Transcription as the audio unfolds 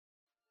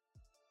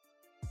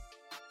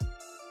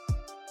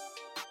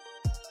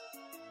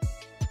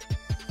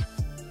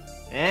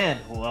And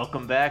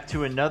welcome back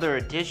to another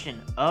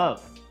edition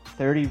of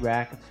 30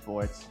 Rack of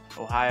Sports,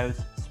 Ohio's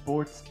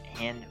sports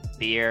and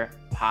beer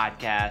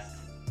podcast.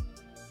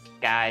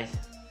 Guys,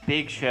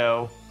 big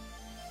show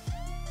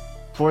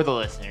for the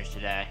listeners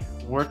today.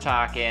 We're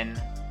talking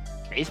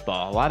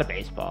baseball, a lot of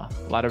Reds,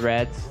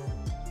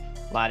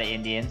 a lot of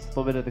Indians, a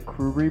little bit of the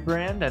Crew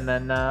rebrand, and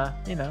then,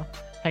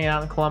 hanging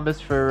out in Columbus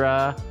for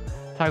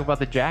talking about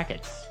the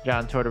Jackets,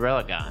 John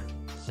Tortorella gone.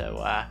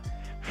 So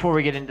before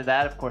we get into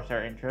that, of course, our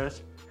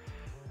intros.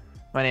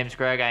 My name's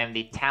Greg. I am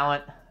the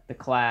talent, the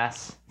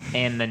class,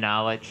 and the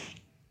knowledge.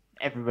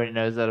 Everybody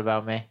knows that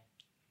about me.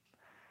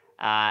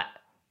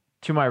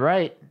 To my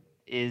right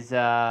is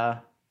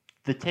the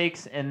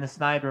takes and the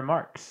snide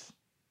remarks,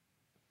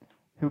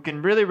 who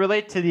can really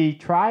relate to the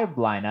Tribe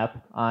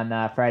lineup on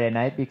Friday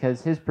night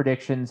because his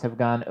predictions have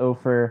gone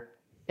over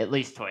at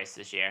least twice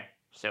this year.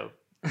 So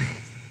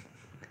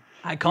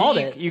I called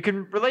it. You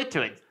can relate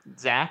to it,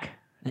 Zach.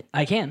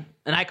 I can.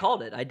 And I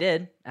called it. I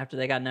did. After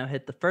they got no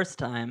hit the first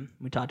time,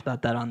 we talked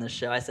about that on this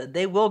show. I said,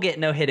 they will get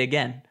no hit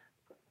again.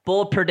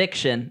 Bold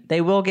prediction.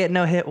 They will get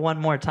no hit one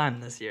more time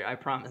this year. I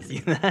promise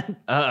you that.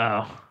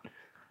 Uh-oh.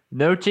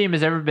 No team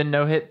has ever been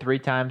no hit 3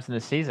 times in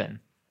the season.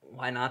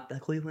 Why not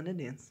the Cleveland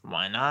Indians?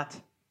 Why not?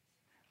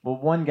 Well,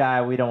 one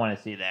guy we don't want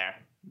to see there.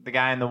 The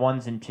guy in the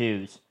 1s and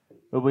 2s.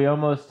 But we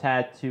almost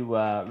had to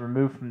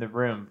remove from the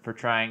room for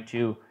trying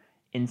to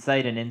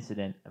incite an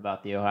incident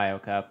about the Ohio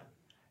Cup.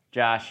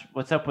 Josh,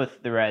 what's up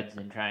with the Reds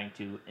and trying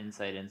to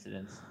incite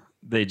incidents?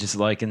 They just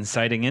like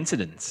inciting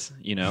incidents,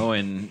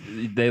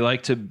 and they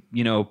like to,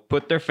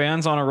 put their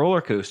fans on a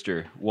roller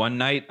coaster. One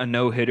night, a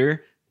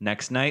no-hitter.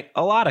 Next night,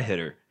 a lot of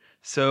hitter.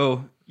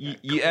 So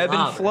you ebb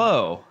and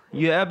flow.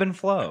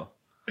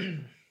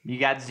 You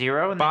got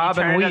 0 and Bob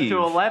then you and turned weave. up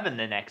to 11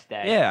 the next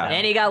day. Yeah.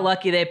 And he got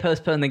lucky they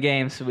postponed the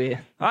game, so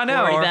I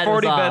know, 40 our bet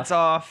 40 was bets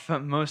off.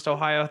 Most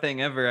Ohio thing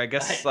ever. I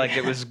guess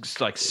it was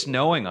like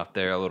snowing up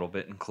there a little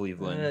bit in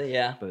Cleveland.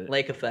 yeah, but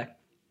Lake effect.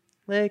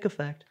 Lake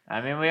effect.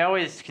 I mean, we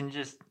always can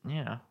just,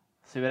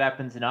 see what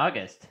happens in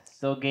August.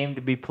 Still a game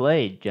to be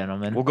played,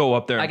 gentlemen. We'll go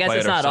up there and I guess play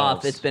it's it not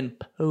ourselves. off. It's been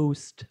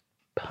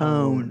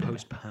postponed.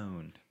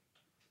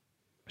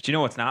 But you know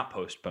what's not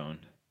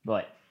postponed?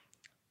 What?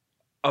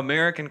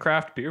 American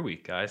Craft Beer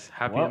Week, guys.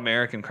 Happy Well-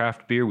 American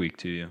Craft Beer Week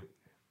to you.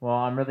 Well,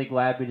 I'm really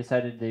glad we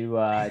decided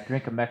to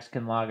drink a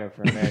Mexican lager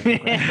for American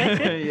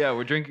Craft. Yeah,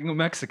 we're drinking a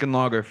Mexican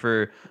lager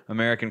for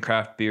American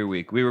Craft Beer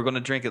Week. We were going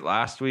to drink it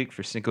last week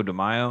for Cinco de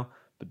Mayo,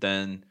 but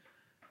then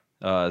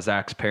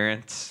Zach's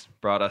parents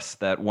brought us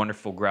that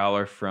wonderful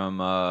growler from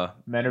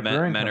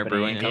Menor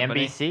Brewing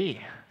Company. NBC.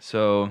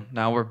 So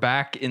now we're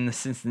back in the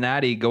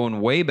Cincinnati,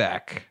 going way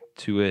back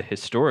to a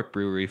historic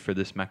brewery for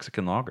this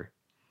Mexican lager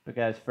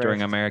Because first,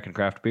 during American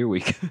Craft Beer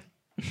Week.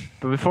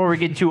 But before we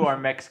get to our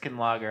Mexican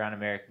lager on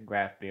American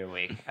Craft Beer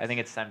Week, I think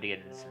it's time to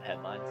get into some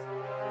headlines.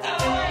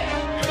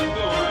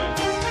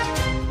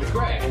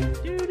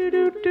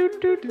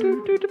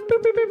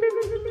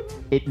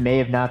 It may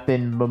have not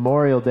been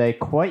Memorial Day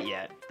quite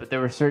yet, but there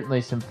were certainly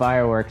some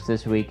fireworks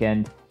this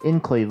weekend in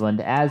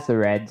Cleveland as the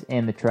Reds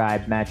and the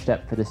Tribe matched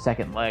up for the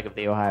second leg of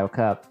the Ohio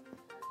Cup.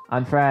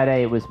 On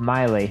Friday, it was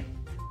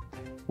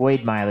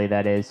Wade Miley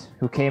that is,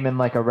 who came in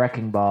like a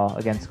wrecking ball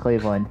against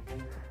Cleveland,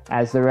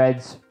 as the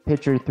Reds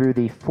pitcher threw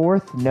the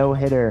 4th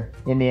no-hitter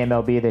in the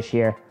MLB this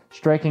year,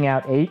 striking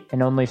out 8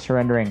 and only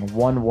surrendering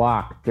 1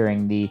 walk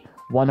during the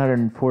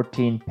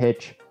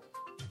 114-pitch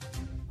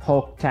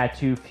Hulk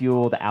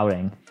tattoo-fueled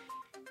outing.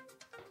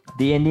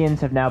 The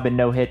Indians have now been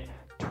no-hit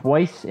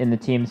twice in the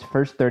team's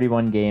first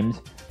 31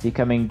 games,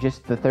 becoming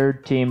just the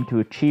 3rd team to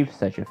achieve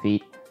such a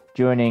feat,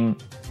 joining,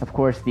 of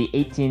course, the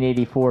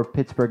 1884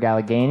 Pittsburgh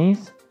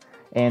Alleghenies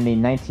and the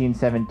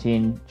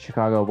 1917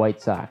 Chicago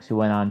White Sox, who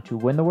went on to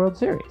win the World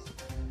Series.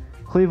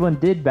 Cleveland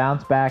did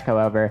bounce back,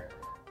 however,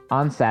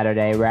 on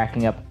Saturday,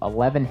 racking up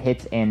 11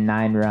 hits and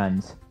 9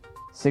 runs.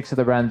 6 of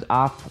the runs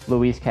off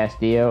Luis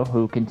Castillo,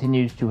 who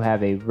continues to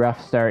have a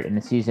rough start in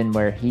a season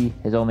where he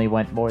has only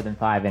went more than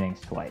 5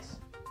 innings twice.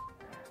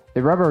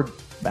 The rubber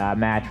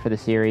match for the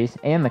series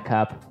and the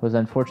Cup was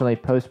unfortunately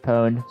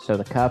postponed, so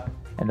the Cup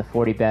and the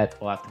 40 bet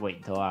will have to wait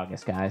until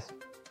August, guys.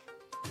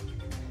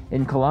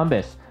 In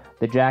Columbus,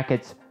 the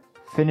Jackets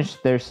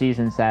finished their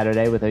season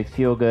Saturday with a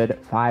feel-good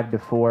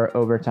 5-4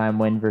 overtime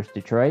win versus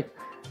Detroit.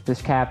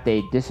 This capped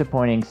a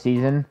disappointing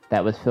season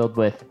that was filled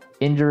with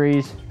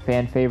injuries,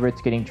 fan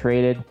favorites getting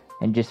traded,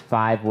 and just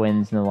 5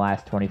 wins in the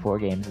last 24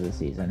 games of the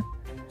season.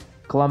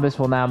 Columbus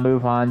will now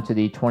move on to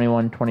the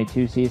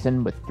 21-22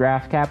 season with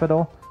draft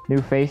capital,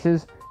 new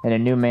faces, and a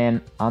new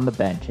man on the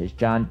bench as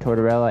John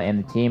Tortorella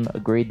and the team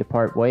agreed to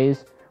part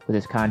ways with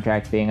his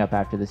contract being up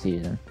after the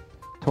season.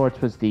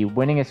 Torts was the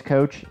winningest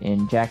coach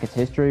in Jackets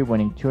history,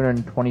 winning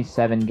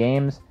 227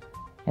 games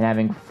and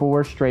having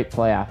 4 straight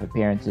playoff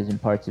appearances in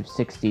parts of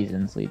 6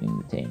 seasons leading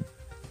the team.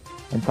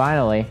 And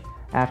finally,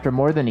 after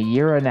more than a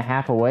year and a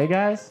half away,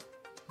 guys,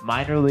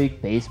 minor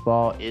league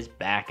baseball is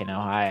back in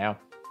Ohio.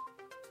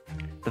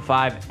 The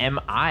 5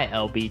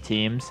 MILB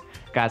teams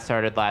got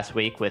started last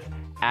week with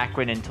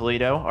Akron and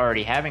Toledo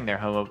already having their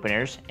home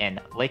openers,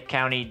 and Lake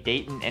County,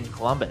 Dayton, and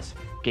Columbus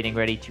getting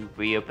ready to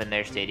reopen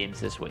their stadiums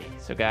this week.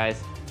 So,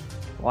 guys,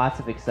 lots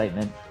of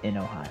excitement in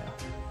Ohio.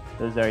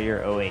 Those are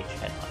your OH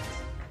headlines.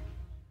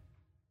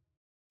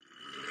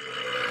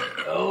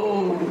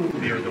 Oh,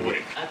 beer of the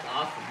week. That's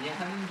awesome. Yeah,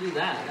 how do you do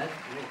that? That's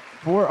great.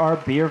 For our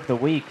beer of the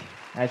week,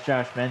 as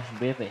Josh mentioned,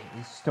 we have a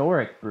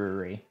historic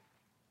brewery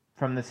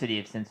from the city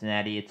of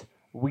Cincinnati. It's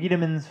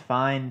Wiedemann's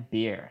Fine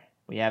Beer.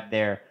 We have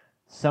their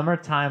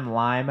Summertime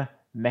Lime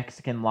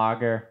Mexican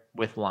Lager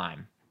with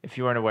lime. If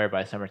you weren't aware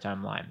by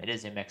Summertime Lime, it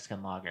is a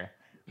Mexican lager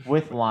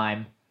with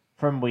lime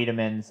from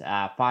Wiedemann's.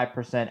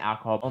 5%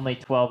 alcohol, only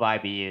 12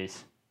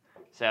 IBUs.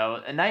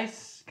 So a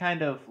nice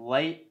kind of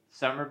light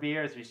summer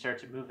beer as we start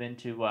to move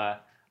into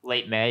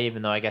late May,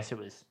 even though I guess it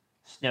was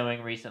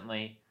snowing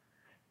recently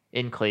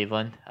in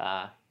Cleveland.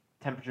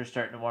 Temperature's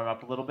starting to warm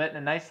up a little bit, and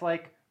a nice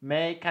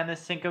May kind of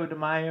Cinco de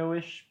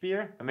Mayo-ish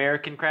beer.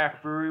 American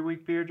Craft Brewery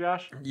Week beer,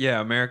 Josh?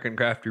 Yeah, American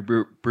Craft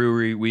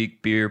Brewery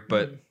Week beer,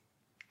 but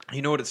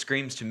you know what it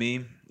screams to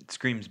me? It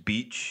screams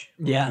beach.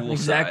 Yeah, poolside.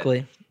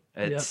 exactly.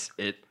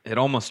 It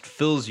almost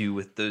fills you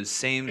with those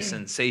same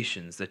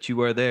sensations that you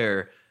are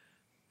there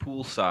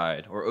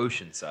poolside or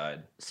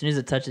oceanside. As soon as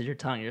it touches your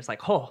tongue, you're just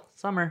like, oh,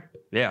 summer.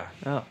 Yeah.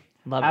 Oh,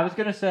 love it. I was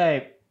going to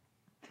say,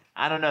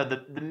 I don't know, the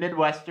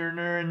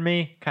Midwesterner in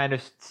me kind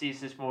of sees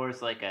this more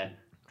as like a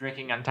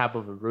drinking on top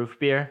of a roof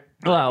beer.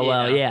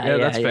 Well, yeah,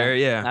 that's fair.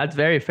 Yeah, that's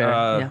very fair.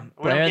 Yeah.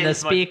 Playing the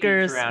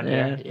speakers around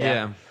here.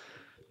 Yeah.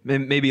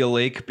 Maybe a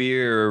lake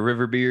beer or a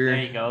river beer.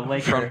 There you go,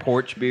 lake front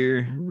porch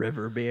beer,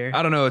 river beer.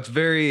 I don't know. It's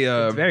very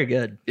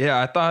good. Yeah,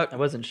 I thought I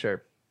wasn't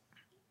sure.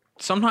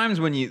 sometimes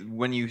when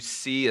you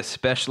see,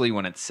 especially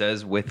when it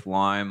says with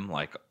lime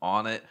like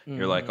on it,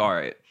 you're like, all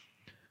right,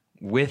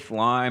 with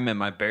lime,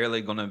 am I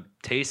barely gonna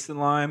taste the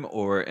lime,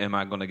 or am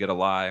I gonna get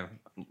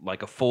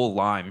a full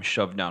lime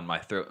shoved down my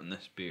throat in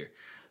this beer?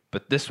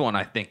 But this one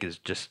I think is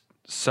just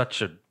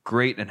such a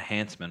great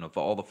enhancement of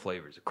all the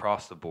flavors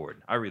across the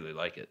board. I really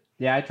like it.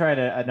 Yeah, I tried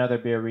another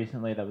beer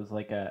recently that was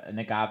like an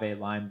agave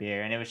lime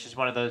beer, and it was just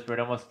one of those where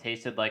it almost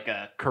tasted like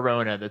a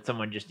Corona that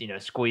someone just,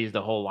 squeezed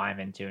the whole lime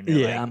into. And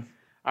you're like,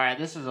 all right,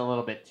 this is a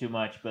little bit too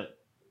much, but,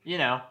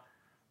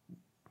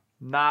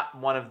 not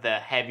one of the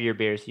heavier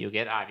beers you'll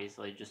get,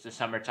 obviously, just a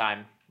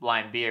summertime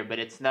lime beer, but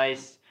it's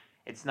nice.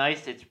 It's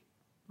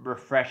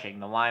refreshing.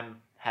 The lime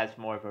has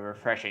more of a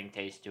refreshing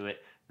taste to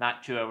it,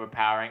 not too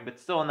overpowering, but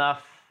still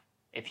enough.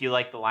 If you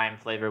like the lime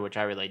flavor, which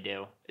I really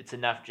do, it's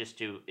enough just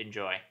to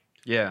enjoy.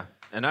 Yeah,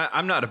 and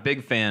I'm not a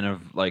big fan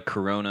of like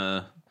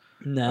Corona,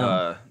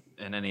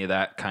 and any of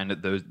that kind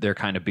of their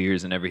kind of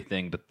beers and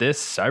everything. But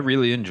this, I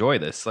really enjoy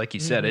this. Like you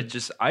said,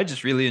 I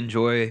just really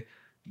enjoy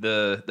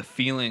the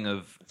feeling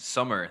of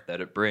summer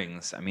that it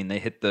brings. I mean, they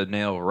hit the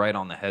nail right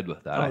on the head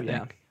with that. I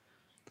think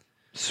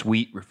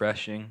sweet,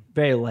 refreshing,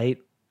 very light.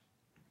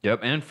 Yep,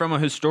 and from a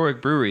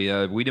historic brewery,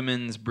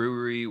 Wiedemann's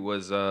Brewery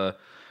was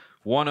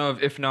one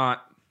of, if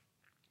not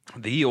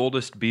the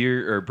oldest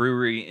beer or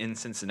brewery in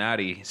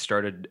Cincinnati.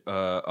 Started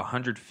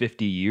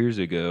 150 years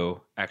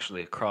ago,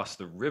 actually across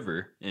the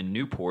river in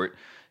Newport,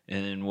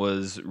 and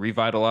was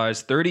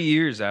revitalized 30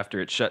 years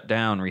after it shut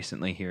down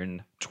recently here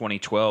in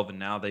 2012. And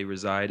now they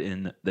reside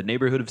in the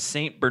neighborhood of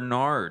St.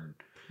 Bernard.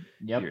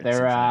 Yep,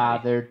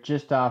 they're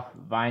just off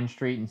Vine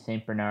Street in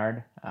St.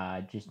 Bernard,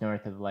 just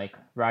north of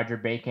Roger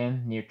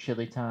Bacon near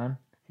Chili Time.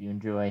 If you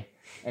enjoy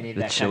any of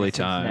that kind of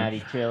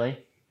Cincinnati chili,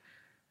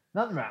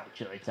 nothing wrong with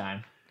Chili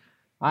Time.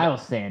 I will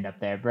stand up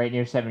there, right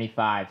near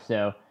 75.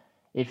 So,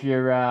 if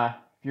you're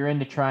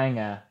into trying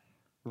a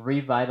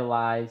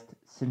revitalized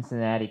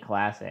Cincinnati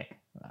classic,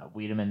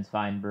 Wiedemann's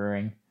Fine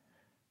Brewing,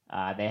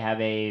 they have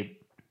a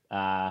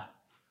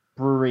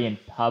brewery and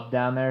pub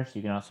down there, so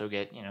you can also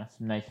get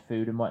some nice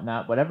food and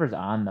whatnot. Whatever's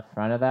on the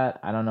front of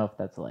that, I don't know if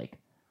that's like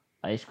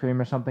ice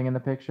cream or something in the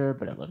picture,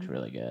 but it looks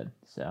really good.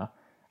 So,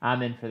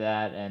 I'm in for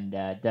that, and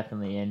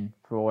definitely in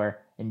for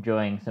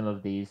enjoying some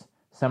of these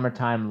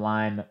summertime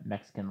lime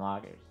Mexican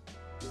lagers.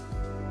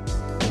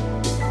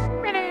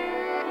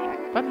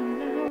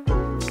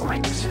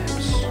 Quick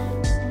sips.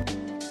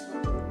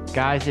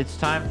 Guys, it's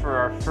time for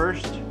our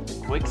first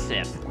quick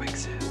sip. Quick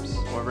sips.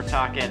 Where we're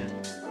talking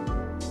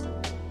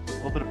a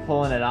little bit of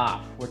pulling it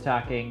off. We're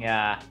talking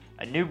a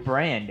new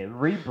brand, a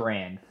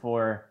rebrand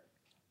for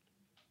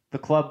the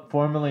club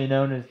formerly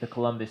known as the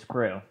Columbus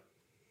Crew.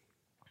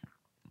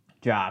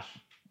 Josh,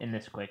 in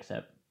this quick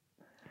sip.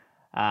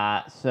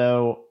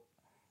 So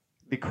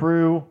the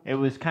Crew, it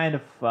was kind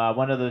of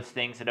one of those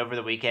things that over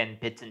the weekend,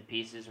 bits and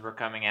pieces were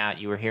coming out.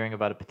 You were hearing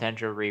about a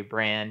potential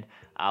rebrand.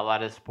 A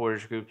lot of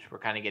supporters groups were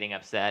kind of getting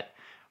upset.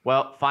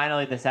 Well,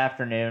 finally this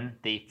afternoon,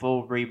 the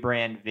full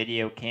rebrand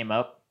video came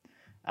up.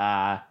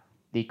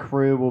 The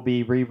Crew will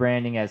be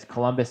rebranding as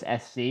Columbus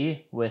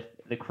SC, with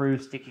the Crew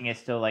sticking as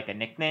still like a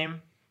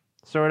nickname,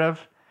 sort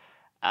of.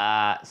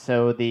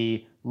 So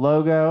the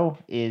logo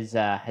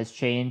has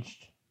changed.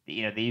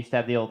 They used to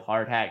have the old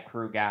hard hat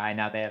Crew guy.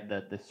 Now they have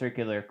the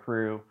circular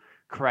Crew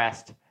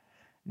crest.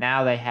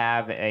 Now they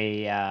have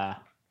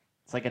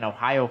it's like an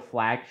Ohio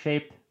flag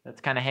shape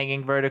that's kind of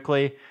hanging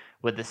vertically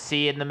with the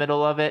C in the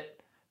middle of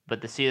it,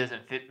 but the C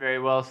doesn't fit very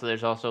well. So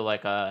there's also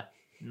like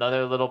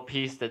another little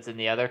piece that's in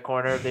the other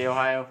corner of the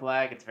Ohio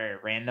flag. It's very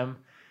random.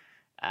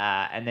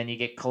 And then you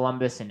get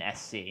Columbus and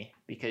SC,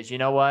 because you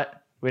know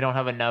what? We don't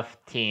have enough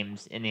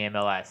teams in the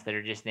MLS that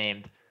are just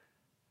named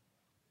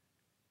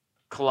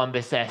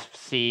Columbus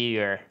FC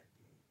or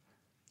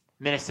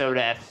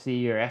Minnesota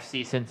FC or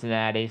FC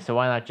Cincinnati. So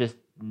why not just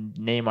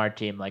name our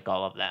team like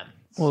all of them?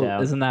 Well,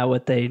 So, isn't that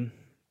what they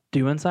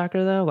do in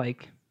soccer though?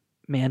 Like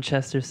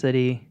Manchester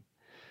City,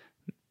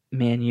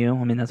 Man U.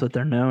 I mean, that's what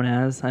they're known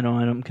as.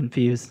 I'm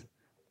confused.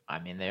 I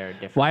mean, they're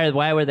different.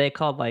 Why were they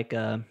called like?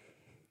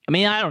 I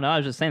mean, I don't know. I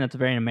was just saying that's a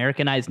very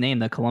Americanized name,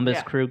 the Columbus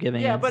Yeah. Crew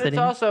giving. Yeah, a but city. it's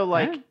also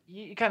like,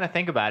 Yeah. you kind of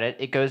think about it.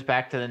 It goes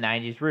back to the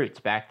 90s roots.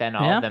 Back then,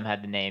 all Yeah. of them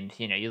had the names.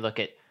 You know, you look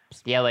at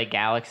the LA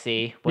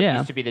Galaxy, what Yeah.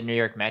 used to be the New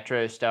York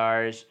Metro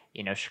Stars,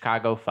 you know,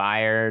 Chicago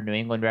Fire, New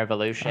England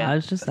Revolution. I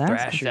was just asking.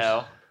 Thrashers.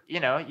 So, you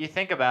know, you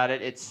think about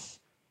it,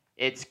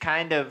 it's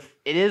kind of,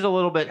 it is a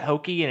little bit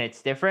hokey and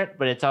it's different,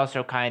 but it's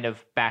also kind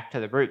of back to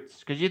the roots.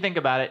 Because you think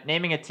about it,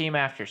 naming a team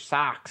after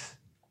socks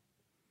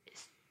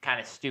is kind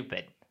of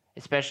stupid,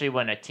 especially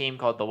when a team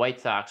called the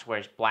White Sox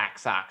wears black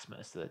socks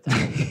most of the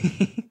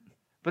time.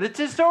 But it's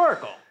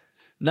historical.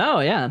 No,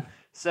 yeah.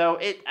 So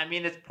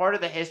it's part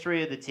of the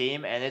history of the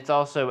team, and it's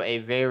also a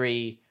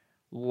very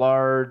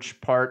large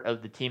part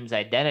of the team's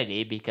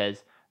identity,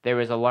 because there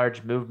was a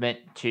large movement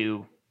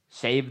to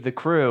save the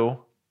Crew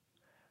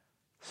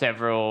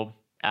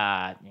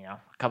a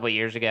couple of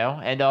years ago.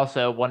 And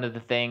also one of the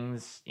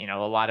things, you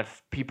know, a lot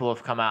of people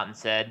have come out and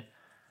said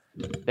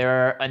there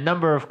are a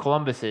number of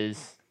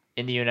Columbuses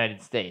in the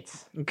United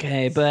States.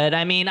 Okay, but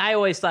I mean, I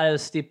always thought it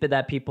was stupid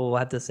that people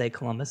have to say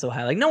Columbus,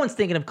 Ohio. Like, no one's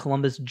thinking of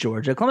Columbus,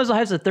 Georgia. Columbus,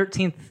 Ohio is the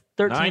 13th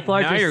Now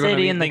largest you're gonna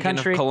city be in the thinking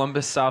country. of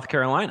Columbus, South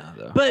Carolina,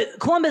 though. But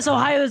Columbus,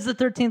 Ohio is the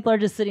 13th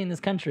largest city in this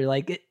country.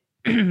 Like,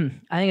 I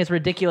think it's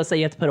ridiculous that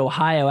you have to put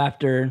Ohio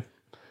after.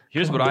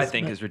 Here's what I Columbus,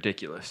 think but- is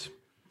ridiculous.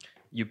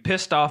 You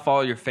pissed off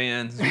all your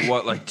fans,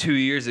 like 2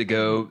 years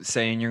ago,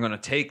 saying you're going to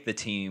take the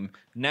team.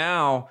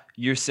 Now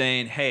you're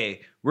saying,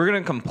 hey, we're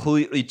going to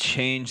completely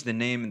change the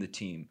name of the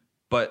team,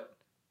 but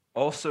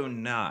also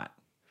not.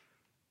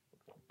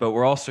 But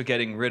we're also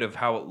getting rid of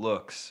how it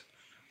looks,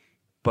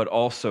 but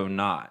also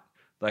not.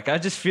 Like, I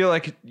just feel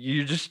like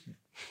you're just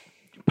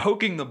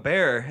poking the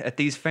bear at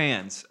these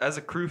fans. As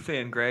a Crew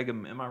fan, Greg,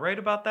 am I right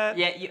about that?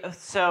 Yeah,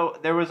 so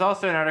there was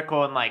also an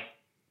article in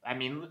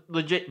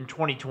legit in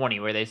 2020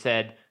 where they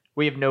said,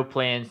 we have no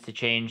plans to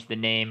change the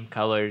name,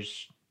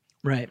 colors,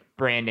 Right.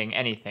 branding,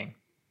 anything.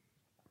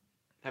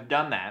 Have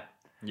done that.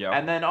 Yeah.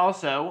 And then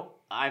also,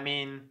 I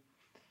mean,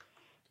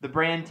 the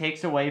brand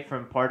takes away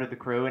from part of the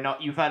Crew, and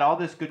you've had all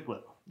this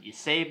goodwill. You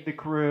saved the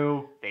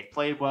Crew. They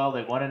played well.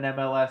 They won an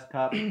MLS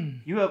Cup.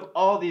 You have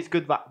all these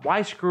good vibes.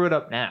 Why screw it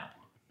up now?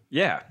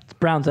 Yeah. It's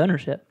Browns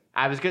ownership.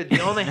 I was good. The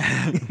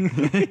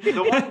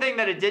one thing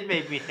that it did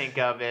make me think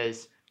of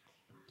is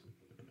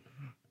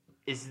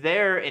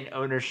there an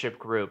ownership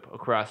group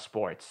across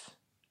sports?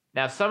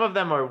 Now, some of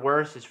them are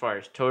worse as far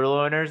as total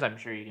owners. I'm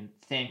sure you can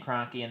Stan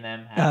Kroenke and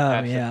them.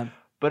 Yeah.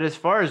 But as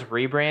far as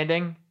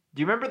rebranding,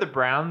 do you remember the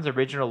Browns'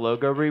 original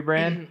logo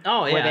rebrand?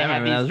 Oh, yeah. Where they I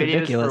had remember. That was these videos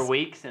ridiculous. for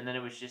weeks, and then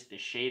it was just a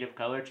shade of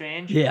color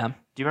change? Yeah. Do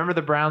you remember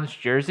the Browns'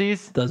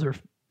 jerseys? Those were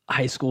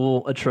high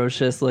school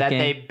atrocious looking.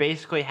 That they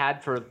basically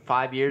had for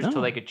 5 years No.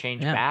 till they could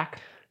change Yeah.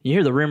 back? You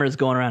hear the rumors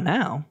going around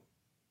now.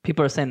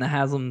 People are saying the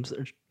Haslams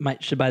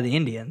should buy the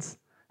Indians.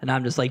 And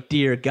I'm just like,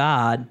 dear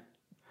God,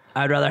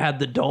 I'd rather have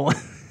the Dolan.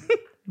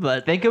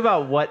 But Think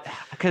about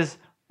because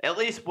at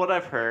least what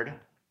I've heard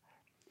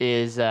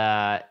is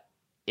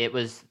it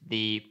was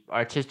the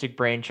artistic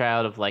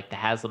brainchild of like the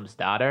Haslam's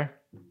daughter,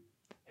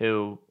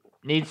 who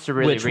needs to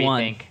really Which rethink.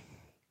 one?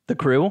 The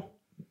Crew,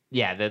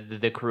 Yeah,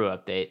 the Crew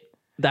update.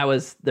 that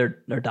was their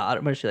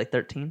daughter. What is she, like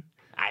 13?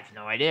 I have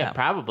no idea. Yeah.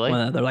 Probably.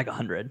 Well, they're like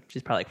 100.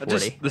 She's probably like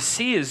 40. The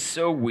C is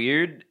so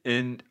weird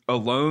and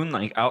alone,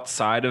 like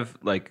outside of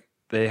like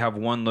they have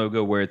one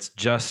logo where it's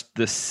just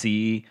the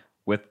C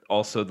with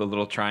also the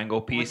little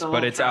triangle piece, the but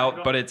little it's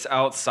triangle? but it's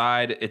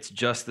outside. It's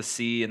just the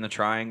C and the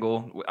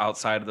triangle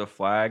outside of the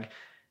flag.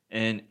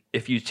 And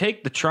if you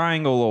take the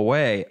triangle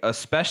away,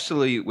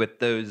 especially with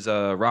those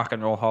Rock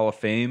and Roll Hall of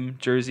Fame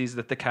jerseys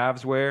that the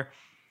Cavs wear,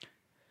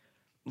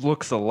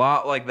 looks a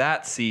lot like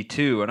that C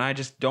too. And I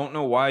just don't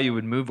know why you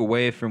would move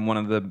away from one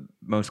of the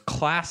most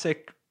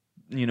classic,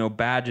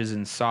 badges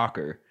in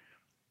soccer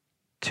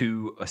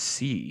to a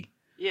C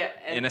yeah,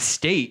 in a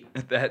state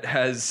that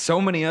has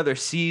so many other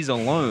C's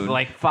alone.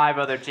 like 5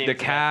 other teams. the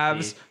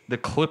Cavs, the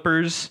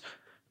Clippers,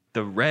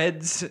 the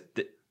Reds,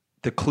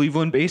 the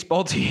Cleveland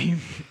baseball team.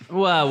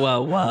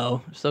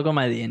 Whoa. Still going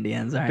by the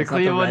Indians. All right, The it's not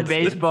Cleveland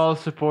Reds. Baseball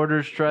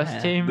Supporters Trust Yeah.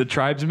 Team. The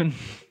Tribesmen.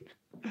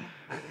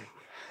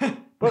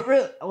 But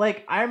really,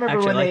 like I remember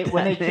Actually,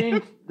 when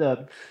like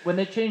that. when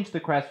they changed the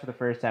crest for the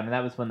first time, and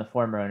that was when the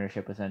former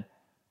ownership was in.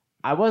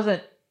 I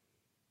wasn't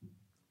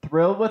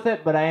thrilled with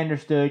it, but I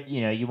understood.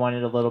 You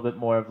wanted a little bit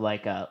more of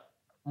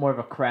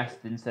a crest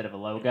instead of a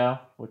logo,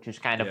 which is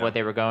kind of Yeah. what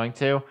they were going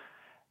to.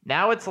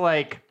 Now it's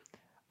like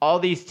all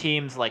these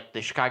teams like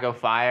the Chicago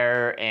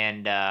Fire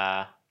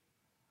and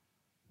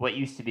what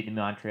used to be the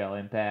Montreal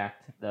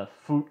Impact, the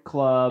Foot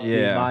Club,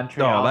 the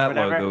Montreal, that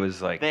whatever, logo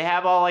is like they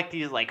have all like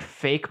these like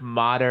fake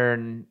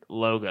modern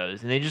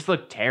logos, and they just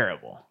look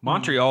terrible.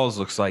 Montreal's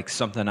looks like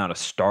something out of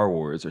Star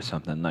Wars or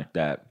something like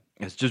that.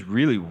 It's just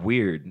really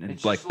weird. And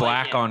It's like just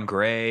black like, on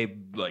gray,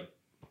 like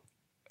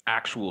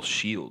actual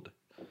shield.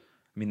 I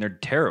mean, they're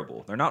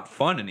terrible. They're not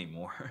fun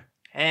anymore.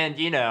 And,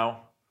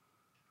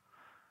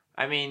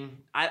 I mean,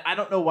 I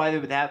don't know why they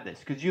would have this.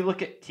 Because you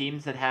look at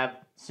teams that have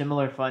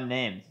similar fun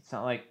names. It's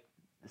not like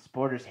the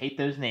supporters hate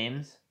those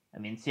names. I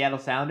mean, Seattle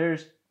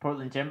Sounders,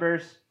 Portland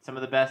Timbers, some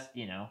of the best,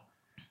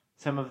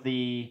 some of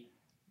the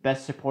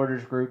best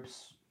supporters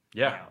groups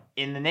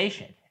in the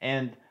nation.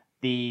 And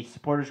the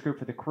supporters group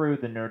for the Crew,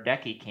 the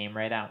Nordecki, came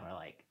right out and were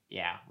like,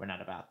 yeah, we're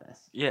not about this.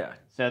 Yeah.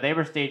 So they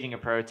were staging a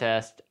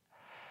protest.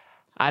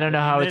 I don't know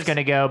how it's going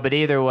to go, but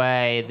either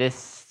way, this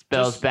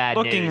spells Just bad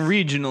looking news.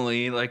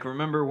 regionally, like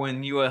remember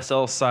when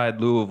USL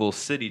side Louisville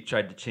City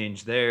tried to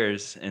change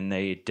theirs and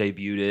they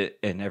debuted it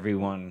and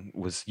everyone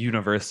was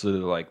universally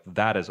like,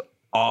 that is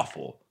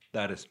awful.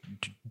 That is,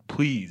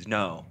 please,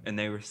 no. And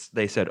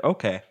they said,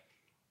 okay,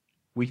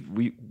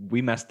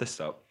 we messed this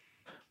up.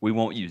 We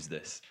won't use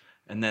this.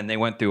 And then they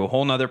went through a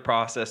whole nother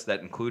process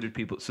that included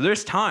people. So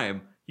there's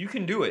time. You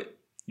can do it.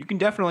 You can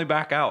definitely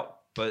back out.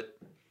 But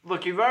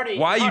Look, you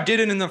did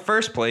it in the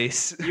first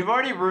place? You've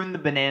already ruined the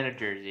banana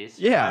jerseys.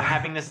 Yeah.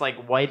 Having this like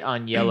white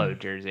on yellow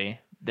jersey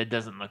that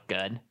doesn't look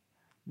good.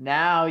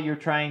 Now you're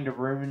trying to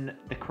ruin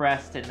the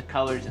crest and the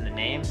colors and the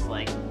names.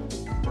 Like,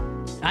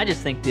 I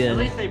just think at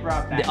least they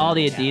brought back all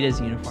the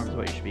Adidas uniforms are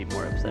what you should be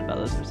more upset about.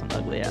 Those are some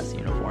ugly ass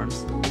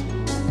uniforms.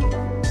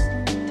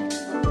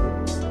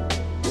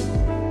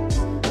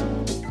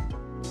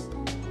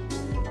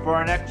 For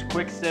our next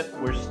quick sip,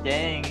 we're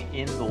staying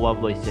in the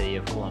lovely city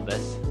of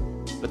Columbus.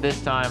 But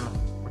this time,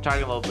 we're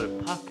talking a little bit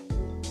of puck,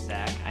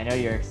 Zach. I know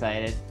you're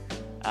excited.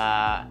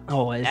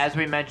 Always. As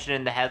we mentioned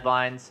in the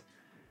headlines,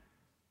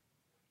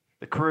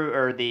 the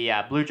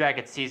Blue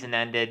Jackets season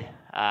ended.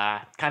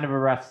 Kind of a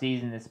rough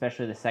season,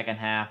 especially the second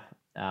half.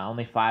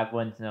 Only 5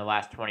 wins in the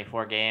last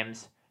 24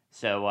 games.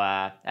 So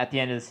at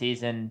the end of the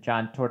season,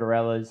 John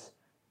Tortorella's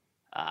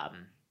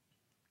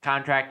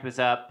contract was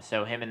up.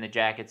 So him and the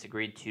Jackets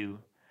agreed to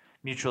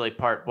mutually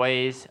part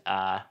ways.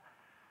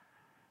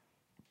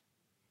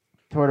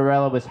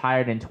 Tortorella was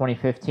hired in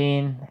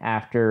 2015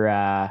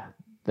 after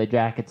the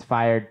Jackets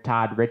fired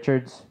Todd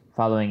Richards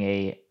following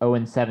a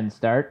 0-7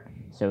 start.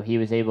 So he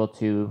was able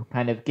to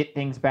kind of get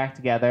things back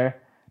together,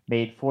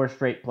 made 4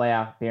 straight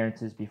playoff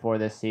appearances before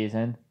this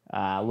season,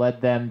 led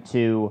them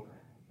to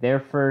their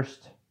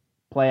first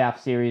playoff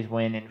series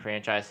win in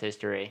franchise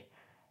history,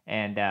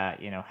 and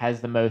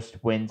has the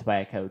most wins by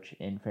a coach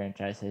in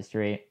franchise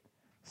history.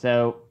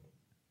 So,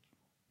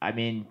 I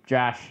mean,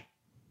 Josh,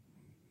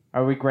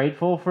 are we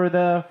grateful for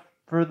the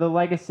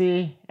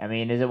legacy? I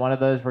mean, is it one of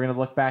those we're going to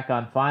look back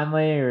on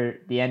fondly,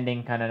 or the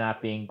ending kind of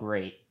not being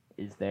great?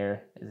 Is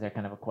there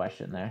kind of a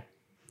question there?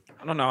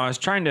 I don't know. I was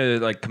trying to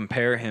like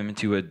compare him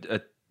to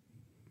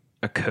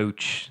a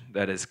coach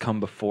that has come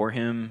before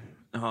him,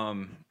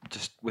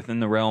 just within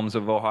the realms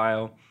of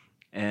Ohio,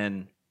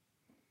 and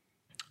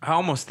I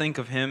almost think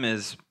of him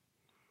as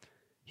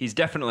he's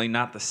definitely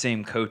not the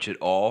same coach at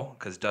all,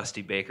 because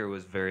Dusty Baker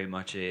was very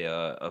much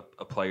a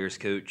player's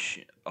coach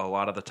a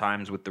lot of the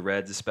times with the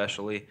Reds,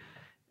 especially.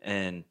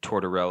 And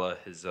Tortorella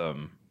is,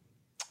 to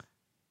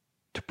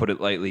put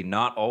it lightly,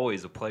 not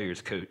always a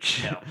player's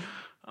coach.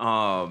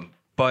 No.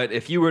 But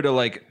if you were to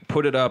like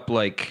put it up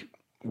like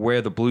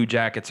where the Blue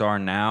Jackets are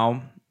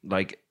now,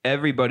 like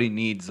everybody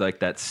needs like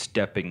that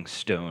stepping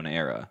stone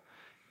era.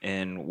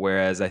 And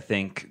whereas I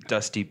think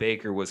Dusty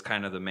Baker was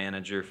kind of the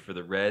manager for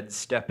the Reds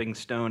stepping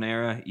stone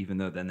era, even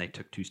though then they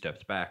took 2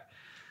 steps back.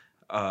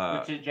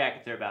 Which the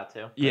Jackets are about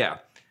to. Yeah.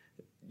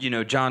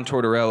 John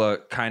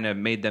Tortorella kind of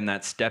made them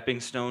that stepping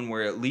stone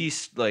where at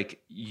least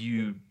like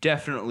you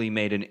definitely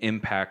made an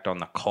impact on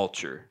the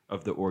culture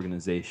of the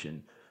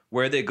organization.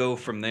 Where they go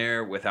from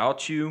there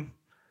without you,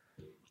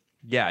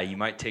 yeah, you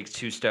might take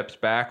 2 steps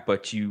back,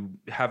 but you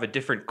have a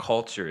different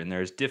culture and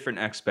there's different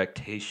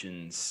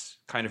expectations,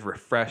 kind of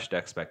refreshed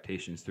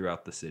expectations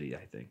throughout the city,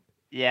 I think.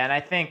 Yeah, and I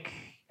think,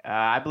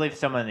 I believe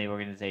someone in the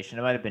organization,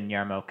 it might have been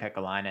Jarmo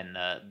Kekalainen,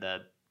 the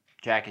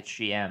Jackets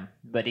GM,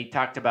 but he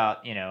talked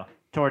about,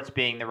 Torts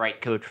being the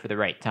right coach for the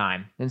right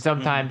time. And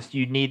sometimes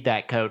you need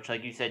that coach,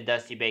 like you said,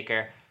 Dusty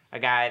Baker, a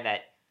guy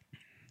that,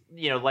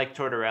 like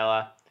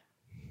Tortorella,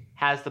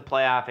 has the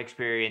playoff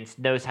experience,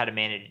 knows how to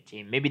manage a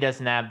team. Maybe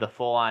doesn't have the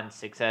full-on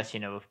success,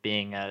 of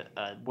being a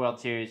World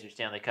Series or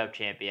Stanley Cup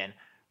champion,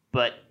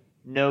 but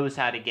knows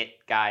how to get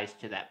guys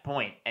to that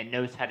point and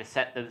knows how to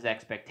set those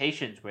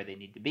expectations where they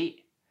need to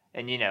be.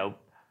 And, you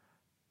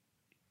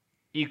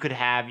could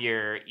have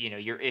your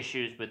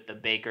issues with the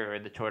Baker or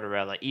the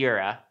Tortorella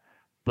era,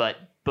 but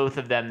both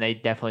of them, they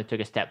definitely took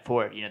a step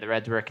forward. The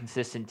Reds were a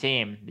consistent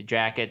team. The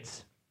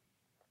Jackets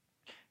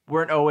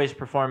weren't always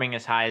performing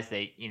as high as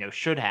they,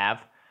 should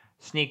have.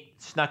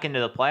 Snuck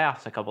into the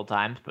playoffs a couple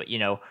times, but,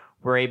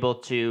 were able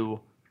to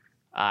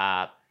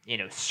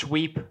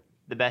sweep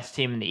the best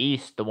team in the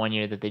East the one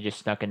year that they just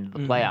snuck into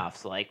the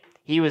playoffs. Like,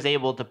 he was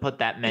able to put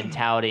that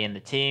mentality in the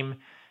team,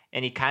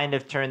 and he kind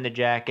of turned the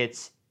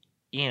Jackets,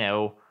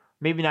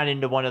 maybe not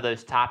into one of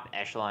those top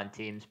echelon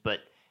teams, but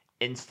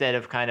instead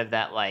of kind of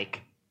that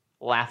like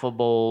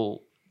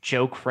laughable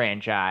joke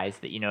franchise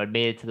that had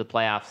made it to the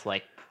playoffs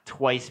like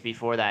twice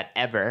before that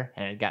ever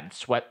and had gotten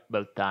swept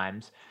both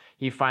times,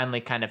 he finally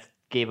kind of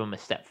gave them a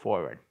step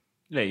forward.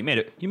 Yeah, you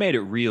made it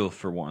real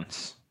for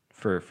once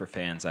for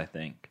fans, I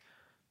think.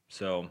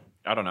 So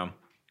I don't know.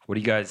 What are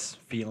you guys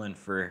feeling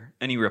for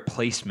any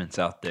replacements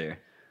out there?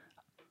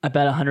 I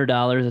bet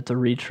 $100 it's a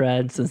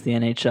retread since the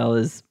NHL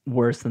is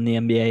worse than the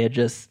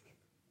NBA.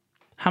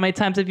 How many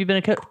times have you been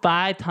a coach?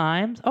 5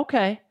 times?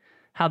 Okay.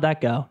 How'd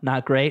that go?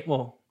 Not great?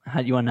 Well,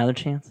 you want another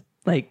chance?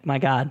 Like, my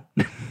God.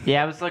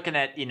 Yeah, I was looking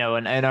at,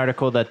 an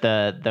article that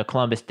the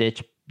Columbus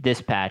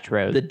Dispatch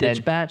wrote. The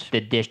Dispatch?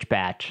 The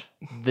Dispatch.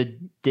 The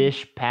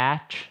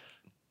Dispatch?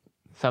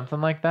 Something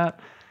like that.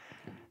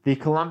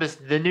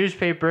 The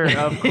newspaper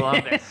of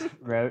Columbus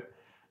wrote.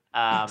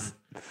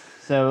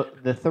 So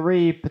the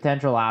 3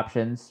 potential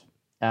options.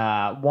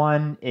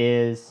 One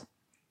is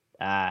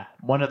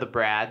one of the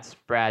Brads,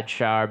 Brad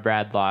Shaw,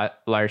 Brad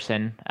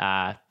Larson.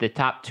 The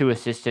top 2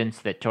 assistants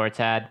that Torts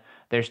had,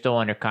 they're still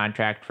under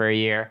contract for a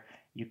year.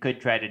 You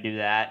could try to do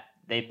that.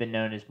 They've been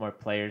known as more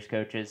players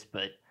coaches,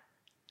 but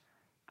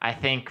I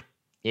think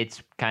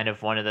it's kind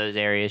of one of those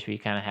areas where you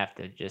kind of have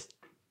to just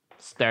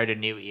start a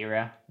new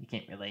era. You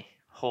can't really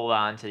hold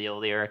on to the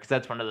old era because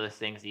that's one of those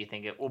things that you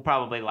think it will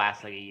probably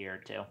last like a year or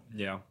 2.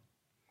 Yeah.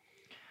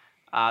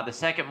 The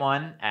second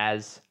one,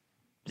 as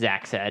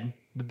Zach said,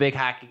 the big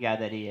hockey guy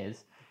that he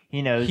is,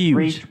 he knows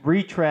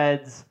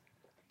retreads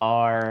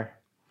are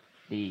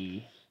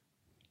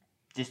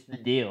just the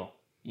deal.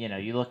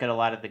 You look at a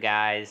lot of the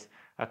guys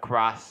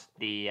across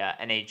the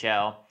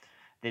NHL,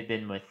 they've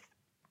been with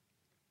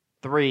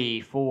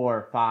 3,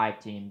 4, 5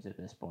 teams at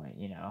this point.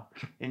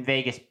 In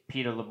Vegas,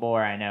 Peter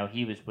Labor, I know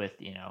he was with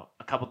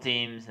a couple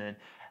teams and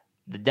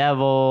the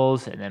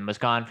Devils, and then was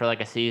gone for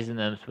like a season,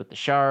 then was with the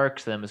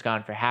Sharks, then was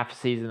gone for half a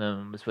season,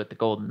 then was with the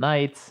Golden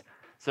Knights.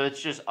 So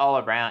it's just all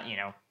around,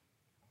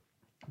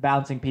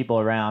 bouncing people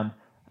around.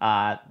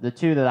 The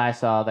 2 that I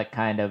saw that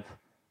kind of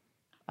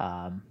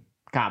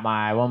caught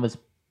my eye, one was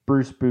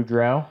Bruce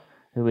Boudreau,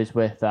 who was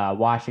with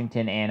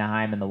Washington,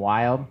 Anaheim, and the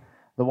Wild.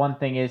 The one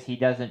thing is he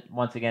doesn't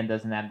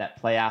have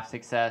that playoff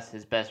success.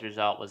 His best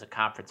result was a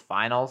conference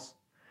finals.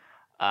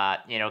 A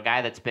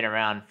guy that's been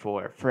around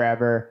for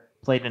forever,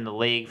 played in the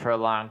league for a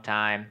long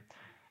time.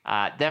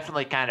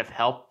 Definitely kind of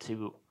helped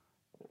to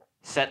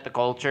set the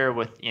culture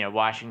with,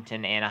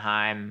 Washington,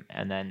 Anaheim,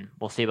 and then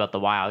we'll see about the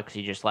Wild because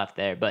he just left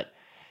there. But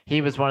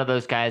he was one of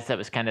those guys that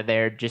was kind of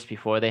there just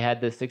before they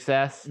had the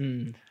success.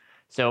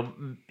 So,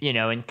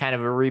 in kind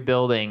of a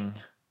rebuilding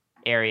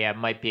area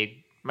might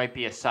be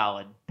a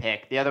solid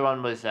pick. The other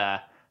one was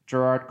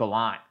Gerard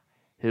Gallant,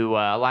 who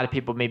a lot of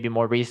people maybe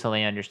more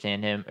recently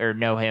understand him or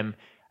know him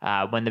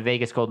when the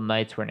Vegas Golden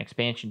Knights were an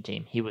expansion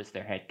team. He was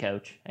their head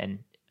coach, and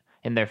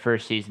in their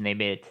first season, they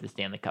made it to the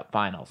Stanley Cup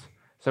Finals.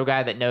 So a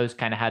guy that knows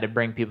kind of how to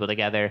bring people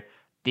together,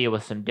 deal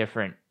with some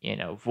different,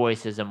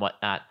 voices and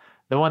whatnot.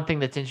 The one thing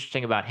that's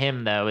interesting about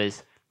him, though,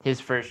 is his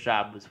first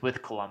job was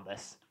with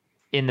Columbus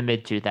in the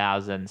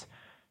mid-2000s,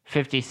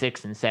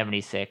 56 and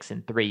 76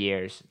 in 3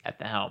 years at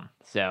the helm.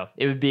 So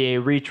it would be a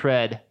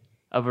retread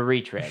of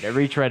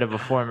a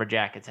former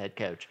Jackets head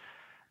coach.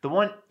 The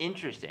one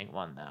interesting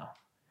one, though,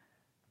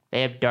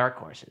 they have dark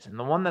horses. And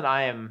the one that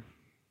I am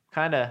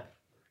kind of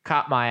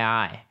caught my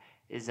eye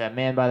is a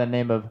man by the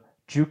name of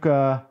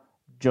Jukka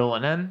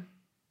Jolonen,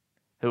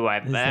 who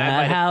Is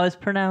that how it's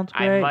pronounced,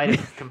 Greg? I might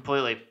have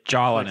completely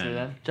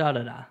Jolonen.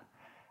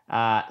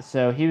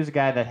 So he was a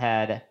guy that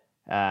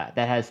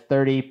has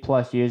 30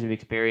 plus years of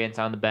experience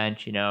on the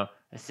bench,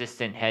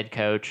 assistant head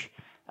coach,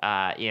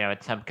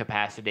 at some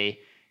capacity.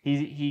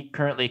 He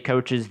currently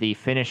coaches the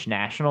Finnish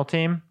national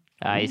team.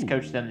 He's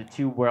coached them to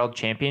 2 world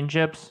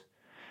championships.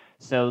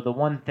 So the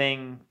one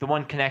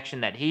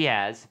connection that he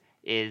has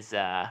is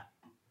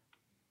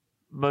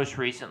most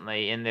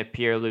recently in the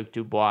Pierre-Luc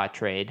Dubois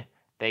trade,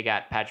 they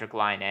got Patrick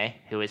Laine,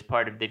 who is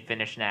part of the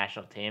Finnish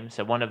national team.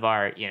 So one of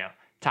our,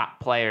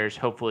 top players,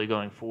 hopefully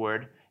going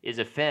forward, is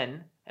a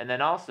Finn. And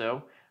then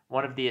also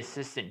one of the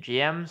assistant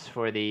GMs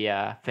for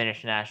the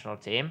Finnish national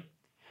team,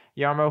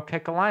 Jarmo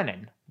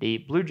Kekalainen, the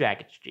Blue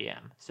Jackets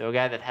GM. So a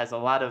guy that has a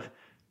lot of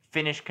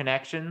Finnish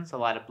connections, a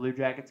lot of Blue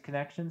Jackets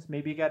connections.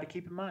 Maybe you got to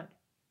keep in mind.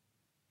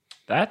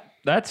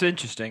 That's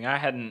interesting. I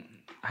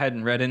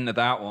hadn't read into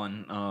that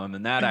one,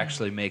 and that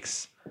actually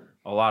makes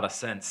a lot of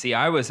sense. See,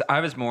 I was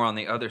more on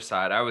the other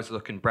side. I was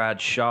looking Brad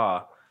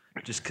Shaw,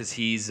 just because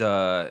he's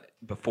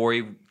before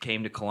he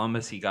came to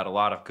Columbus, he got a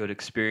lot of good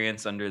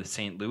experience under the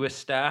St. Louis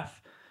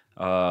staff.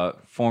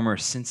 Former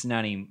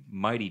Cincinnati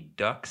Mighty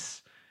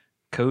Ducks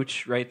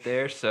coach right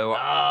there. So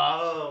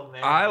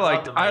man, I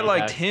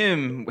liked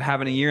him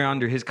having a year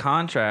under his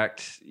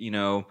contract.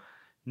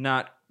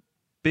 Not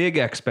big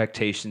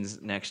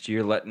expectations next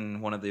year,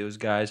 letting one of those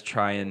guys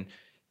try and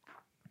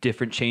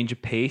different change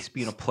of pace,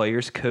 being a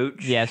player's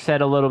coach. Yeah,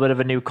 set a little bit of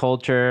a new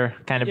culture,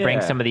 kind of bring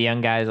Yeah. some of the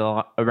young guys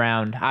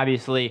around.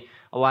 Obviously,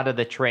 a lot of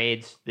the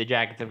trades, the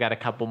Jackets have got a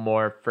couple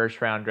more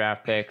first-round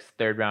draft picks,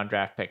 third-round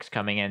draft picks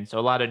coming in, so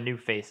a lot of new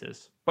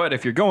faces. But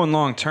if you're going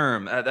long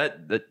term,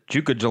 that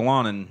Juka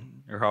Jalanen,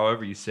 or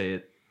however you say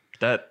it,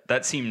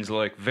 that seems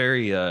like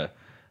a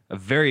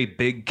very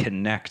big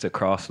connect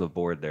across the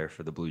board there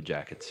for the Blue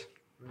Jackets.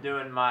 I'm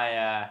doing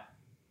my,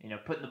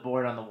 putting the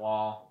board on the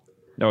wall.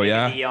 Oh Maybe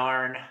yeah, the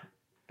yarn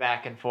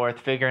back and forth,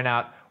 figuring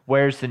out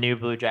where's the new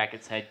Blue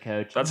Jackets head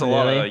coach. that's a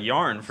lot of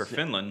yarn for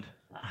Finland.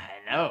 I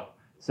know.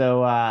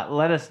 So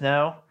let us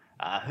know.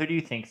 Who do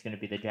you think is going to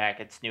be the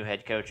Jackets' new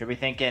head coach? Are we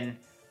thinking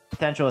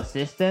potential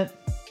assistant,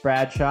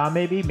 Brad Shaw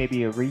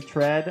maybe a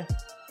retread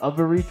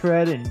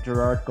in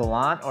Gerard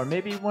Gallant, or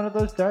maybe one of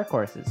those dark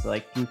horses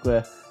like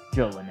Jukka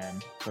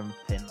Jolonen from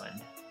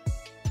Finland?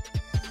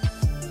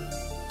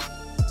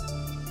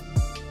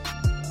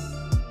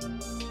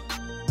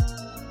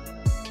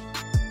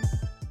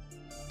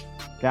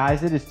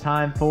 Guys, it is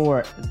time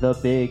for the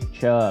Big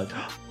Chug.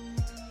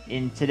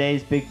 In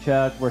today's Big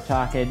Chug, we're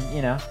talking,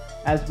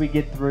 as we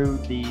get through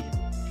the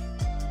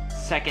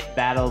second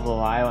Battle of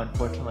Ohio,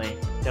 unfortunately,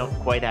 don't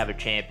quite have a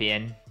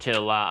champion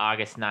till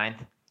August 9th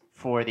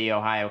for the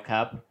Ohio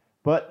Cup.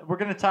 But we're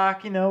going to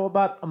talk,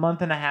 about a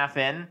month and a half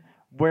in,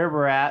 where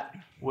we're at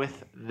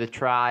with the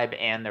Tribe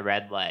and the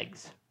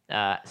Redlegs.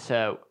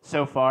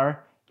 So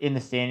far in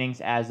the standings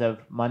as of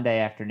Monday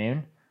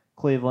afternoon,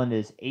 Cleveland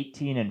is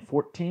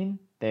 18-14.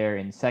 They're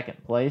in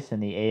second place in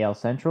the AL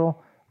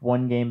Central,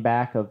 one game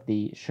back of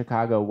the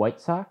Chicago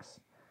White Sox,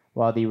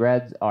 while the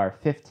Reds are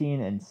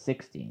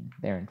 15-16.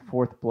 They're in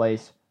fourth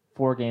place,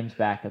 4 games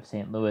back of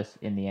St. Louis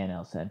in the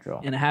NL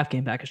Central. And a half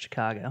game back of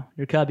Chicago.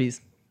 Your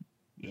Cubbies.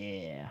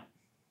 Yeah.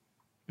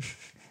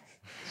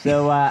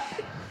 So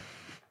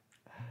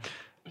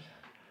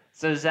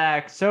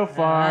Zach, so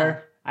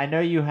far, I know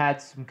you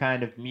had some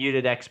kind of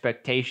muted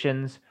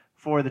expectations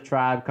for the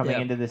Tribe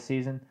coming into this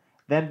season.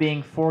 Them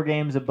being 4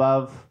 games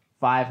above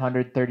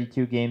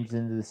 532 games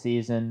into the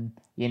season,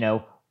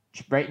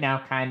 right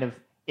now kind of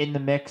in the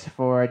mix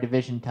for a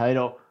division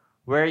title.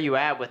 Where are you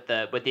at with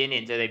the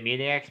Indians? Are they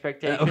meeting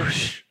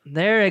expectations?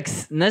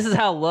 And this is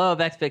how low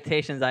of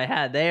expectations I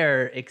had. They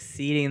are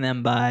exceeding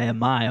them by a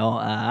mile.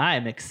 I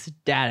am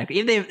ecstatic.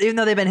 Even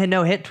though they've been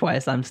no hit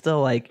twice, I'm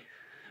still They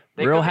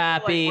real could be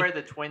happy. where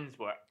the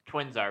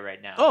Twins are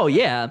right now. Oh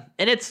yeah,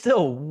 and it's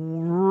still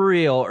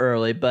real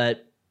early,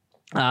 but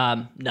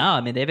no,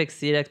 I mean they've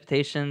exceeded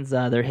expectations.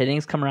 Their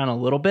hitting's come around a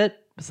little bit.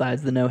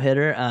 Besides the no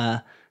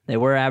hitter, they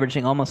were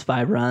averaging almost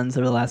 5 runs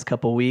over the last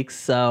couple weeks,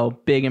 so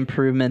big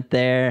improvement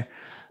there.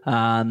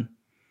 And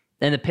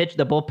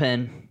the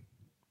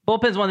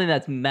bullpen's one thing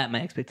that's met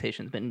my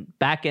expectations.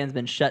 Back end's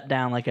been shut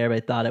down like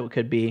everybody thought it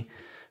could be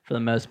for the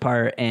most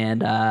part,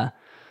 and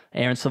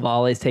Aaron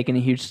Savali's taking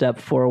a huge step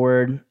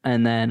forward,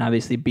 and then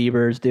obviously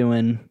Bieber's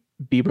doing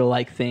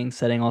Bieber-like things,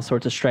 setting all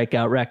sorts of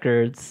strikeout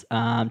records.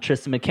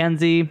 Tristan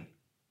McKenzie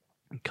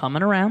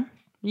coming around,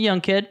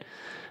 young kid,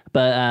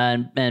 but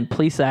and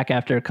Plesac,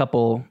 after a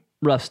couple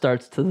rough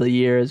starts to the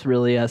year, has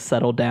really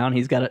settled down.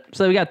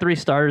 So we got 3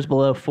 starters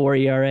below 4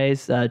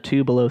 ERAs,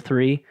 2 below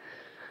 3.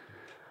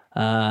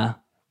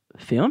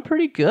 Feeling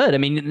pretty good. I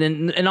mean,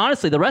 and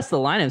honestly, the rest of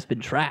the lineup's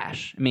been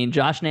trash. I mean,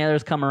 Josh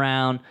Naylor's come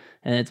around,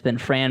 and it's been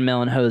Fran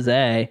Mill and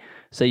Jose.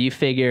 So you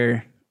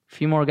figure a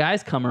few more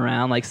guys come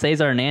around, like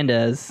Cesar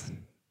Hernandez,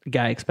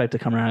 guy I expect to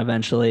come around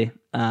eventually.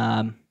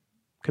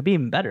 Could be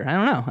even better. I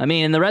don't know. I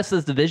mean, and the rest of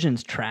this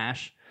division's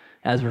trash,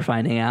 as we're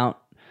finding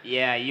out.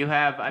 Yeah, you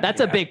have.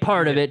 That's a big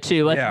part of it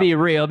too. Let's be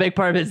real. A big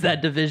part of it is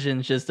that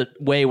division's just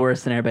way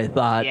worse than everybody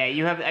thought. Yeah,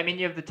 you have. I mean,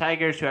 you have the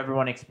Tigers, who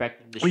everyone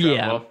expected to struggle.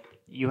 Yeah.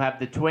 You have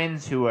the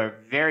Twins, who are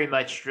very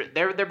much.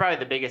 They're probably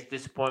the biggest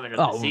disappointment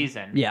of the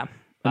season. Yeah.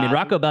 I mean,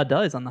 Rocco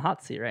Baldelli's on the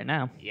hot seat right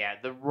now. Yeah,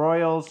 the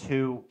Royals,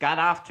 who got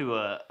off to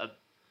a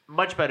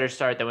much better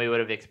start than we would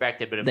have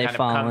expected, but have kind of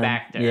come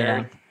back to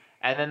earth.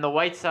 And then the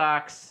White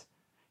Sox,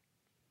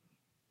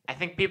 I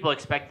think people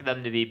expected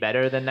them to be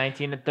better than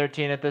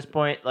 19-13 at this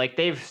point. Like,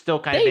 they've still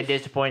kind of been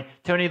disappointed.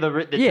 Tony La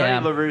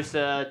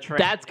Russa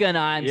trade.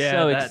 I'm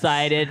so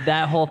excited.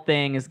 That whole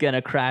thing is going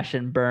to crash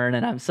and burn,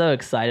 and I'm so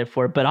excited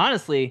for it. But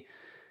honestly,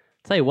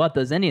 tell you what,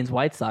 those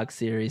Indians-White Sox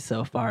series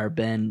so far have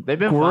been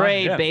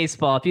great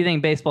baseball. If you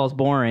think baseball's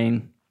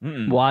boring,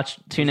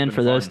 tune in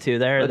for those two.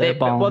 They're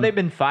balling. Well, they've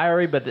been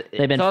fiery, but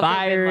they've been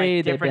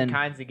fiery. Different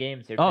kinds of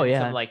games. There've been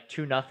some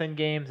 2-0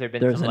 games. There've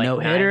been There's some a no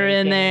hitter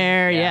in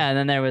there. Yeah. And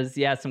then there was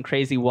some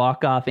crazy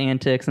walk-off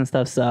antics and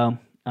stuff. So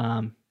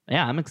I'm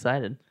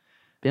excited.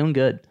 Feeling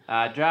good.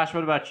 Josh,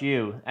 what about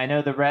you? I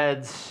know the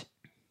Reds.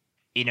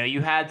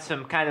 You had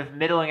some kind of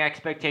middling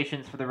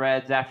expectations for the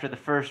Reds after the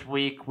first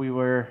week.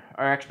 Our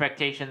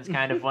expectations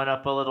kind of went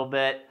up a little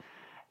bit.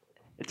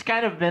 It's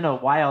kind of been a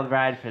wild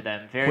ride for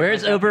them.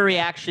 Where's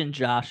overreaction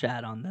Josh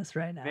at on this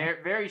right now?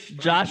 Very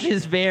Josh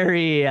is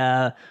very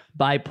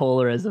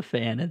bipolar as a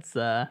fan. It's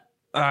they're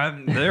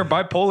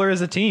bipolar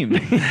as a team.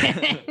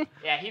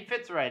 Yeah, he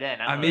fits right in.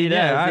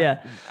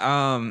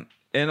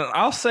 And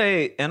I'll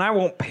say, and I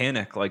won't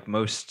panic like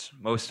most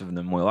of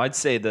them will. I'd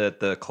say that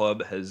the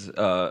club has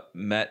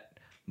met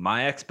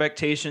my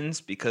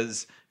expectations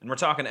because, and we're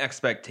talking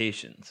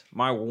expectations.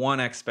 My one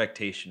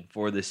expectation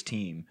for this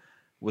team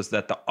was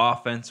that the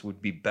offense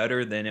would be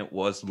better than it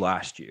was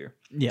last year.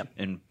 Yeah.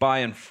 And by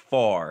and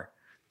far,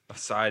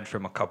 aside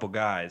from a couple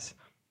guys,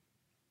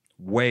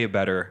 way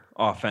better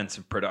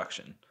offensive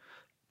production.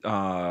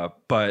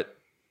 But,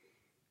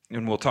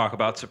 and we'll talk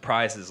about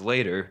surprises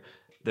later.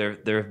 There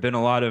have been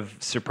a lot of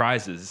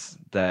surprises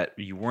that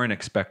you weren't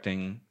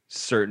expecting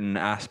certain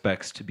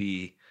aspects to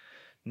be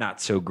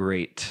not so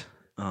great,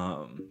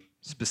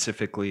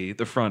 specifically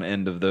the front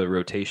end of the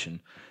rotation.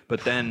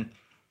 But then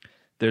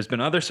there's been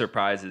other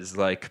surprises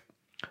like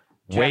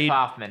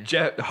Hoffman.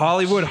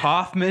 Hollywood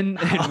Hoffman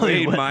and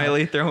Wade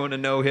Miley throwing a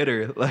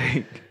no-hitter.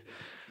 Like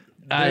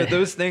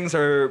those things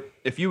are,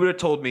 if you would have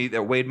told me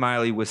that Wade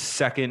Miley was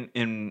second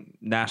in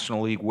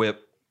National League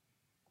WHIP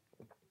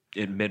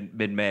in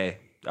mid-May,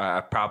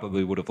 I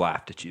probably would have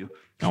laughed at you.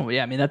 Oh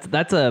yeah, I mean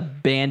that's a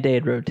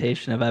Band-Aid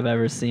rotation if I've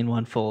ever seen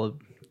one full of.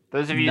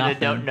 Those of you nothing. that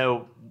don't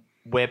know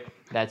WHIP,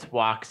 that's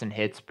walks and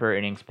hits per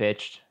innings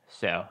pitched.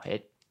 So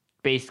it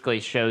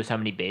basically shows how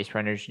many base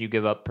runners you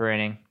give up per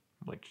inning,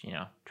 which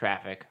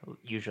traffic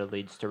usually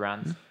leads to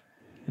runs.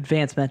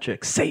 Advanced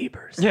metrics,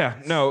 Sabres. Yeah,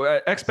 no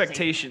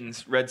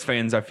expectations. Reds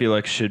fans, I feel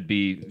like should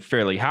be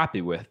fairly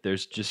happy with.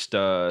 There's just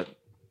some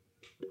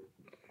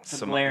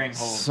glaring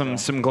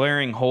holes. Some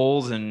glaring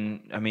holes,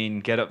 and I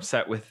mean, get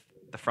upset with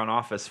the front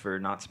office for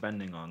not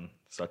spending on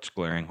such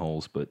glaring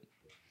holes. But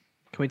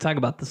can we talk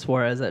about the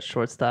Suarez at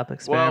shortstop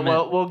experiment?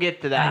 Well, we'll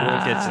get to that. I'm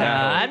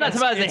not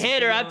talking about as a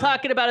hitter. I'm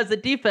talking about as a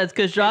defense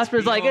because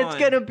Josper's like, it's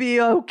gonna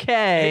be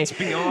okay. It's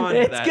beyond.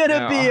 It's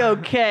gonna be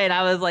okay, and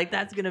I was like,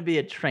 that's gonna be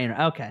a trainer.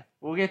 Okay.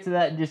 We'll get to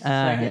that in just a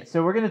second. Right.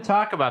 So we're going to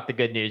talk about the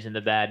good news and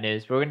the bad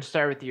news. We're going to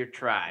start with your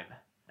Tribe.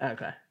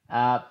 Okay.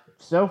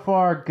 So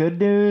far, good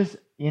news.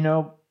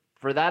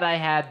 For that I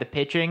had the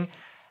pitching.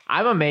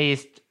 I'm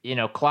amazed.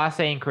 Clase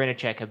and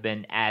Krinicek have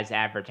been as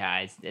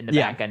advertised in the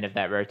back end of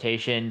that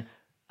rotation.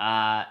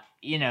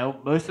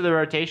 Most of the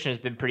rotation has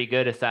been pretty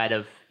good aside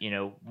of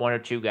one or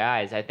two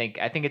guys. I think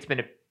it's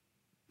been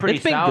pretty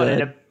solid.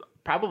 Good. And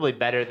probably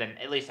better than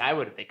at least I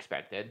would have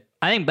expected.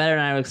 I think better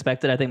than I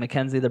expected. I think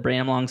McKenzie, they're bringing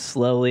him along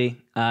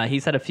slowly.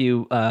 He's had a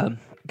few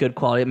good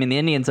quality. I mean, the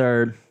Indians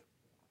are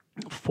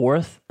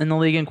fourth in the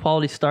league in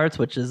quality starts,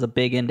 which is a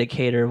big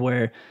indicator of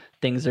where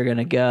things are going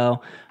to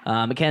go.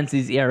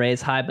 McKenzie's ERA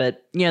is high,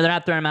 but they're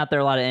not throwing him out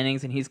there a lot of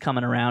innings, and he's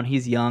coming around.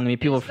 He's young. I mean,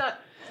 people. It's not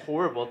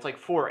horrible. It's like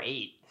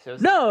 4.8. So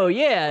no.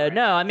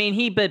 I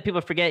mean, but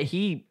people forget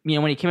when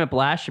he came up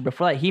last year.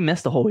 Before that, he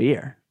missed the whole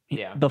year.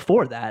 Yeah.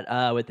 Before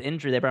that, with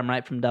injury, they brought him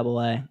right from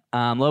AA.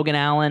 Logan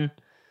Allen,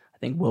 I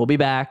think, will be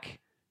back.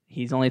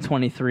 He's only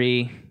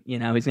 23. He's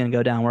going to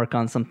go down and work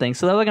on some things.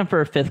 So they're looking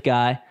for a fifth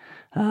guy.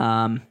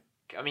 Cal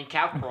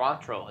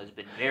Quantrill has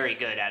been very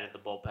good out of the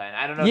bullpen.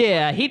 I don't know.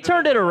 Yeah, he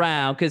turned it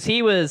around because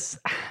he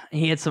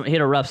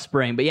had a rough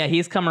spring, but yeah,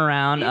 he's come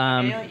around.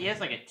 He has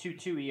like a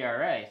 2.2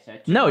 ERA. So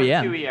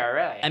 2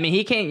 ERA. I mean,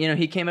 he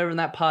came over in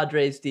that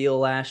Padres deal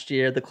last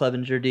year, the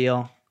Clevenger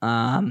deal.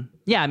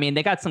 I mean,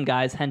 they got some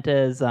guys,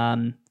 Hentes,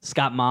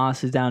 Scott Moss,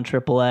 who's down in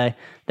AAA.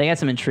 They got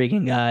some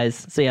intriguing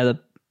guys. So yeah, the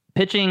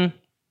pitching.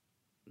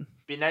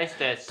 Be nice to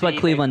see. That's what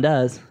Cleveland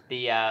does.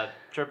 The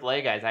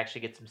AAA guys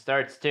actually get some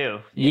starts too.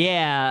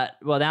 Yeah.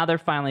 Well, now they're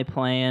finally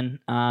playing.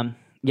 But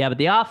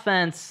the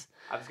offense.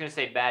 I was gonna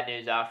say bad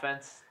news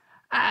offense.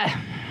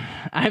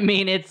 I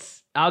mean,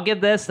 I'll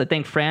give this. I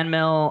think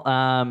Franmil.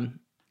 I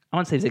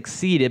won't say he's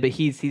exceeded, but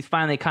he's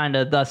finally kind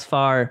of thus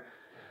far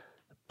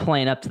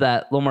playing up to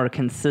that little more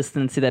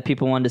consistency that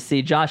people wanted to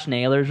see. Josh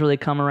Naylor's really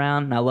come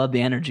around, and I love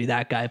the energy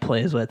that guy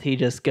plays with. He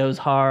just goes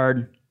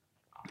hard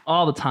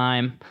all the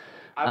time.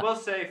 I will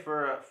say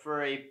for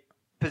a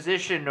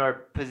position or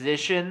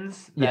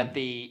positions that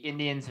the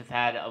Indians have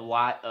had a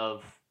lot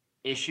of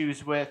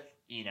issues with,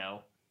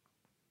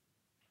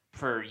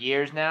 for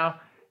years now,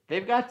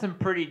 they've got some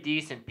pretty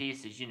decent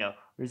pieces.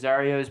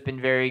 Rosario's been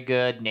very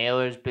good.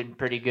 Naylor's been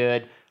pretty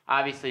good.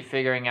 Obviously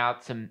figuring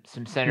out some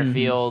center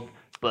field.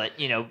 But,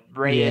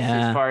 Reyes,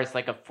 as far as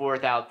like a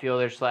fourth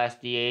outfielder /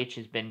 DH,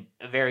 has been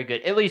very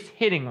good, at least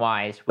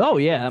hitting-wise.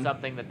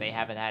 Something that they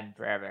haven't had in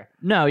forever.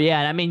 No,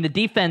 yeah. I mean, the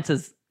defense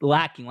is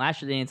lacking.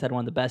 Last year, the Indians had one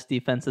of the best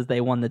defenses.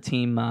 They won the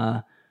team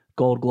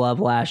Gold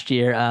Glove last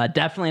year.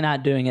 Definitely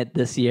not doing it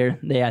this year.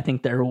 I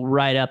think they're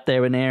right up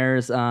there with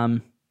errors. They're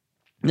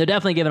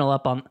definitely giving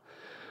up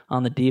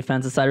on the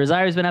defensive side.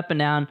 Rosario's been up and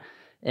down.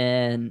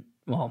 And,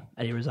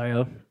 Eddie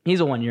Rosario,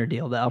 he's a one-year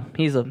deal, though.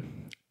 He's a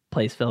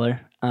place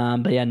filler.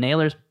 But yeah,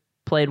 Naylor's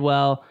played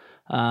well.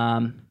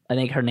 I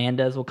think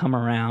Hernandez will come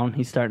around.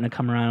 He's starting to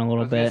come around a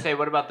little bit. I was gonna say,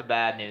 what about the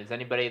bad news?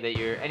 Anybody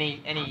that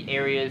any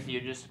areas you're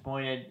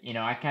disappointed?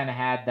 I kind of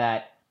had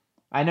that.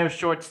 I know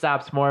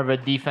shortstop's more of a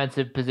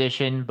defensive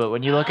position, but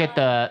when you look at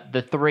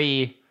the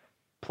three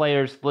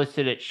players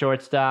listed at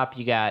shortstop,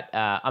 you got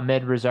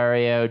Ahmed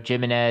Rosario,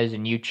 Jimenez,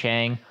 and Yu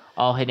Chang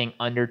all hitting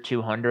under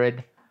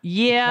 200.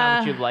 Yeah, Not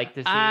what you'd like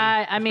to see.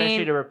 I mean,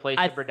 especially to replace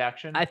I- the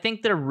production. I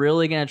think they're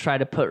really going to try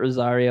to put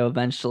Rosario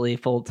eventually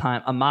full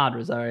time. Ahmad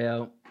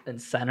Rosario in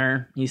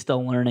center. He's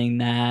still learning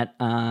that.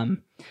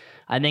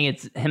 I think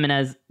it's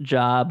Jimenez's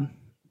job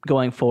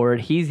going forward.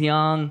 He's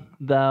young,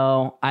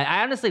 though.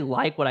 I honestly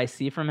like what I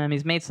see from him.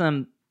 He's made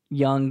some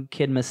young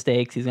kid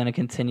mistakes. He's going to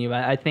continue.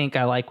 I think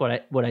I like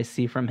what I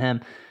see from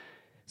him.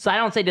 So I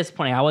don't say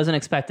disappointing. I wasn't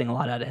expecting a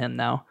lot out of him,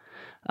 though.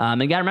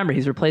 And you got to remember,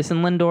 he's replacing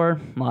Lindor.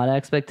 A lot of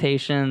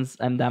expectations.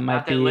 And that might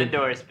Not that be...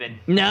 Lindor's been...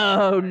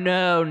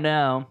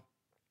 No.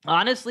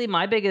 Honestly,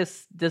 my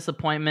biggest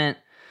disappointment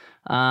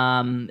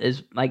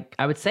is, like,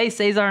 I would say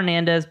Cesar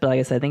Hernandez, but like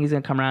I said, I think he's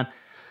going to come around.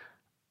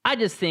 I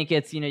just think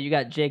it's, you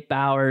got Jake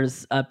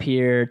Bauers up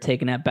here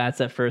taking at bats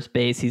at first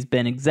base. He's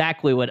been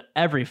exactly what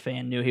every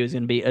fan knew he was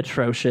going to be,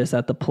 atrocious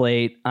at the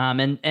plate.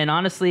 And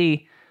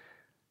honestly,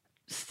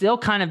 still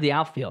kind of the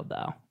outfield,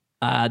 though.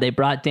 They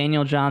brought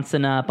Daniel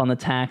Johnson up on the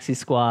taxi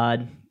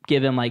squad,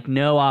 give him like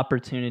no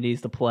opportunities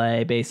to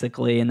play,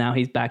 basically, and now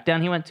he's back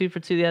down. He went 2 for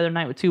 2 the other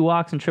night with 2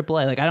 walks in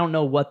AAA. Like, I don't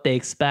know what they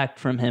expect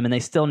from him, and they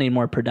still need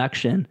more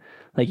production.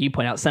 Like you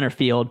point out, center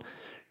field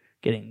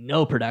getting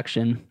no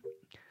production.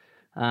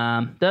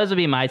 Those would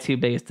be my 2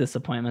 biggest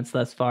disappointments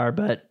thus far,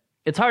 but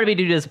it's hard to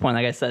be too disappointed.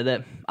 Like I said,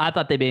 that I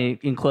thought they'd be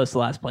in close to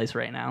last place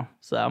right now.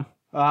 So,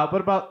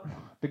 what about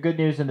the good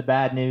news and the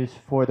bad news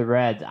for the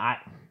Reds? I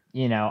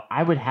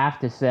would have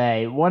to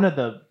say one of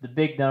the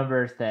big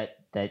numbers that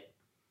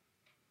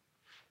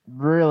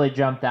really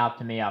jumped out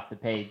to me off the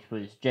page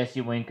was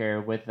Jesse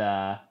Winker with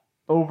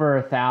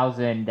over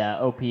 1,000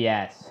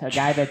 OPS. A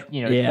guy that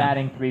is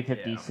batting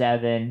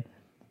 357,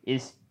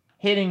 is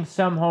hitting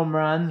some home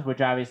runs,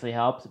 which obviously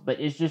helps, but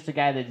is just a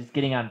guy that is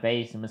getting on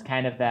base and was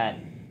kind of that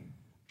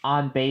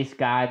on base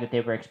guy that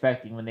they were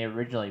expecting when they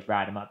originally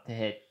brought him up to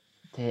hit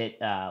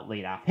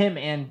leadoff. Him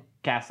and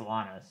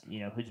Castellanos,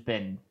 who's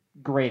been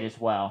great as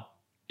well.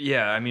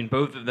 Yeah, I mean,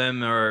 both of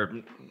them are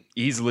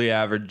easily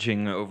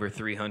averaging over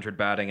 300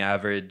 batting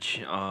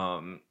average.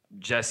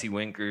 Jesse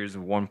Winker's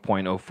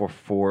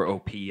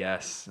 1.044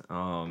 OPS.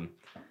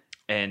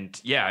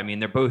 And yeah, I mean,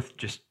 they're both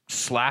just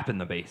slapping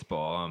the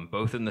baseball.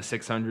 Both in the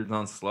 600s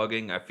on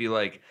slugging. I feel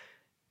like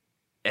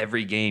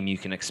every game you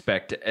can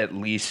expect at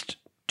least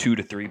 2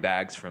 to 3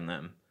 bags from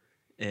them.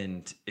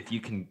 And if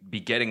you can be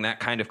getting that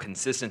kind of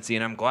consistency,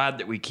 and I'm glad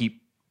that we keep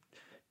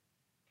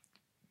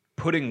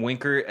putting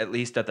Winker at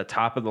least at the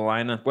top of the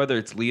lineup, whether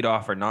it's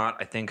leadoff or not.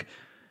 I think,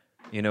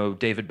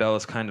 David Bell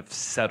has kind of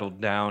settled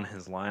down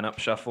his lineup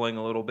shuffling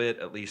a little bit,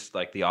 at least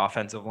like the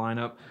offensive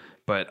lineup.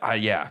 But I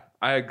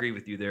agree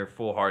with you there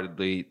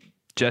full-heartedly.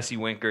 Jesse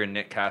Winker and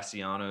Nick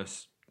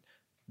Castellanos,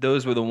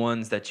 those were the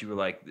ones that you were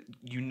like,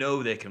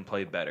 they can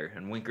play better.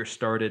 And Winker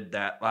started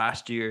that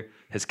last year,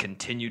 has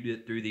continued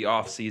it through the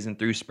offseason,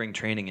 through spring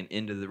training, and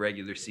into the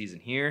regular season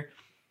here.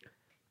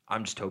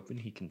 I'm just hoping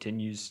he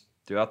continues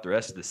throughout the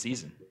rest of the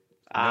season.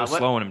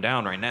 Slowing him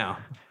down right now.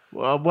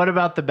 Well, what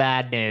about the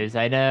bad news?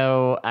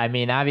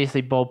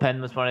 Obviously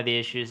bullpen was one of the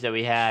issues that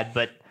we had,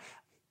 but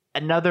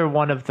another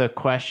one of the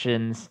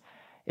questions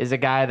is a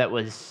guy that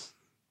was,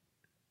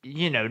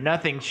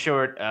 nothing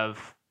short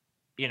of,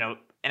 an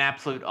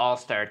absolute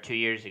all-star 2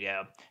 years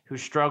ago, who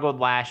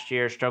struggled last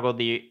year,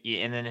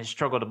 and then has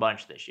struggled a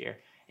bunch this year,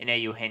 in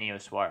Eugenio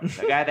Suarez.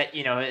 A guy that,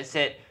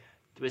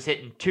 was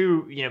hitting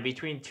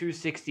between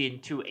 260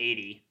 and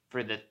 280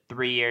 for the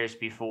 3 years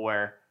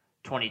before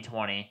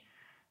 2020.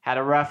 Had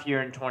a rough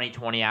year in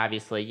 2020,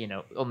 obviously,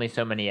 only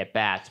so many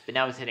at-bats, but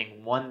now he's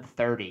hitting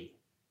 130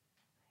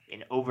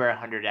 in over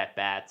 100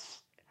 at-bats.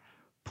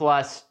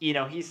 Plus,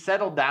 he's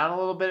settled down a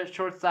little bit at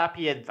shortstop.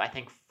 He had, I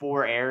think,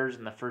 4 errors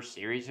in the first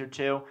series or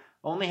 2.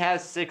 Only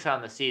has 6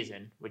 on the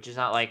season, which is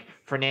not like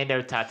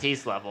Fernando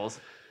Tatis levels,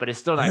 but it's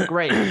still not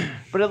great.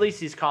 But at least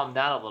he's calmed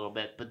down a little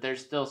bit, but there's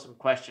still some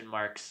question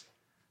marks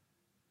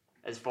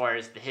as far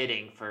as the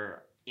hitting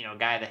for, a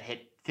guy that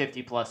hit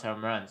 50-plus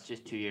home runs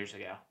just 2 years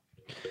ago.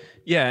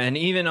 Yeah, and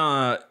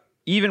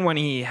even when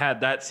he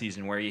had that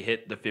season where he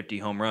hit the 50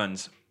 home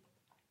runs,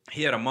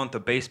 he had a month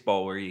of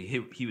baseball where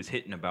he was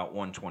hitting about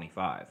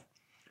 125.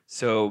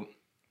 So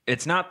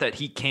it's not that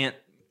he can't,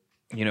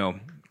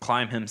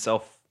 climb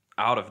himself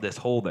out of this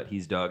hole that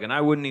he's dug. And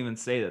I wouldn't even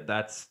say that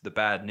that's the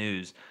bad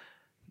news.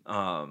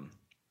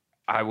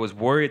 I was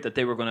worried that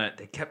they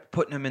kept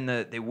putting him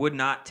they would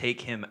not take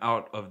him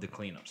out of the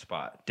cleanup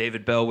spot.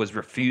 David Bell was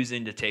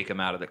refusing to take him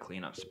out of the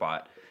cleanup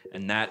spot,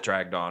 and that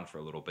dragged on for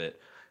a little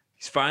bit.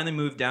 He's finally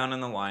moved down in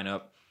the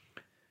lineup.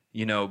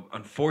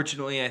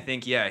 Unfortunately, I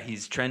think,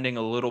 he's trending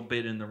a little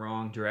bit in the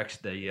wrong direction,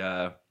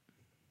 the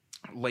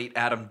late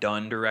Adam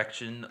Dunn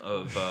direction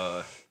of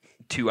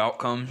 2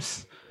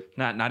 outcomes.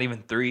 Not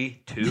even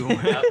 3, 2.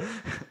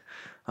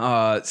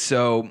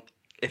 So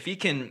if he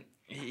can...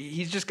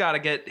 He's just got to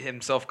get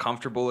himself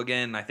comfortable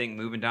again. I think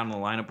moving down the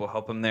lineup will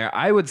help him there.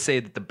 I would say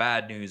that the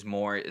bad news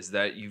more is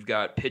that you've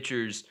got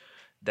pitchers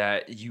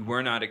that you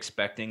were not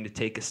expecting to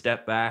take a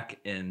step back,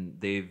 and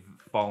they've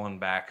fallen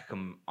back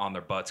on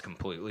their butts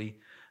completely.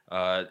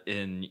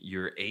 In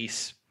your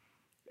ace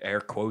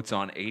air quotes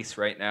on ace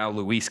right now,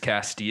 Luis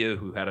Castillo,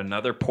 who had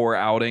another poor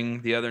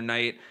outing the other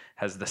night,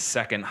 has the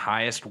second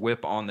highest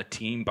whip on the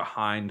team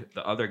behind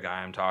the other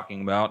guy I'm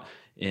talking about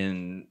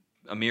in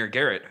Amir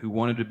Garrett, who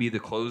wanted to be the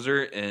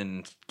closer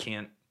and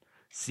can't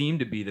seem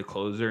to be the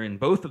closer. And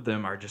both of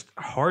them are just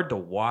hard to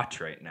watch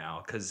right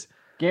now because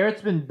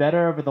Garrett's been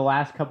better over the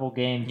last couple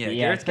games. Yeah, But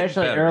Garrett's getting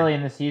especially better. early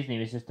in the season, he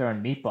was just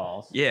throwing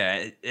meatballs.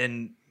 Yeah,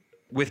 and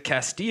with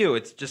Castillo,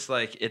 it's just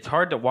like it's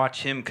hard to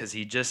watch him because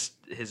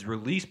his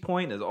release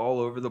point is all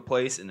over the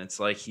place, and it's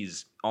like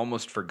he's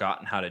almost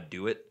forgotten how to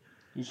do it.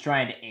 He's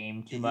trying to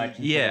aim too much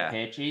into Yeah. the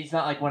pitch. He's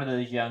not like one of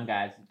those young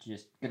guys that's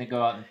just going to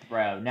go out and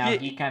throw. Now Yeah.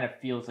 he kind of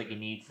feels like he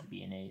needs to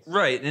be an ace.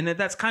 Right, and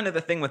that's kind of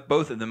the thing with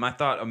both of them. I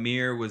thought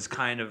Amir was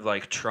kind of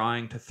like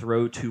trying to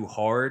throw too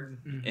hard,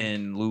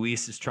 and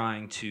Luis is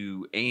trying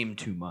to aim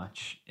too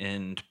much.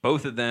 And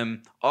both of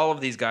them, all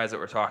of these guys that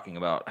we're talking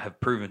about, have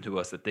proven to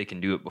us that they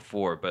can do it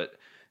before. But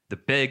the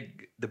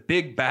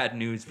big bad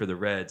news for the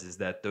Reds is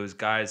that those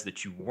guys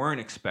that you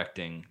weren't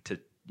expecting to,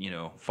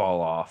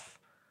 fall off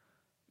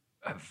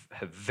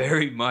have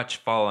very much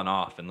fallen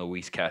off in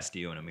Luis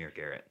Castillo and Amir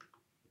Garrett.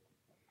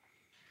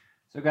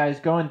 So, guys,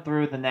 going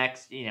through the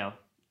next,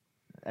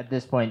 at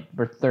this point,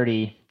 we're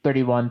 30,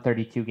 31,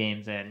 32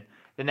 games in.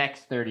 The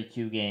next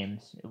 32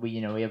 games,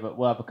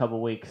 we'll have a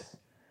couple weeks,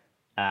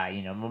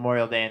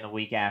 Memorial Day and the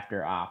week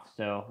after off.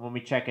 So when we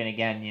check in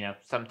again,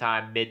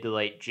 sometime mid to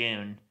late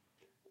June,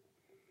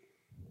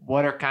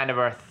 what are kind of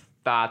our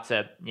thoughts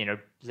of,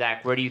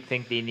 Zach, where do you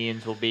think the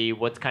Indians will be?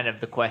 What's kind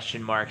of the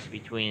question marks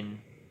between,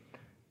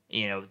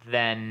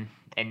 then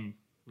and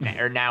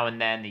or now and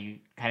then that you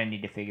kind of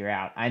need to figure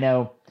out? I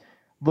know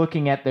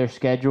looking at their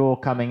schedule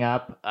coming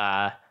up,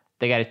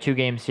 they got a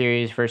 2-game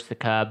series versus the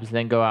Cubs,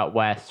 then go out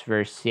west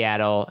versus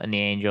Seattle and the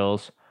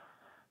Angels,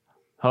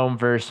 home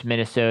versus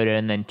Minnesota,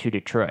 and then to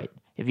Detroit.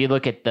 If you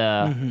look at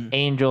the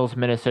Angels,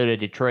 Minnesota,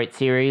 Detroit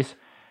series,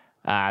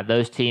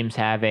 those teams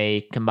have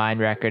a combined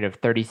record of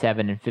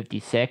 37 and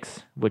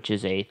 56, which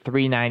is a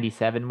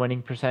 .397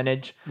 winning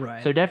percentage.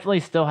 Right. So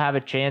definitely still have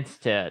a chance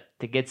to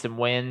get some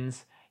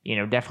wins.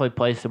 Definitely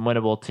play some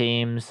winnable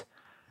teams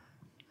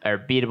or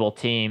beatable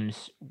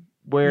teams.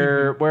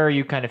 Where are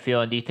you kind of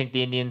feeling? Do you think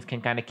the Indians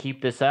can kind of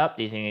keep this up?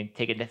 Do you think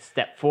they take a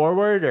step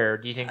forward, or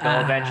do you think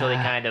they'll eventually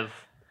kind of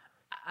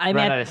run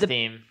out of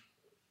steam?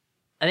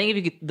 I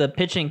think if the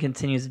pitching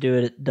continues to do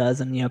what it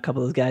does, and a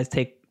couple of those guys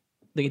take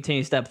the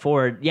continued step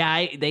forward,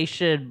 they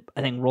should,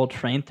 I think, roll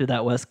train through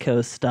that West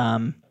Coast.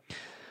 Cubs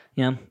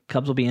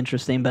will be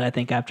interesting, but I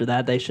think after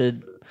that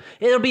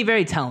it'll be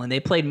very telling. They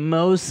played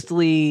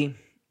mostly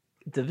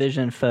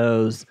division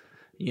foes,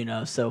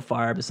 so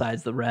far,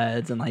 besides the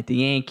Reds, and like the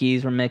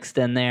Yankees were mixed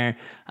in there.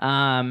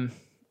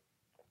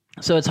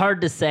 So it's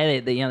hard to say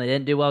that they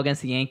didn't do well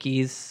against the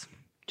Yankees,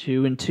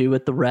 2-2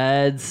 with the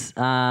Reds.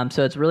 So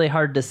it's really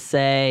hard to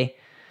say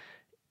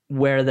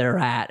where they're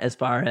at as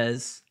far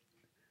as,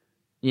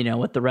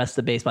 with the rest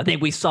of baseball. I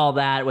think we saw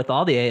that with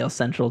all the AL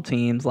Central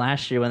teams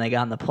last year when they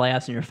got in the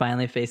playoffs and you're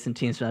finally facing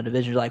teams from that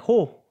division. You're like,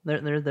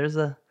 there's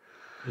a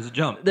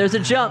jump. There's a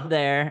jump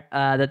there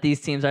that these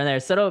teams are in there.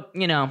 So,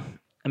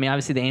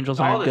 obviously the Angels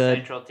All aren't the good.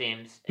 Central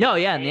teams. Oh,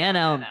 yeah, in the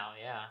NL.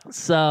 Yeah.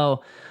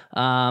 So,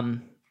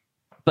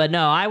 but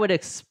no, I would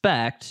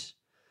expect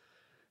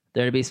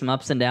there to be some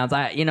ups and downs.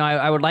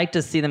 I would like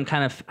to see them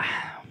kind of.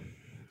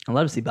 I'd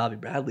love to see Bobby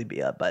Bradley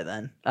be up by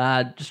then.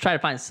 Just try to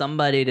find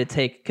somebody to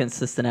take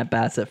consistent at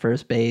bats at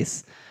first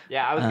base.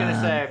 Yeah, I was gonna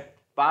say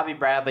Bobby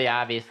Bradley,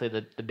 obviously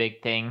the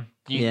big thing.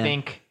 Do you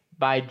think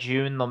by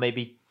June they'll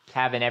maybe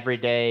have an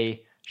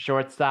everyday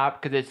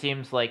shortstop? Because it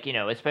seems like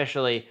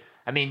especially.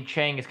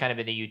 Chang is kind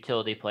of a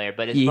utility player,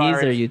 but as far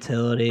he's their as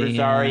utility.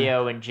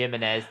 Rosario and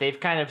Jimenez, they've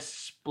kind of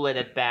split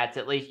at bats,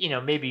 at least,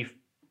 maybe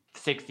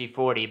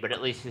 60-40, but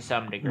at least to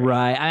some degree.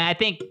 Right. I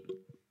think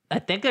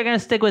they're going to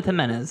stick with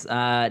Jimenez.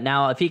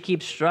 Now, if he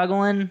keeps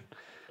struggling,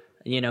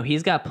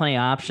 he's got plenty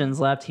of options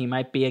left. He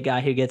might be a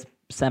guy who gets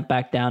sent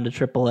back down to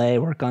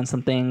AAA, work on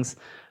some things.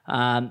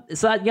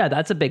 That's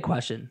a big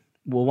question.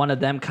 Will one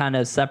of them kind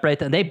of separate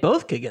them? They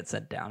both could get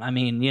sent down.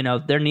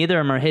 They're neither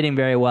of them are hitting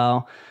very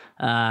well.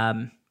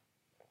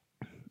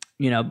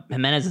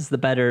 Jimenez is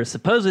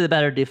supposedly the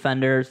better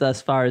defender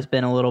thus far. Has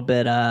been a little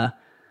bit,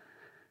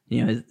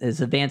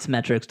 his advanced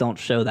metrics don't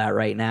show that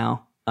right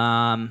now.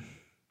 But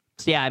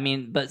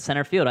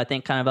center field, I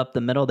think kind of up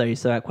the middle there, you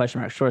still got question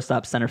mark,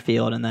 shortstop, center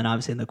field, and then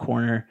obviously in the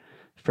corner,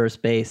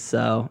 first base.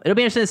 So it'll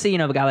be interesting to see,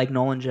 a guy like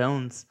Nolan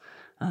Jones,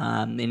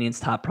 the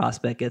Indians' top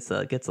prospect, gets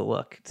a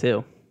look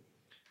too.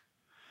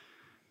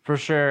 For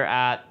sure.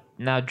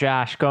 Now,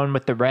 Josh, going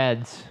with the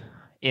Reds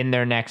in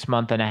their next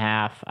month and a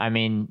half.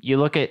 You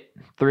look at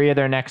 3 of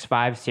their next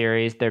 5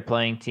 series, they're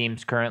playing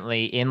teams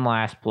currently in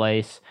last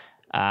place.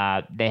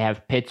 They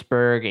have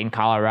Pittsburgh and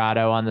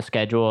Colorado on the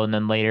schedule, and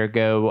then later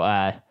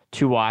go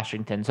to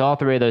Washington. So all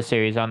 3 of those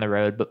series on the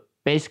road, but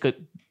basically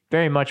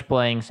very much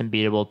playing some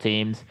beatable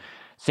teams.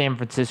 San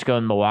Francisco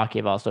and Milwaukee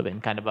have also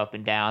been kind of up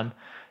and down.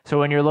 So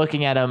when you're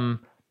looking at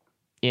them,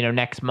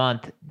 next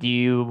month, do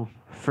you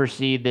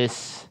foresee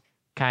this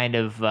kind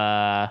of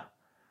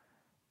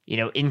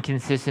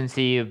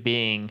inconsistency of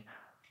being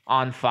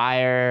on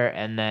fire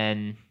and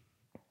then,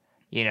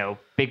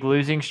 big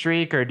losing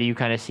streak, or do you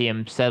kind of see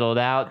them settled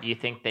out? Do you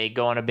think they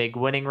go on a big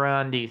winning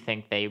run? Do you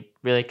think they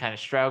really kind of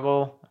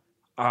struggle?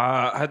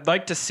 I'd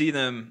like to see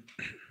them,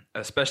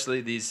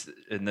 especially these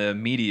in the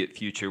immediate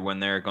future when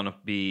they're going to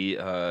be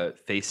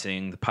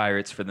facing the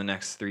Pirates for the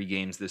next 3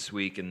 games this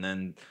week, and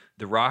then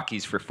the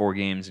Rockies for 4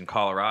 games in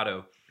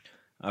Colorado.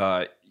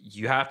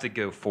 You have to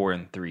go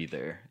 4-3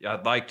 there.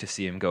 I'd like to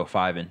see them go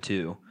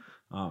 5-2,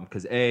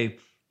 because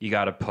you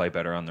got to play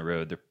better on the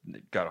road.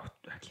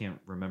 I can't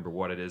remember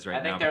what it is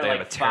right now, but they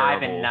have a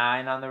terrible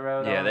 5-9 on the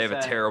road. Yeah, they have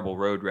a terrible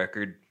road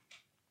record.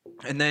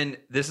 And then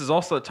this is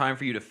also a time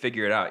for you to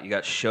figure it out. You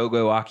got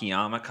Shogo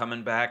Akiyama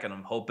coming back, and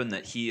I'm hoping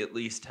that he at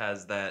least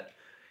has that,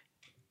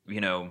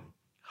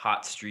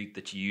 hot streak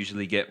that you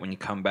usually get when you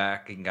come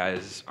back and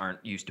guys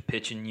aren't used to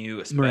pitching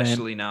you,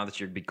 especially now that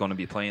you're going to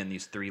be playing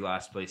these 3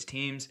 last place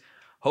teams.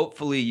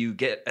 Hopefully you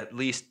get at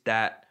least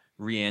that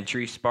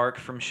re-entry spark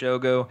from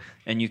Shogo,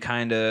 and you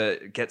kind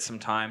of get some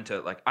time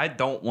to, I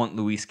don't want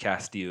Luis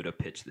Castillo to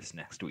pitch this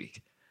next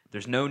week.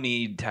 There's no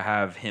need to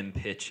have him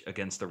pitch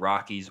against the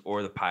Rockies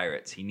or the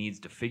Pirates. He needs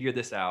to figure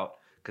this out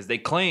because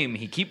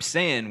he keeps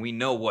saying we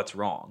know what's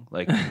wrong.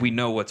 We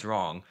know what's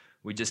wrong.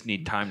 We just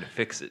need time to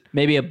fix it.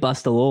 Maybe a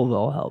bust of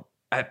Louisville will help.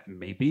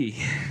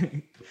 Maybe.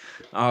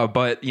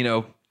 But,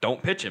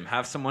 don't pitch him.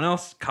 Have someone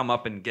else come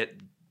up and get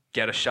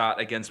a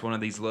shot against one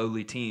of these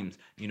lowly teams.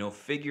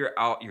 Figure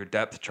out your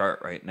depth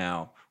chart right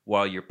now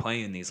while you're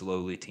playing these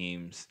lowly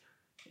teams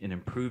and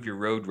improve your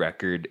road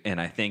record.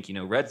 And I think,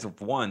 Reds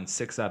have won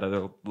 6 out of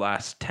the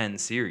last 10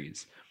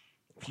 series.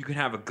 If you can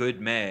have a good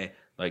May,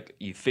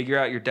 you figure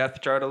out your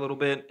depth chart a little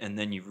bit, and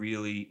then you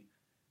really,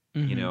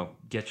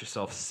 get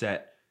yourself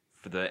set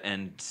for the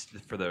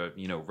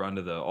run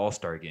to the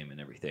All-Star game and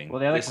everything.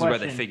 Well, this is where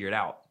they figure it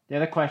out. The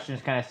other question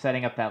is kind of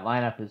setting up that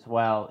lineup as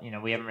well.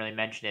 We haven't really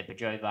mentioned it, but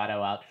Joey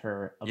Votto out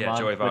for a month. Yeah,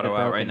 Joey Votto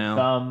out right now.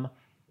 Thumb.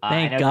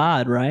 Thank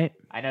God, right?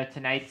 I know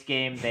tonight's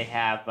game they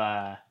have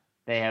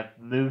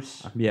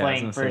Moose Yeah,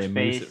 playing first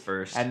base, Moose at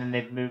first. and then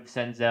they've moved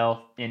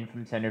Senzel in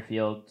from center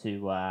field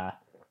to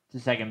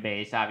second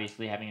base.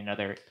 Obviously, having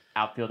another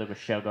outfielder with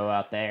Shogo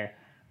out there.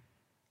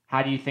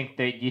 How do you think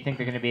they're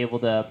going to be able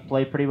to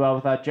play pretty well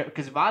without Joe?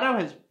 Because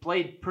Votto has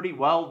played pretty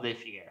well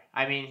this year.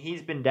 I mean,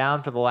 he's been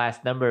down for the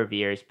last number of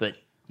years, but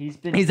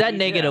he's at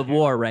negative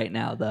WAR right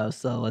now, though.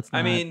 So let's not.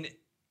 I mean,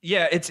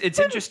 yeah, it's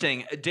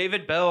interesting.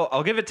 David Bell,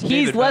 I'll give it to David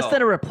He's less Bell.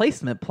 than a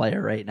replacement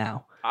player right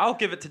now. I'll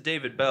give it to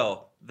David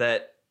Bell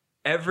that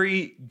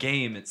every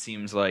game it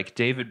seems like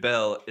David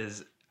Bell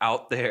is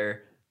out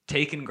there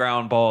taking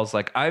ground balls.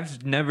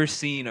 I've never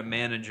seen a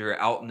manager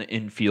out in the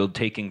infield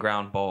taking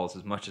ground balls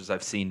as much as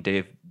I've seen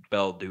Dave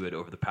Bell do it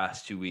over the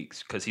past 2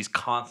 weeks, because he's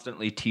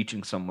constantly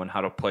teaching someone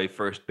how to play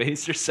first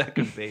base or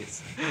second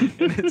base.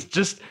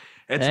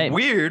 And it's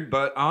weird,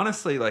 but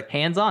honestly,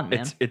 hands on,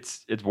 man.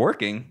 It's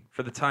working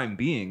for the time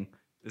being.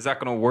 Is that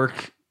going to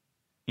work,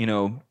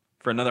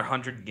 for another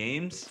 100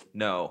 games?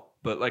 No.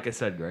 But like I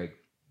said, Greg,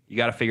 you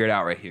got to figure it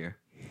out right here.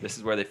 This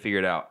is where they figure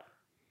it out.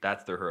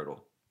 That's their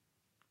hurdle.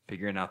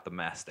 Figuring out the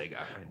mess they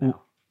got right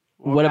now.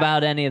 What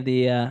about any of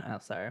the...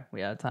 sorry.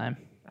 We out of time.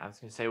 I was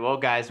going to say, well,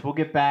 guys, we'll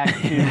get back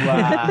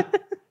to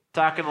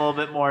talking a little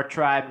bit more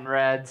Tribe and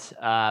Reds,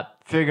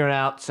 figuring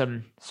out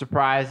some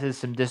surprises,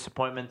 some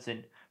disappointments,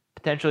 and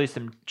potentially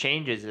some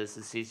changes as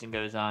the season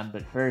goes on.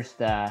 But first,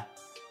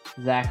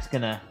 Zach's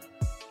going to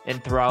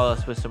enthrall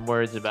us with some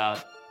words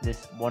about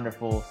this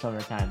wonderful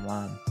summertime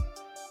lime.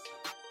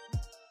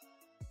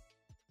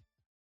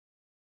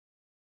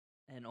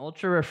 An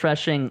ultra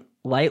refreshing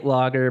light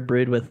lager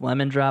brewed with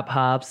lemon drop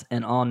hops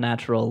and all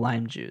natural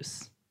lime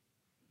juice.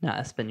 Not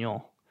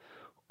Espanol.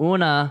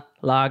 Una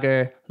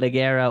lager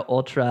ligera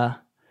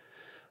ultra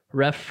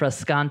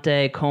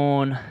refrescante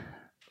con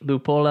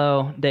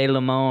lupolo de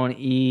limón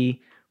y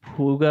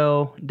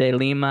jugo de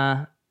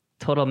lima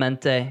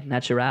totalmente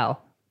natural.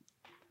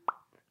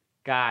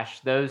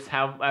 Gosh, those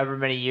however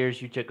many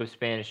years you took of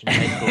Spanish in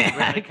high school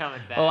really coming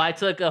back. Oh, I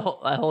took a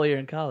whole year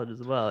in college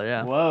as well,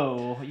 yeah.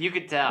 Whoa, you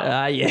could tell.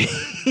 Yeah,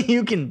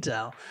 you can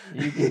tell.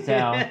 You can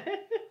tell.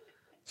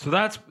 So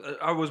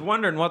I was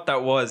wondering what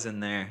that was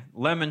in there.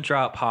 Lemon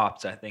drop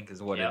hops, I think, is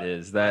what it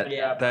is.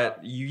 That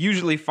you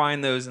usually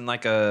find those in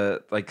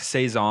like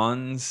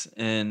saisons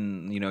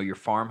and your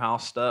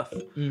farmhouse stuff.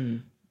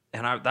 Mm.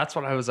 And that's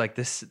what I was like.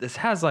 This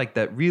has like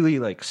that really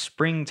like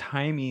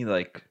springtimey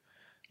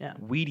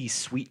weedy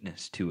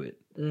sweetness to it.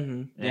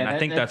 Mm-hmm. And I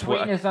think that's what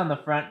sweetness on the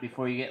front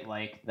before you get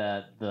like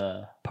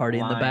the party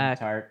in the back.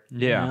 Tart.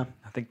 Yeah,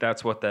 I think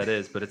that's what that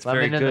is. But it's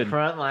lemon very good. in the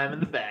front, lime in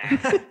the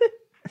back.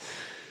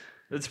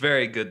 It's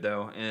very good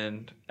though,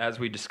 and as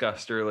we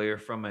discussed earlier,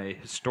 from a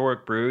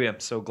historic brewery, I'm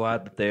so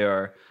glad that they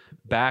are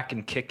back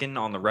and kicking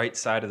on the right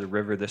side of the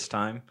river this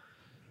time.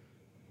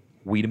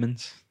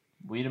 Wiedemann's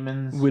Brewing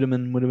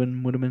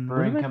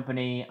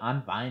Company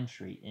on Vine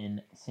Street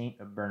in St.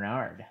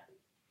 Bernard.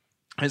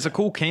 It's a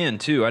cool can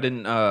too.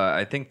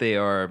 I think they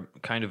are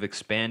kind of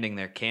expanding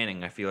their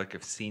canning. I feel like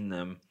I've seen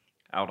them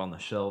out on the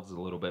shelves a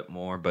little bit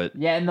more. But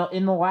Yeah,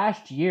 in the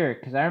last year,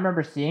 because I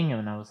remember seeing him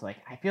and I was like,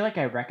 I feel like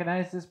I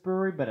recognize this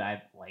brewery, but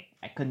I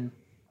couldn't,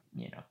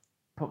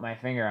 put my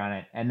finger on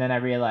it. And then I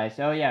realized,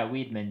 oh yeah,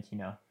 Weedman's,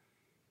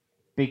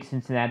 big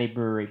Cincinnati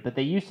brewery. But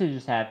they used to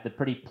just have the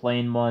pretty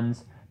plain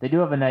ones. They do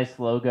have a nice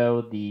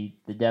logo, the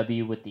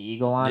W with the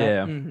eagle on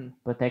yeah, it.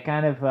 But they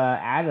kind of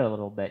added a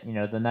little bit,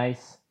 the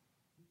nice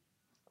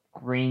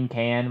green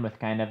can with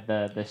kind of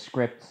the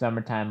script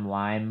summertime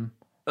lime.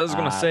 I was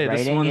gonna say this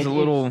rating. one's a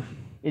little.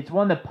 It's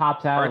one that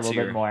pops out a little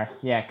artsier. bit more.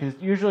 Yeah,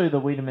 because usually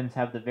the Wiedemann's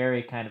have the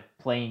very kind of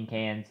plain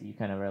cans that you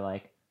kind of are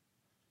like,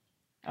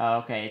 oh,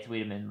 okay, it's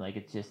Wiedemann. Like,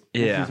 it's just,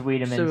 Yeah. this is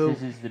Wiedemann's, So-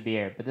 this is the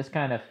beer. But this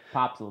kind of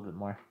pops a little bit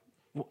more.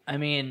 I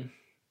mean,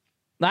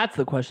 that's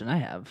the question I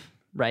have,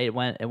 right? It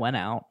went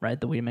out, right?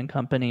 The Wiedemann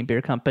Company,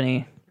 beer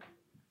company.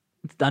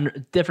 It's under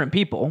different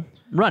people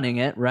running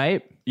it,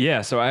 right?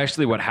 Yeah. So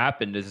actually, what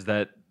happened is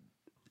that.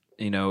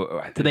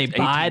 Did they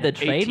buy the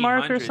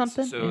trademark or 1800s,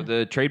 something? So Yeah.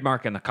 the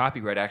trademark and the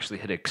copyright actually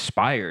had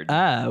expired.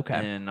 Ah, okay.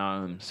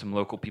 And some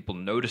local people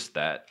noticed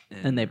that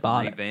And they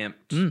bought it.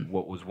 revamped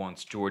what was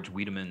once George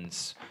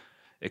Wiedemann's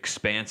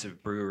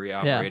expansive brewery Yeah.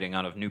 operating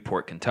out of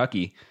Newport,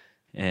 Kentucky.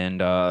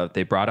 And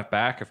they brought it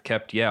back. Have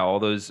kept all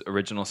those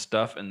original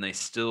stuff, and they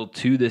still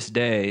to this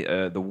day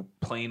the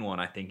plain one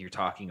I think you're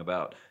talking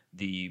about,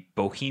 the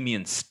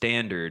Bohemian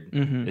Standard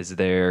is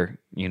their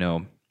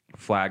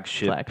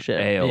flagship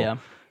ale. Yeah.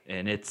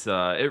 And it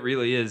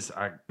really is.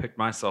 I picked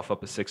myself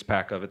up a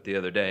 6-pack of it the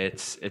other day.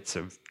 It's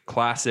a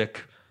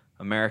classic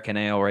American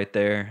ale right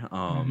there.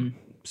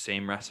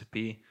 Same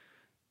recipe,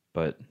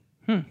 but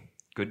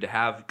good to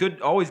have.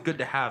 Always good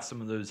to have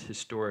some of those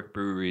historic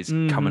breweries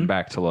coming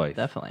back to life.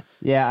 Definitely.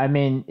 Yeah, I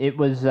mean, it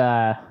was,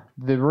 the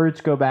roots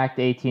go back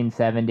to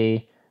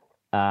 1870.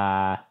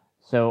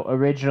 So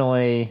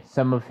originally,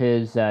 some of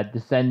his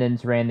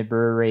descendants ran the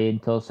brewery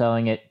until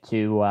selling it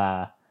to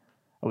a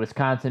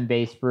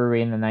Wisconsin-based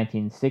brewery in the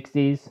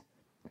 1960s.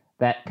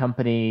 That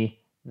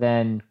company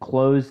then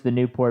closed the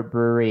Newport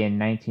Brewery in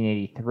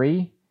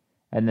 1983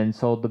 and then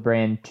sold the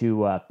brand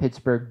to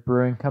Pittsburgh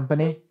Brewing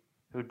Company,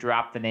 who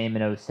dropped the name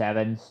in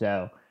 2007.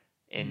 So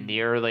in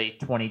the early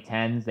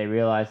 2010s, they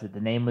realized that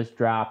the name was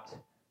dropped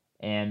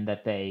and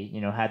that they,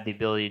 had the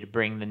ability to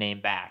bring the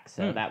name back.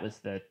 So that was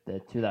the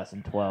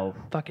 2012.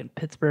 Fucking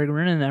Pittsburgh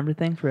ruining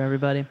everything for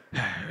everybody.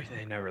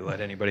 They never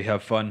let anybody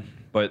have fun.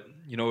 But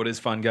you know what is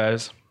fun,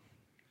 guys?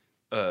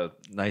 A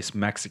nice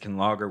Mexican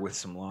lager with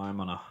some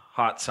lime on a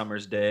hot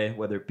summer's day,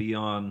 whether it be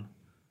on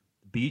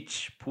the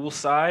beach,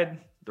 poolside,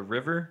 the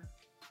river,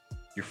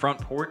 your front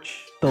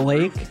porch, The your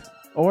lake. roof.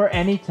 Or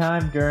any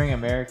time during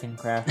American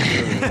Craft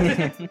Brewery.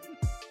 Guys,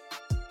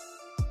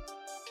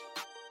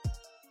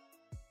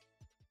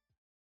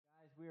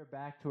 we are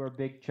back to our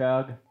big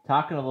chug,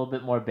 talking a little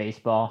bit more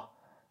baseball.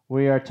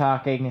 We are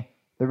talking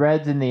the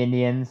Reds and the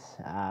Indians,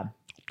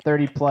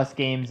 30-plus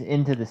games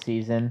into the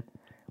season,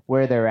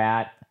 where they're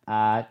at.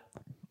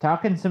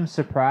 Talking some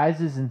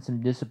surprises and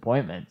some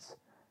disappointments.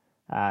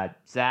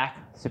 Zach,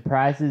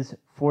 surprises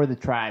for the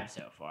Tribe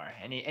so far.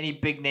 Any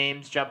big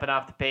names jumping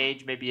off the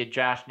page? Maybe a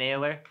Josh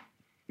Naylor?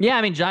 Yeah,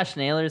 I mean, Josh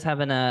Naylor's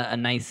having a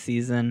nice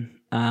season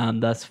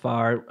thus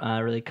far.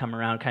 Really come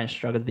around, kind of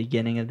struggled at the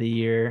beginning of the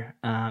year.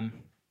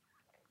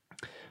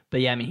 But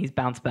yeah, I mean, he's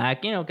bounced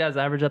back. Guys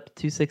average up to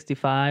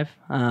 265.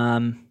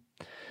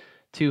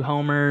 2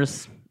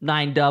 homers,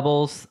 9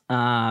 doubles.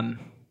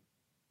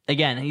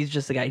 Again, he's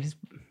just a guy. He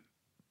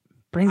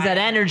brings that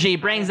energy,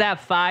 brings that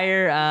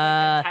fire.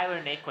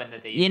 Tyler Naquin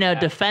that they used to have.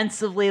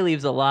 Defensively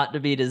leaves a lot to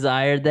be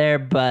desired there,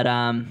 but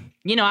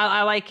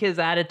I like his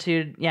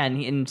attitude. Yeah,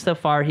 and so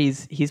far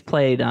he's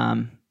played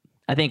I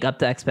think up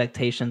to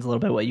expectations a little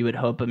bit what you would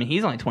hope. I mean,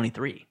 he's only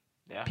 23.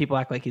 Yeah. People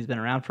act like he's been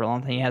around for a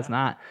long time. He has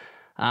not.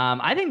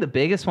 I think the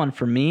biggest one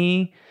for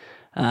me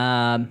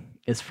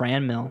is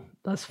Franmil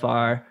thus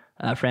far.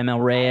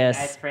 Franmil Reyes. I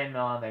had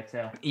Franmil on there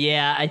too.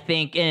 Yeah, I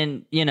think,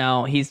 and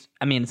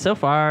so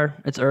far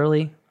it's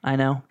early, I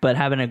know, but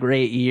having a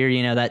great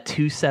year, that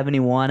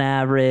 271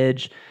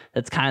 average,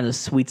 that's kind of the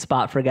sweet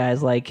spot for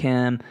guys like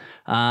him.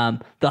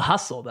 The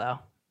hustle, though,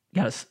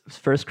 got his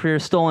first career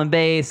stolen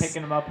base,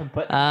 Picking him up and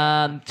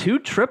putting 2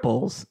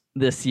 triples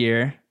this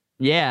year.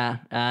 Yeah,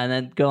 and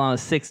then go on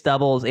with 6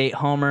 doubles, 8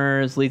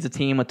 homers, leads the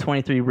team with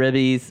 23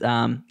 ribbies.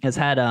 Has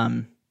had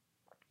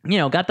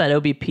got that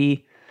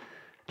OBP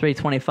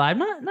 325.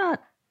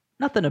 Not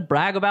nothing to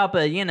brag about,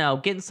 but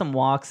getting some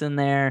walks in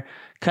there,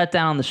 cut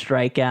down on the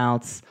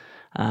strikeouts.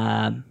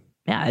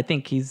 I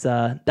think he's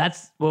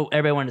that's what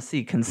everybody wanted to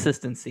see,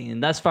 consistency.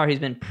 And thus far he's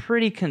been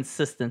pretty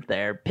consistent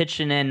there,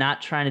 pitching in,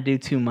 not trying to do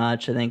too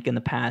much. I think in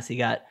the past he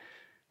got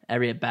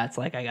every at bat's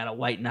like, I got a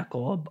white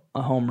knuckle,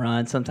 a home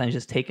run. Sometimes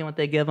just taking what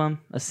they give him,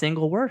 a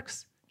single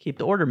works. Keep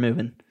the order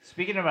moving.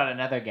 Speaking about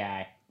another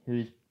guy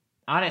who's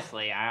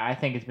honestly, I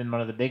think has been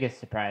one of the biggest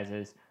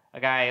surprises, a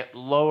guy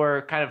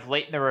lower, kind of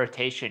late in the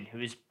rotation,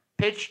 who's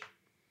pitched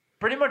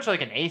pretty much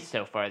like an ace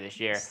so far this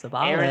year.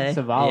 Aaron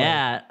Savale.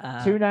 Yeah.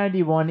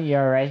 291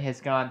 ERA,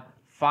 has gone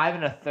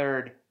 5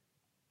 1/3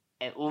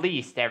 at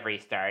least every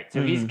start.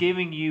 So he's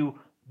giving you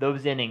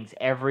those innings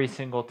every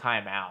single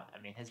time out.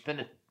 I mean, has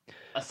been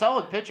a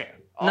solid pitcher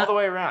all Not- the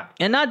way around.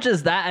 And not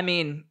just that. I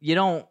mean, you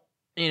don't,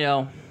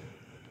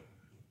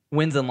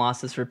 wins and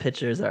losses for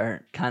pitchers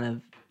are kind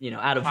of,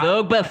 out of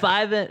vogue, but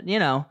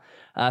 5-0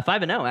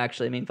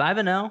 actually. I mean,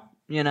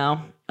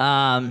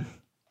 5-0,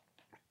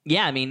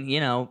 yeah, I mean,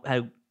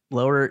 had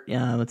lower,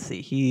 let's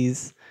see,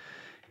 he's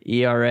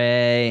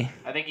ERA.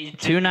 I think he's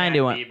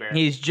 291.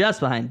 He's just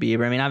behind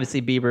Bieber. I mean,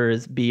 obviously Bieber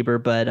is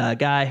Bieber, but a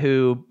guy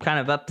who kind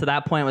of up to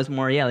that point was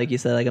more, like you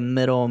said, like a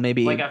middle,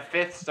 maybe like a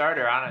fifth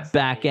starter, honestly.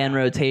 Back end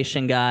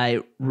rotation guy.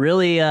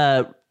 Really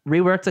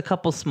reworked a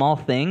couple small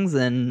things,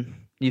 and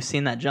you've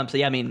seen that jump. So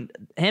yeah, I mean,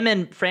 him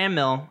and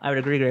Franmil, I would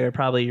agree, are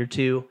probably your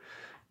two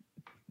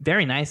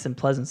very nice and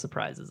pleasant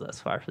surprises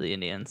thus far for the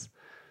Indians.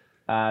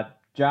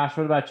 Josh,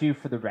 what about you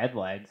for the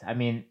Redlegs? I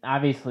mean,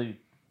 obviously,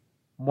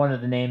 one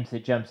of the names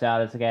that jumps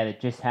out is a guy that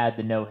just had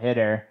the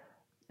no-hitter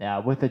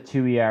with a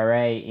 2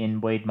 ERA in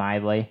Wade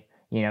Miley.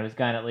 He's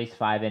gone at least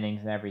 5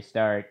 innings in every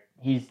start.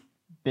 He's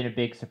been a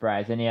big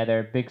surprise. Any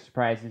other big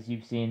surprises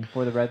you've seen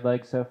for the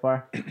Redlegs so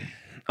far?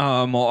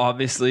 Well,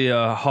 obviously,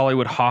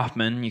 Hollywood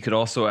Hoffman. You could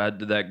also add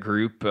to that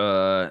group.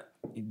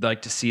 You'd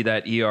like to see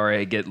that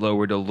ERA get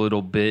lowered a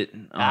little bit.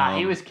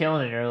 He was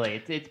killing it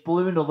early. It's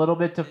ballooned a little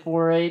bit to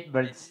 4.8,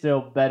 but it's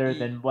still better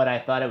than what I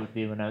thought it would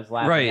be when I was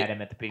laughing at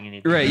him at the beginning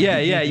of the Right,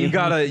 season. yeah. You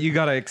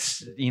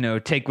gotta,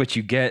 take what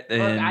you get.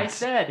 And Look, I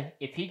said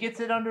if he gets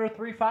it under a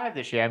 3.5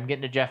 this year, I'm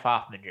getting a Jeff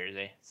Hoffman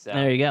jersey. So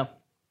there you go.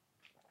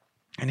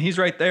 And he's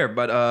right there.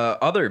 But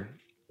other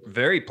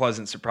very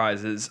pleasant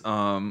surprises.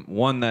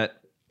 One that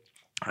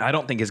I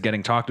don't think is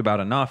getting talked about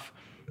enough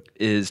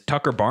is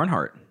Tucker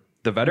Barnhart,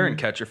 the veteran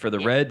catcher for the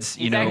Reds.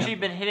 He's actually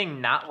been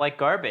hitting not like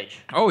garbage.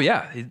 Oh,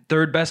 yeah. He's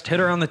third best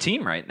hitter on the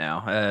team right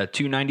now.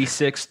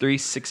 296,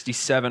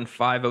 367,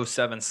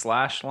 507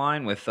 slash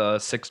line with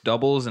 6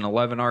 doubles and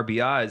 11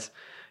 RBIs.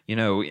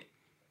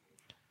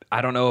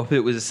 I don't know if it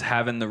was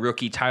having the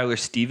rookie Tyler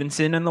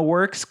Stevenson in the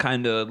works,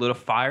 kind of lit a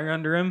fire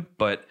under him,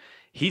 but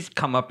he's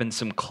come up in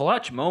some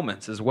clutch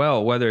moments as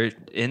well, whether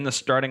in the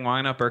starting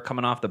lineup or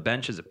coming off the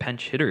bench as a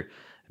pinch hitter.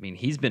 I mean,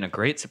 he's been a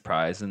great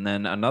surprise. And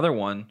then another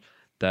one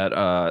that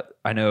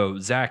I know,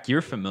 Zach,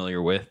 you're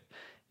familiar with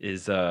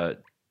is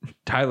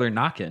Tyler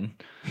Naquin.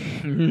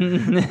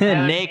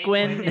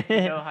 Naquin. If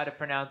you know how to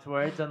pronounce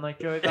words, unlike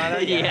Joey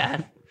Votto.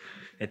 Yeah.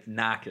 It's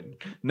Naquin.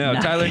 No,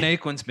 Tyler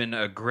Naquin's been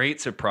a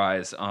great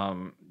surprise.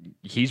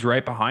 He's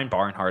right behind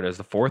Barnhart as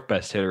the 4th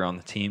best hitter on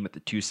the team with the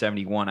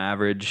 271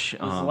 average. He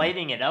was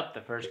lighting it up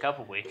the first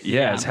couple weeks.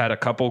 Yeah, has had a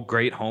couple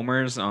great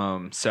homers,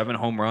 7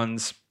 home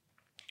runs.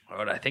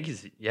 I think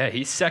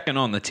he's second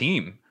on the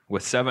team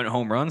with 7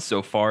 home runs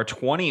so far,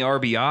 20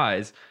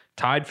 RBIs,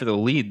 tied for the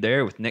lead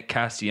there with Nick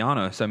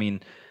Castellanos. I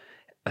mean,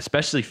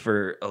 especially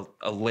for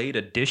a late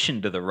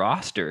addition to the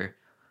roster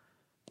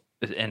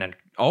and an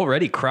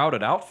already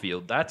crowded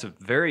outfield, that's a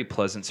very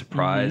pleasant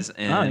surprise.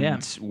 Mm-hmm.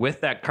 And with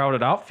that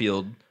crowded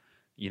outfield,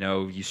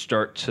 you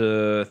start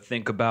to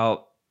think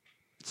about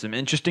some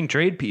interesting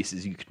trade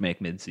pieces you could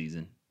make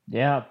midseason.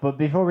 Yeah, but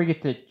before we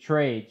get to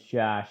trades,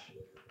 Josh,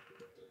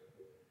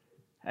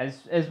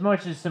 as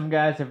much as some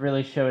guys have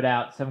really showed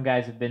out, some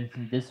guys have been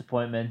some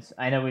disappointments.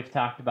 I know we've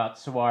talked about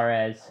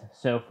Suarez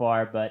so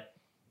far, but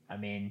I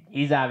mean,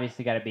 he's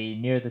obviously got to be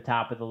near the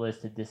top of the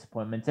list of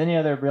disappointments. Any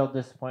other real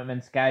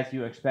disappointments, guys you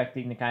were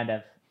expecting to kind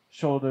of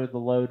shoulder the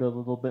load a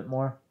little bit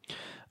more?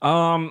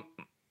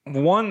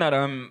 One that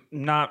I'm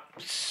not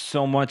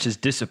so much as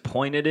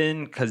disappointed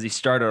in because he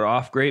started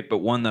off great, but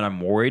one that I'm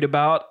worried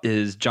about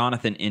is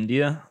Jonathan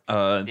India,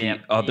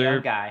 the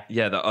other guy.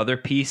 Yeah, the other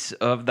piece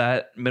of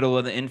that middle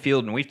of the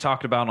infield. And we've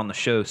talked about on the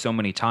show so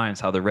many times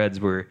how the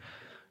Reds were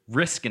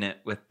risking it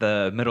with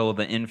the middle of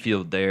the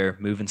infield there,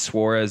 moving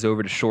Suarez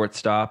over to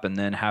shortstop and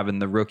then having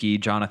the rookie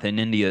Jonathan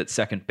India at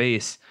second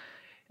base.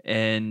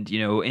 And,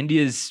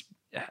 India's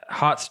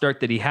hot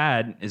start that he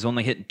had is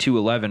only hitting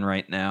 211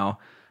 right now.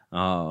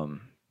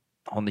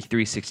 Only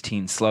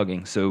 316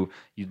 slugging. So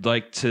you'd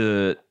like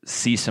to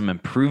see some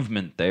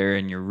improvement there,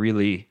 and you're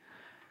really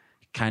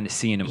kind of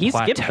seeing him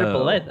plateau. He skipped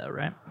AAA,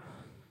 though,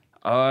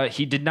 right?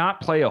 He did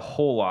not play a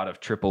whole lot of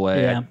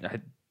AAA. Yeah.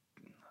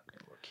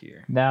 Look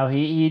here. No,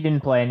 he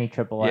didn't play any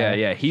AAA.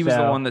 Yeah. He was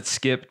the one that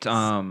skipped.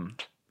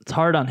 It's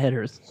hard on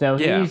hitters. So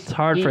Yeah. It's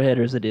hard for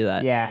hitters to do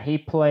that. Yeah, he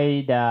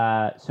played.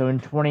 So in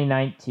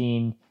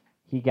 2019,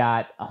 he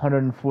got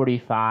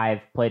 145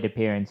 plate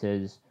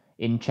appearances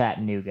in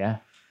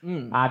Chattanooga.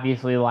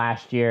 Obviously,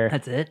 last year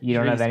That's it? you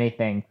don't have Jeez.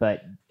 anything,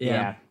 but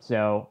Yeah.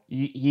 So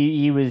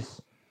he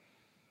was,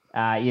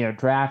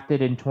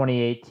 drafted in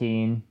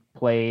 2018,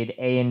 played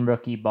A in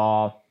rookie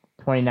ball.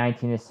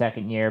 2019, his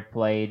second year,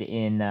 played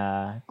in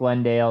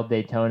Glendale,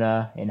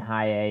 Daytona, in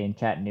High A, in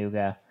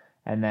Chattanooga,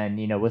 and then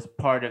was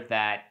part of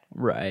that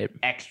Right.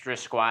 extra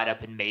squad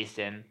up in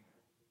Mason,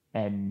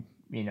 and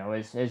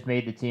has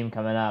made the team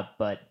coming up.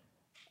 But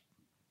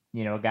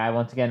a guy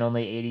once again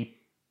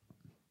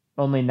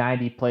only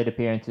 90 plate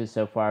appearances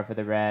so far for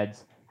the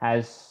Reds,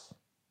 has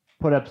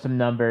put up some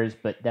numbers,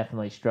 but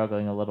definitely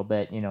struggling a little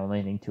bit. Only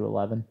hitting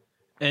 211.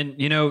 And,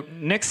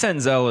 Nick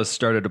Senzel has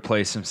started to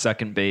play some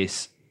second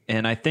base.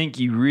 And I think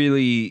you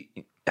really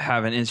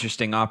have an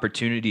interesting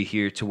opportunity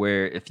here to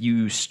where if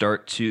you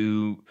start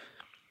to...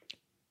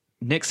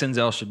 Nick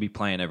Senzel should be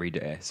playing every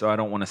day. So I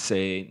don't want to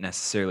say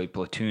necessarily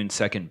platoon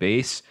second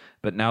base.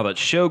 But now that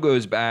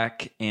Shogo's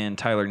back and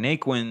Tyler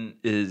Naquin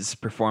is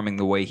performing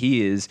the way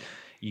he is,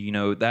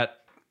 that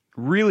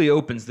really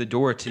opens the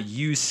door to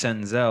use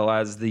Senzel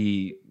as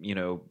the,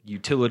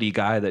 utility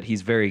guy that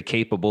he's very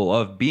capable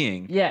of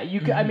being. Yeah, you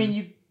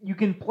can, you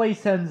can play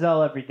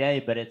Senzel every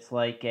day, but it's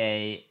like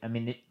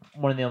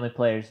one of the only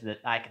players that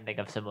I can think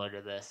of similar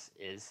to this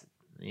is,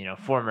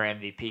 former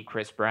MVP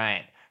Chris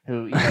Bryant,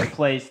 who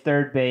plays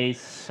third base,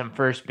 some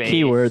first base.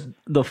 Keyword,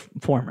 the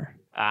former.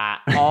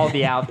 All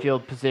the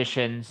outfield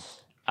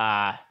positions.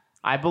 I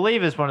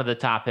believe is one of the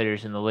top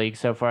hitters in the league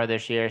so far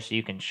this year, so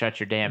you can shut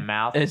your damn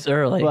mouth. It's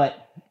early.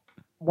 But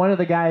one of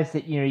the guys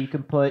that you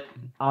can put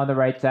on the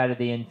right side of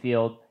the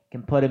infield,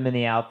 can put him in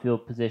the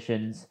outfield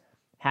positions,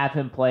 have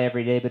him play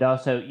every day, but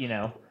also,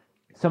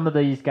 some of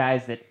these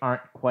guys that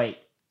aren't quite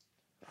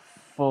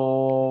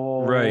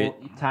full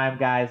time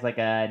guys like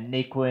a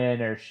Naquin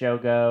or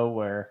Shogo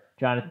or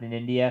Jonathan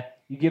India,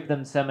 you give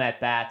them some at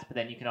bats, but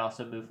then you can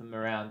also move them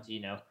around,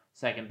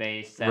 second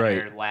base,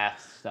 center,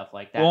 left, stuff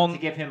like that, to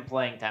give him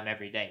playing time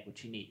every day, which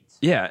he needs.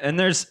 Yeah, and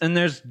there's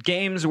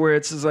games where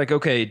it's just like,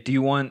 okay, do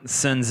you want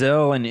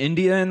Senzel and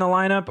India in the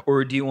lineup,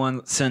 or do you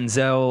want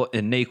Senzel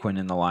and Naquin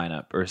in the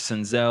lineup, or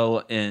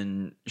Senzel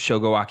and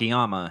Shogo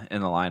Akiyama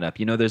in the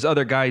lineup? There's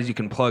other guys you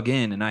can plug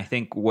in, and I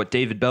think what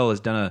David Bell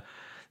has done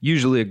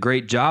usually a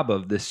great job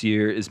of this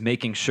year is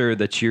making sure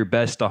that your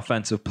best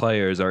offensive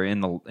players are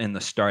in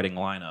the starting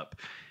lineup,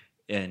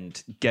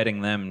 and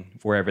getting them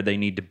wherever they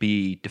need to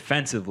be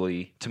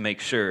defensively to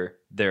make sure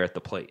they're at the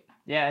plate.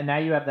 Yeah, and now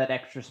you have that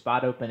extra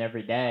spot open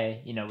every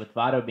day. With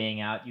Votto being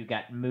out, you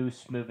got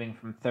Moose moving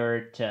from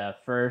third to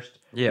first.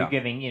 Yeah. You're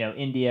giving,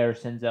 India or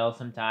Senzel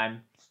some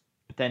time,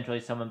 potentially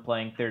someone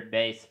playing third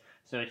base.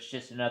 So it's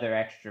just another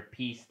extra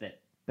piece that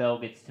Bell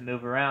gets to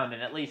move around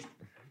and at least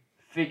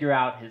figure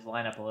out his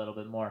lineup a little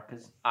bit more,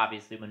 because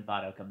obviously when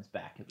Votto comes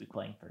back, he'll be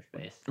playing first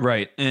base.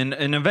 Right, and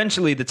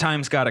eventually the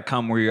time's got to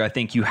come where I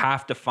think you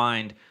have to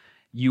find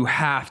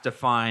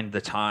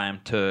the time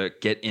to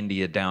get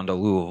India down to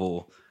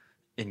Louisville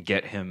and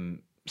get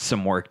him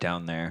some work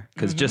down there,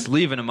 because just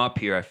leaving him up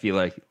here, I feel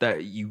like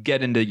that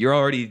you're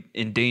already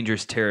in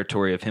dangerous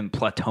territory of him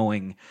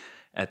plateauing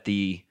at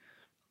the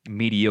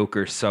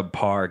mediocre,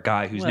 subpar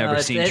guy who's never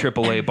seen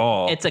AAA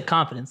ball. It's a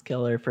confidence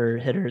killer for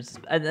hitters.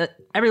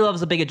 Every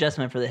level's a big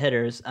adjustment for the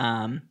hitters.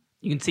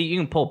 You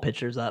can pull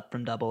pitchers up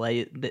from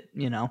AA. They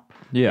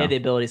have the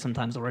ability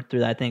sometimes to work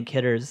through that. I think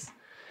hitters,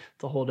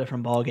 it's a whole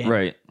different ball game.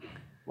 Right.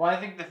 Well, I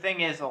think the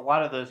thing is, a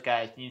lot of those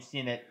guys, you've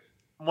seen it.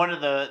 One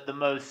of the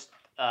most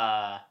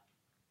kind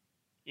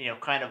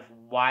of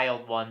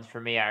wild ones for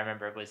me, I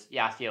remember, was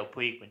Yasiel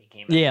Puig when he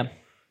came out. Yeah.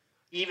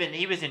 Even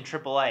he was in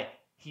AAA.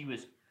 He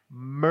was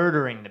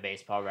murdering the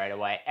baseball right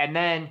away. And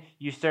then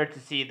you start to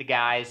see the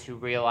guys who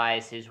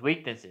realize his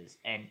weaknesses.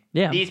 And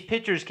these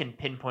pitchers can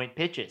pinpoint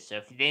pitches. So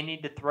if they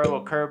need to throw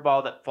a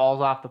curveball that falls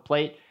off the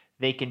plate,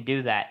 they can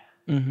do that,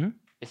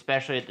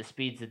 especially at the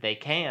speeds that they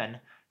can.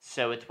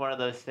 So it's one of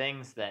those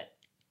things that...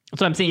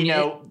 That's what I'm saying.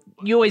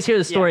 You always hear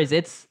the stories.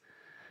 It's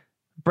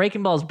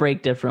breaking balls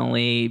break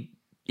differently.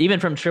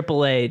 Even from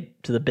AAA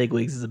to the big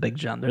leagues is a big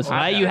jump. There's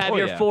why you have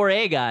your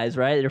 4A guys,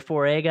 right? Your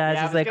 4A guys,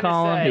 as they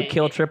call them, who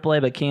kill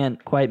AAA but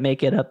can't quite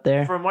make it up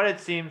there. From what it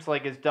seems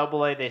like is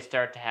AA, they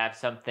start to have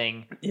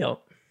something. Yep.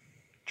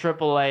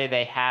 AAA,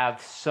 they have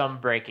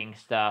some breaking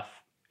stuff.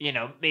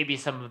 Maybe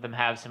some of them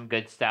have some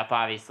good stuff.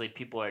 Obviously,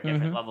 people are at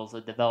different levels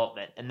of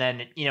development. And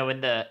then,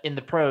 in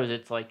the pros,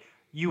 it's like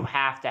you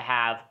have to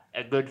have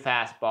a good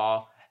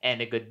fastball and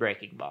a good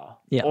breaking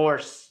ball, or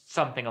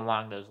something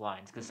along those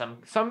lines. Because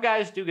some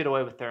guys do get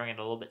away with throwing it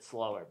a little bit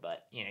slower,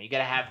 but you got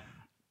to have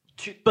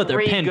two. But they're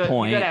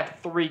pinpoint. You got to have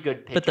three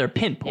good pitches. But they're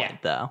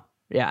pinpoint though.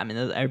 Yeah,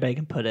 everybody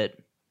can put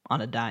it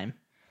on a dime.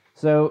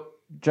 So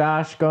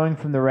Josh, going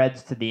from the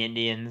Reds to the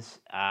Indians,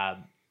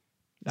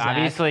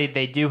 obviously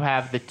they do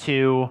have the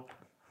two.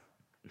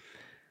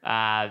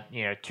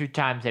 2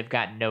 times they've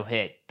gotten no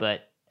hit,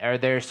 but are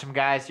there some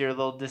guys you're a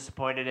little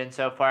disappointed in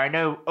so far? I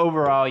know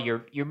overall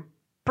you're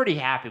pretty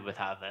happy with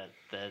how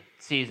the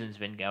season's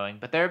been going,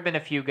 but there have been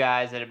a few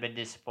guys that have been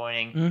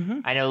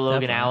disappointing. I know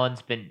Logan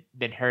Allen's been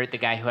hurt, the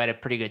guy who had a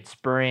pretty good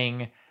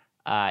spring.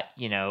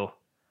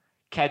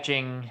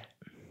 Catching.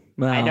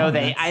 Well, I know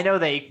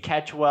they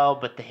catch well,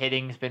 but the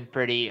hitting's been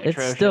pretty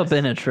atrocious. It's still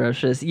been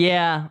atrocious.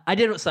 Yeah, I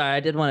did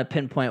want to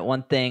pinpoint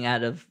one thing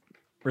out of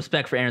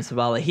respect for Aaron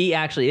Zavala. He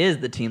actually is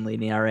the team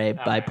leading ERA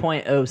by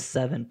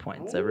 0.07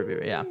 points every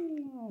year. Yeah.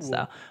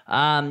 So,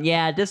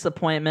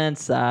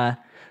 disappointments.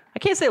 I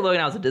can't say Logan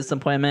Allen's a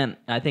disappointment.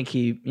 I think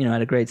he,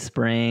 had a great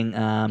spring.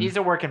 He's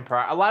a work in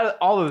progress.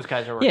 All those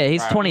guys are. Yeah,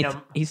 he's 20.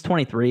 He's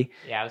 23.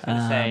 Yeah, I was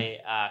gonna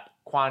say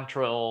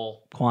Quantrill.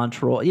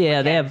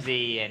 Yeah, they have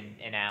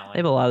and Allen. They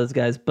have a lot of those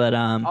guys, but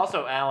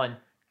also Allen.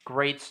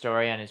 Great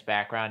story on his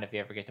background. If you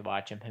ever get to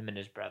watch him and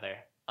his brother,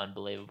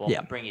 unbelievable.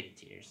 Yeah. Bring you to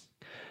tears.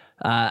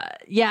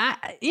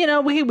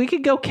 We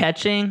could go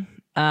catching.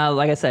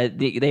 Like I said,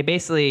 they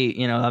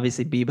basically,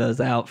 obviously Bebo's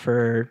out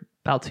for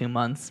about 2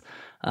 months.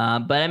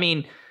 But I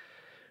mean,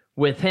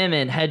 with him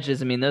and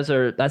Hedges, I mean, that's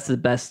the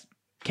best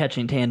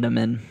catching tandem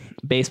in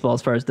baseball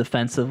as far as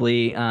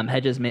defensively.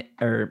 Hedges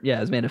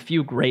has made a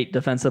few great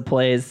defensive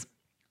plays.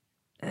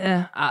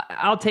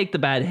 I'll take the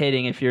bad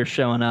hitting if you're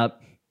showing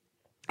up,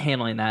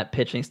 handling that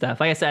pitching stuff.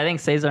 Like I said, I think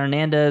Cesar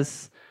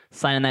Hernandez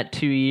signing that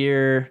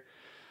 2-year.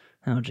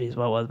 Oh, geez,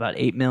 what was about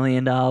 $8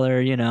 million,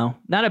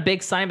 Not a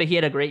big sign, but he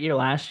had a great year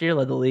last year,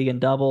 led the league in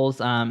doubles.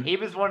 He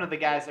was one of the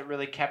guys that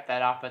really kept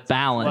that offense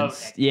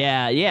balanced.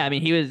 Yeah. I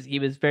mean, he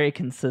was very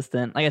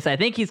consistent. Like I said, I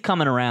think he's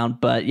coming around,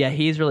 but yeah,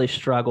 he's really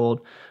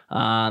struggled.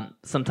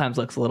 Sometimes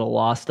looks a little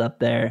lost up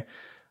there.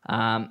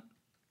 A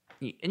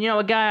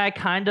guy I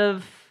kind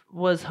of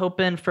was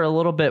hoping for a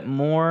little bit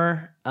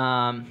more,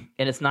 and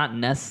it's not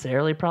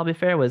necessarily probably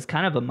fair, was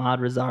kind of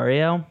Ahmad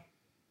Rosario.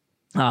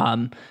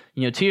 2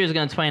 years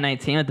ago in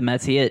 2019 with the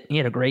Mets, he had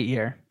a great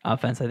year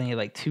offense. I think he had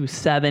like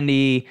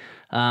 270,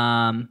 showed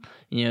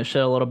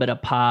a little bit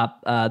of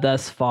pop,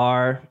 thus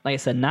far. Like I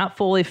said, not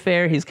fully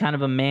fair. He's kind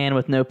of a man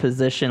with no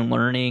position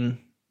learning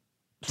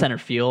center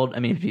field. I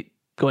mean,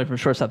 going from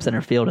shortstop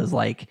center field is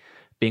like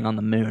being on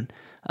the moon.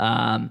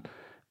 But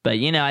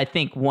I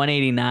think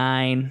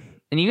 189,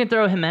 and you can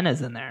throw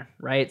Jimenez in there,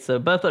 right? So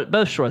both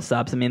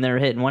shortstops, I mean, they're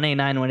hitting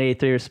 189,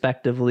 183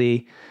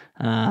 respectively.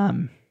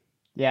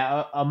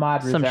 Yeah,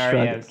 Ahmad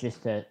Rosario,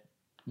 just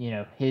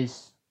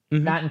his,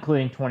 not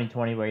including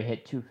 2020 where he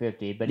hit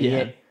 250, but he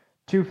hit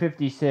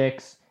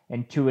 256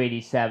 and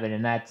 287,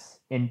 and that's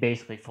in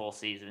basically full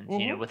seasons,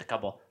 with a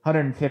couple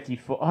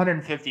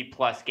 150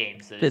 plus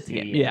games those 2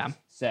 years. Yeah.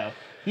 So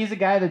he's a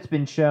guy that's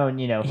been shown,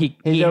 he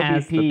his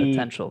has the OBP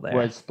potential there.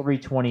 was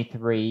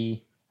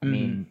 323. I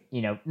mean,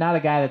 not a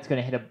guy that's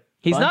going to hit a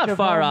He's bunch not of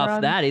far home off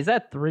runs. that. He's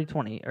at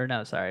 320, or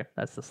no, sorry,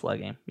 that's the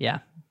slugging. Yeah.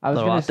 I was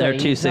going to say there,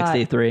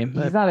 263.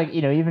 He's not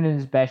even in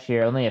his best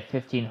year, only a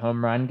 15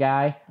 home run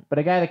guy, but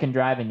a guy that can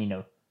drive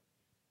in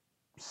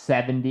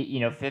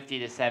 70, 50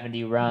 to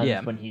 70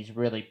 runs when he's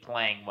really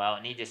playing well,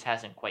 and he just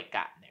hasn't quite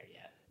gotten there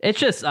yet. It's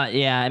just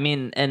I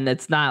mean, and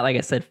it's not, like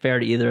I said, fair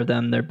to either of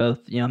them. They're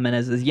both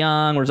Menez is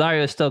young,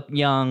 Rosario is still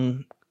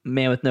young,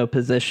 man with no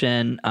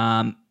position.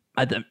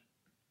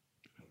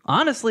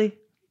 Honestly,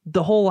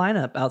 the whole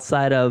lineup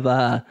outside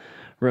of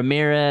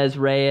Ramirez,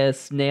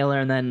 Reyes, Naylor,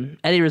 and then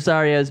Eddie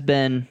Rosario has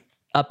been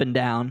up and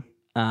down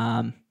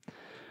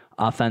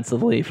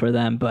offensively for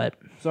them. But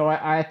so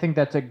I think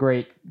that's a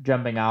great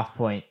jumping off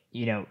point,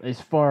 as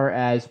far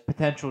as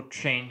potential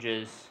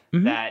changes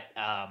that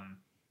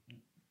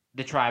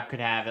the Tribe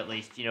could have, at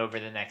least, over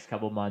the next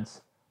couple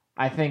months.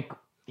 I think,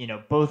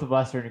 both of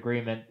us are in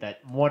agreement that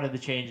one of the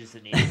changes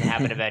that needs to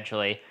happen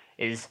eventually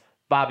is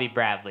Bobby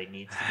Bradley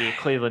needs to be a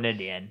Cleveland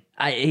Indian.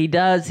 He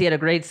does. He had a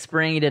great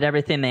spring. He did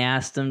everything they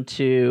asked him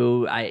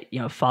to.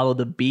 Follow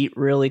the beat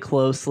really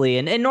closely.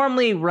 And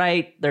normally,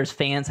 right, there's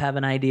fans have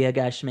an idea,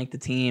 guys should make the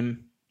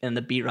team, and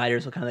the beat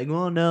writers will kind of like,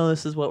 oh, no,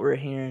 this is what we're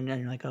hearing. And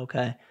you're like,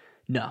 okay.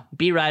 No.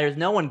 Beat writers,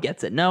 no one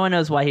gets it. No one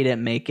knows why he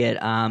didn't make it.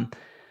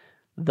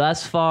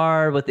 Thus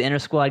far, with the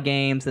inter-squad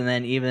games, and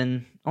then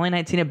even only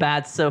 19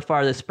 at-bats so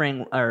far this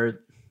spring,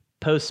 or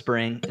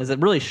post-spring, is it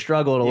really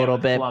struggled a little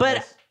bit. Columbus.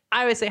 But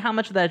I always say, how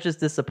much of that is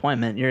just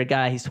disappointment? You're a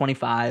guy, he's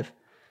 25.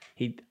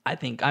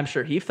 I'm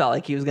sure he felt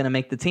like he was going to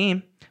make the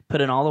team, put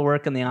in all the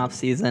work in the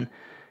offseason.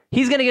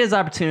 He's going to get his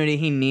opportunity.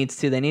 He needs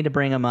to. They need to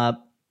bring him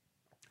up.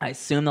 I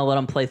assume they'll let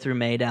him play through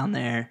May down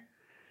there.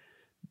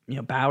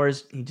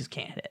 Bowers, he just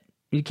can't hit.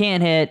 You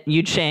can't hit.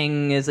 Yu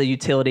Chang is a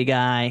utility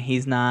guy.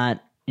 He's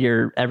not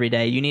your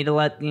everyday. You need to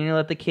let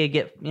the kid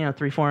get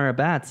 300-400 at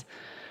bats.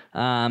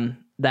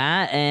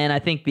 That, and I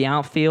think the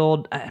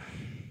outfield,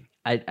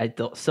 I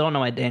still don't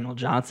know why Daniel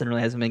Johnson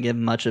really hasn't been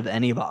given much of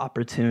any of an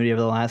opportunity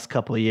over the last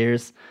couple of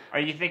years. Are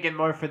you thinking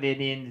more for the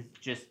Indians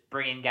just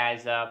bringing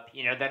guys up?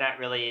 They're not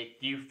really.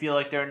 Do you feel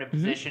like they're in a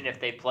position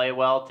if they play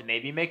well to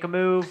maybe make a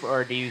move,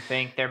 or do you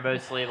think they're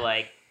mostly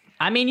like?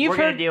 I mean, we're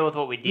going to deal with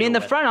what we deal with. I mean,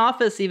 the front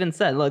office even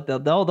said, look,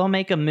 they'll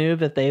make a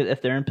move if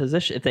they're in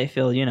position, if they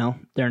feel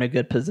they're in a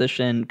good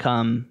position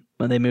come.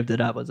 When they moved it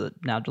up, was it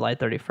now July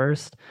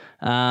 31st?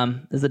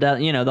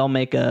 They'll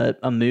make a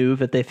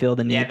move if they feel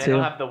the need to. Yeah, they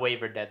don't have the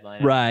waiver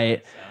deadline.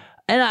 Right. So.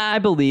 And I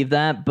believe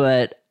that,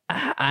 but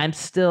I'm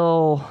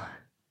still...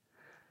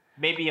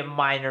 Maybe a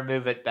minor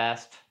move at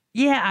best.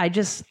 Yeah,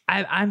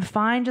 I'm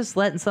fine just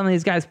letting some of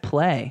these guys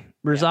play.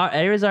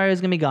 Eddie Rosario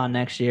is going to be gone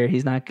next year.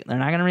 They're not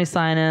going to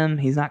re-sign him.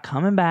 He's not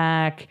coming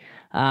back.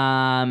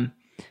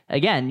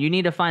 Again, you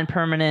need to find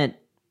permanent,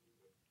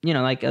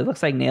 like it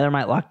looks like Naylor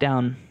might lock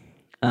down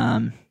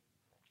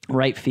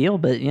right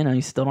field, but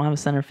you still don't have a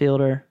center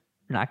fielder.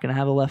 You're not going to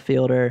have a left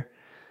fielder.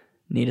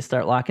 Need to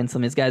start locking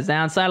some of these guys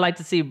down. So I'd like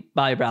to see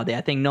Bobby Bradley.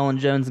 I think Nolan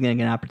Jones is going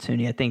to get an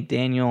opportunity. I think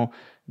Daniel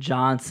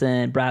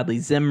Johnson, Bradley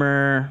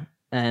Zimmer,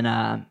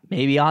 and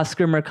maybe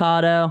Oscar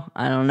Mercado,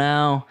 I don't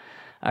know,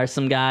 are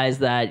some guys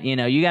that,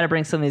 you got to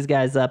bring some of these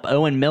guys up.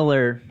 Owen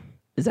Miller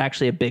is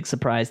actually a big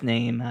surprise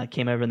name.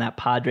 Came over in that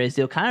Padres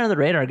deal. Kind of the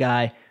radar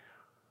guy.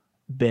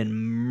 Been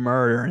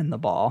murdering the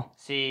ball.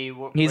 See,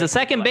 he's a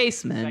second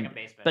baseman.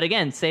 But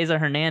again, Cesar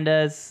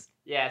Hernandez.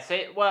 Yeah.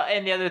 Well,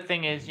 and the other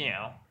thing is,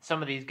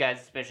 some of these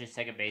guys, especially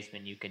second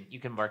basemen, you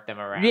can work them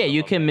around. Yeah,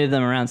 you can move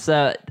them around.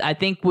 So I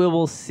think we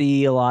will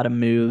see a lot of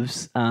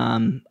moves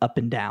up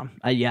and down.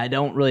 I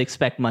don't really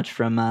expect much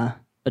from a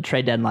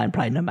trade deadline,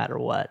 probably no matter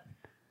what.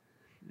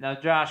 Now,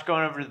 Josh,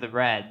 going over to the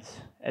Reds,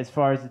 as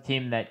far as the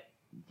team that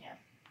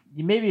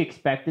you maybe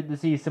expected to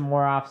see some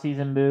more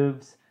offseason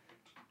moves,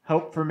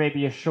 hope for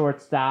maybe a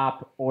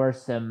shortstop or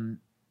some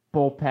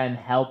bullpen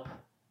help.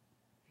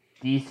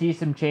 Do you see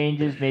some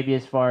changes maybe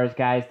as far as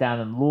guys down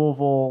in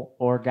Louisville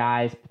or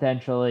guys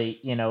potentially,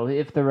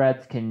 if the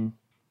Reds can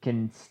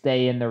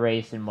stay in the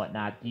race and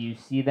whatnot, do you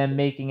see them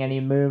making any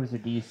moves or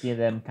do you see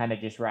them kind of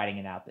just riding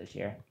it out this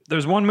year?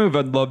 There's one move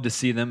I'd love to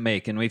see them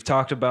make, and we've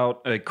talked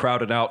about a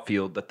crowded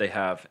outfield that they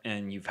have,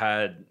 and you've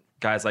had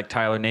guys like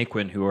Tyler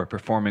Naquin who are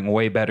performing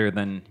way better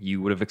than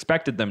you would have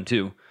expected them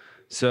to.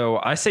 So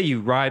I say you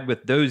ride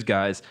with those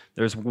guys.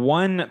 There's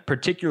one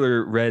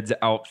particular Reds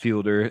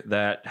outfielder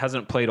that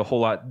hasn't played a whole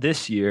lot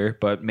this year,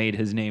 but made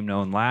his name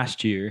known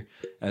last year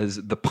as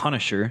the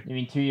Punisher. You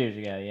mean 2 years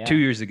ago, yeah? 2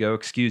 years ago,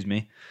 excuse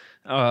me.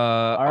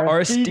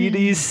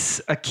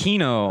 Aristides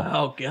Aquino.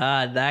 Oh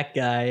God, that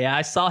guy! Yeah,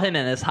 I saw him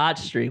in this hot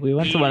streak. We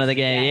went to one of the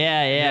games.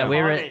 Yeah.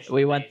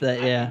 We went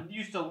I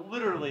used to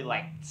literally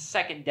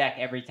second deck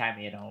every time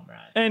he had a home run.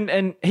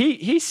 And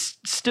he's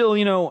still,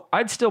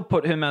 I'd still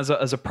put him as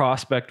a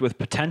prospect with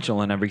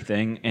potential and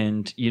everything.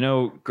 And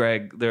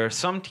Greg, there are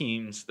some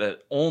teams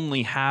that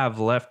only have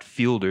left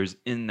fielders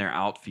in their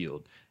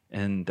outfield,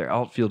 and their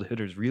outfield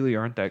hitters really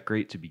aren't that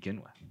great to begin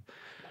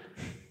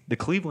with. The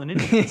Cleveland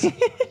Indians.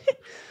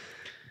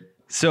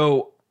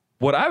 So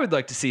what I would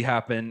like to see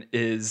happen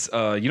is,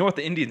 what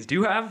the Indians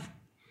do have?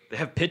 They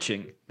have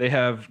pitching. They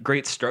have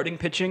great starting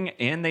pitching,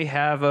 and they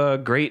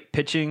have great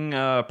pitching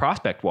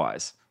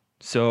prospect-wise.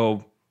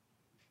 So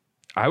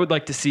I would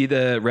like to see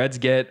the Reds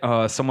get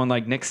someone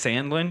like Nick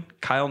Sandlin,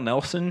 Kyle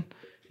Nelson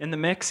in the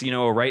mix, a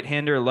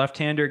right-hander,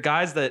 left-hander,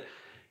 guys that,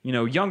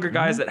 younger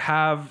guys that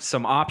have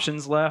some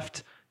options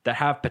left, that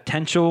have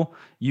potential.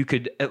 You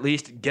could at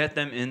least get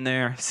them in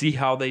there, see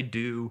how they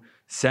do,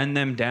 send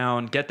them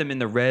down, get them in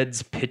the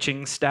Reds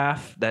pitching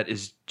staff that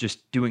is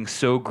just doing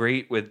so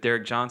great with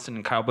Derek Johnson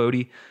and Kyle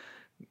Bodie.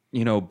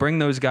 Bring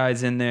those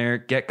guys in there,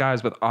 get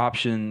guys with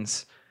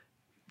options,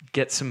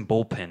 get some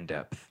bullpen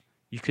depth.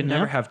 You can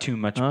never have too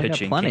much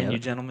pitching, can you,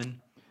 gentlemen?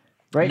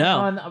 Right now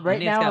on the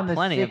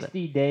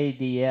 60-day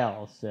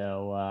DL,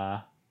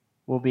 so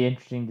will be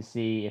interesting to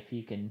see if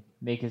he can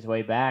make his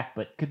way back,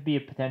 but could be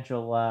a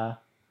potential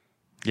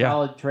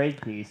solid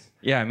trade piece.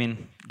 Yeah,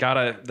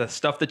 the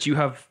stuff that you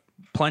have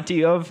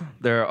plenty of.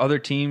 There are other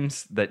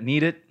teams that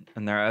need it,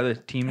 and there are other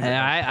teams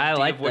that have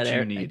plenty of what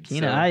you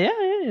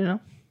need.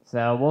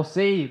 So we'll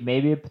see.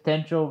 Maybe a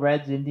potential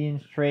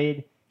Reds-Indians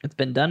trade. It's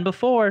been done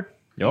before.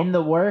 In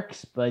the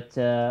works, but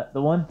the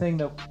one thing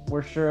that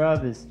we're sure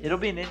of is it'll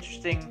be an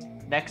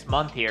interesting next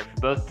month here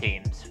for both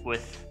teams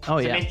with some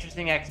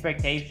interesting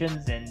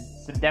expectations and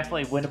some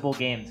definitely winnable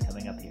games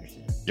coming up here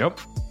soon. Yep.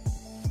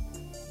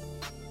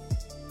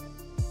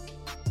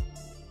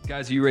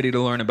 Guys, are you ready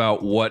to learn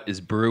about what is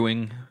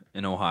brewing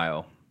in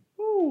Ohio?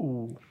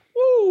 Ooh.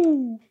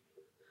 Woo!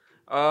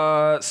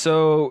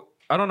 So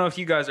I don't know if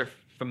you guys are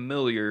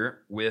familiar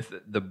with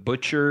the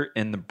Butcher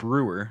and the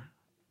Brewer.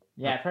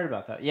 Yeah, I've heard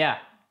about that. Yeah.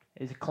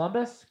 Is it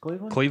Columbus?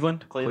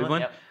 Cleveland?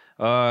 Cleveland.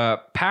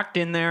 Yep. Packed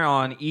in there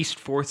on East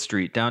 4th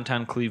Street,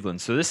 downtown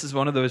Cleveland. So this is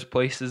one of those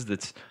places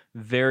that's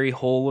very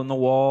hole in the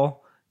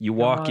wall. You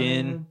walk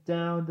in,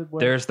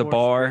 there's the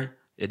bar. Street.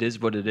 It is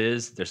what it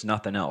is. There's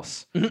nothing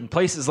else. In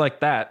places like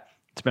that,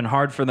 it's been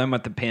hard for them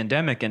with the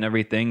pandemic and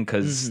everything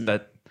because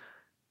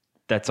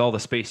that's all the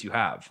space you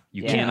have.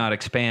 You cannot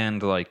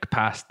expand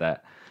past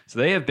that. So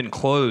they have been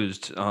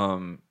closed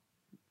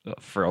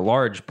for a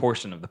large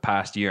portion of the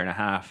past year and a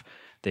half.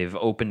 They've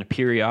opened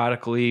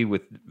periodically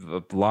with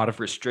a lot of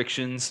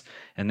restrictions,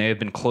 and they have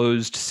been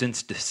closed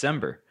since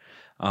December.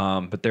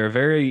 But they're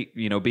very,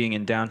 being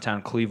in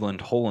downtown Cleveland,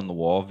 hole in the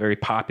wall, very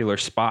popular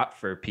spot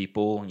for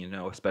people,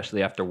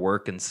 especially after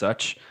work and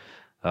such.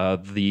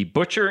 The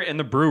Butcher and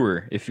the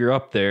Brewer, if you're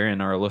up there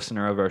and are a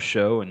listener of our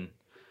show and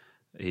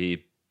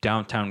a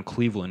downtown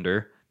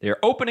Clevelander, they're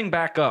opening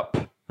back up.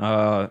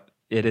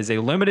 It is a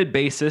limited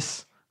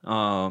basis,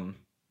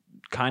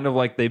 kind of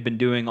like they've been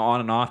doing on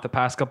and off the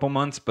past couple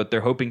months, but they're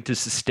hoping to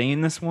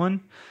sustain this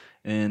one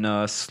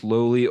and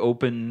slowly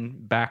open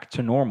back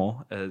to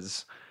normal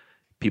as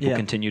people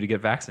continue to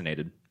get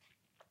vaccinated.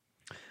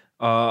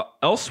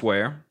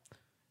 Elsewhere,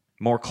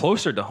 more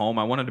closer to home,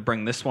 I wanted to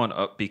bring this one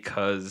up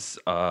because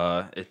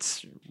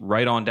it's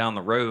right on down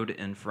the road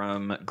and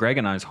from Greg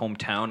and I's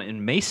hometown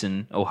in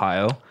Mason,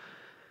 Ohio.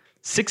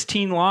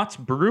 16 Lots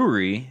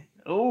Brewery.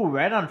 Oh,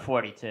 right on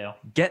 42.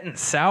 Getting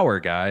sour,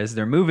 guys.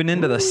 They're moving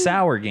into the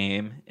sour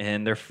game,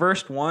 and their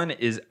first one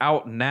is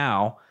out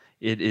now.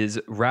 It is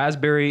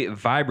Raspberry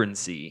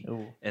Vibrancy.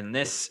 Ooh. And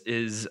this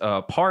is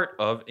part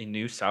of a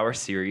new sour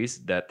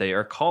series that they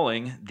are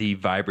calling the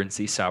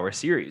Vibrancy Sour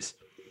Series.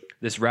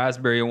 This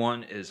raspberry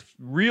one is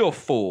real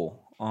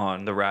full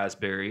on the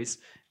raspberries,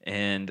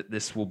 and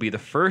this will be the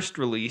first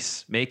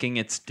release making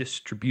its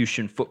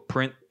distribution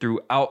footprint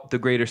throughout the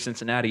greater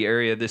Cincinnati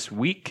area this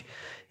week.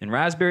 And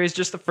raspberry is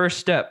just the first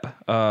step.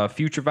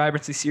 Future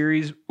Vibrancy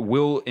series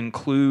will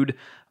include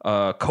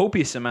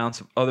copious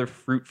amounts of other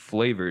fruit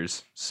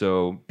flavors.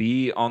 So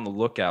be on the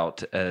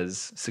lookout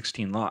as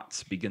 16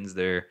 Lots begins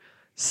their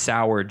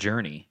sour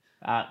journey.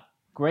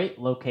 Great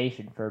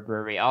location for a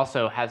brewery.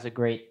 Also has a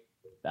great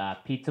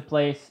pizza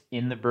place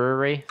in the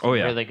brewery. Oh,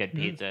 yeah. Really good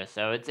pizza.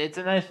 So it's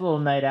a nice little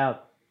night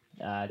out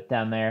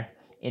down there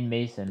in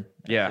Mason.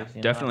 Yeah,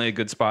 definitely a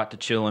good spot to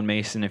chill in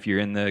Mason if you're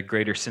in the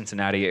greater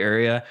Cincinnati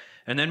area.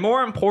 And then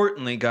more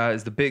importantly,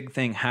 guys, the big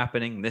thing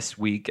happening this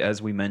week,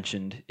 as we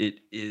mentioned, it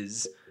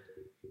is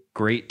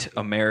Great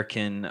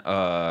American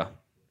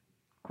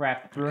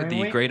Craft Brewing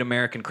the Week? Great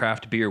American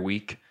Craft Beer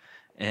Week.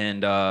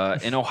 And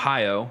in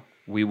Ohio,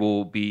 we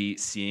will be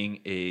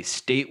seeing a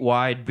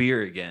statewide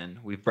beer again.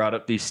 We've brought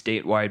up these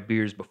statewide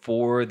beers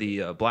before,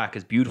 the Black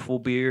is Beautiful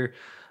beer.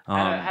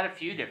 Had a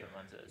few different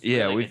ones.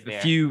 Yeah, Really we've good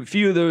a beer.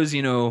 few of those,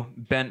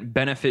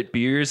 benefit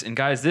beers. And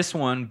guys, this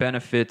one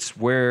benefits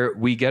where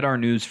we get our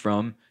news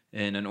from,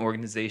 in an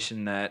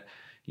organization that,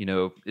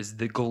 is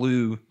the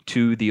glue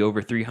to the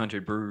over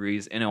 300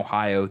 breweries in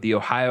Ohio, the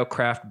Ohio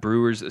Craft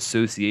Brewers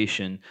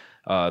Association.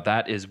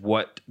 That is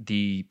what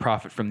the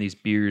profit from these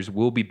beers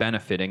will be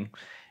benefiting.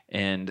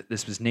 And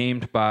this was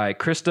named by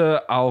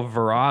Krista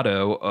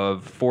Alvarado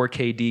of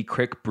 4KD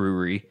Crick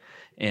Brewery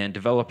and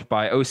developed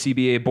by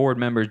OCBA board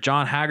members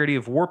John Haggerty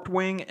of Warped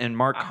Wing and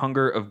Mark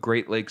Hunger of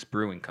Great Lakes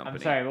Brewing Company.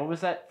 I'm sorry, what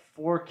was that?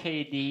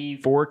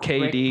 4KD?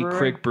 4KD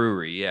Crick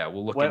Brewery. Yeah,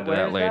 we'll look into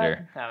that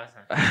later.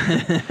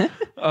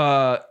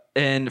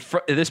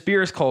 This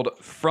beer is called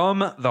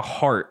From the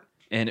Heart,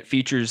 and it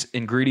features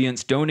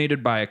ingredients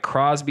donated by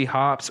Crosby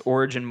Hops,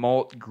 Origin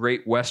Malt,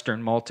 Great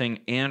Western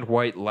Malting, and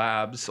White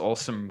Labs. All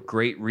some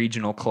great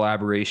regional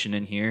collaboration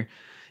in here.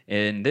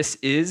 And this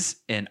is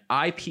an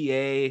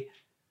IPA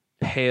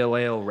pale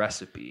ale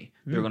recipe.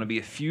 There are going to be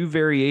a few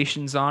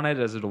variations on it,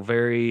 as it'll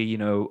vary,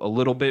 a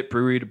little bit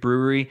brewery to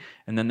brewery.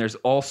 And then there's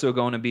also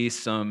going to be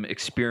some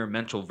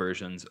experimental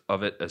versions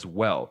of it as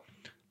well.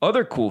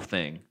 Other cool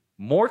thing,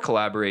 more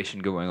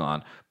collaboration going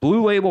on.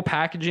 Blue Label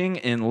Packaging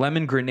and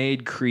Lemon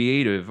Grenade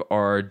Creative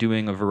are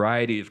doing a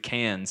variety of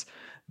cans.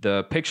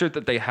 The picture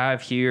that they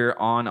have here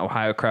on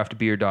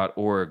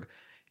ohiocraftbeer.org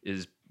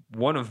is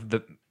one of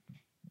the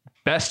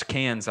best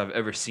cans I've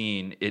ever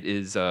seen. It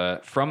is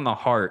From the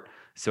Heart.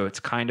 So it's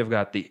kind of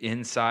got the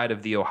inside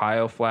of the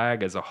Ohio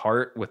flag as a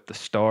heart with the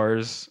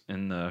stars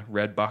and the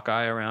red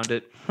Buckeye around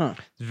it. It's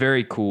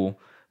very cool.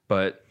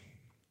 But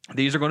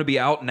these are going to be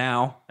out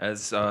now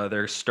as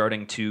they're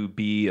starting to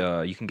be,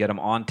 you can get them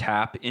on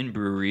tap in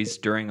breweries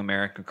during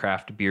American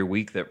Craft Beer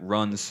Week that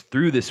runs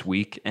through this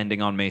week,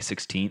 ending on May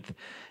 16th.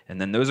 And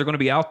then those are going to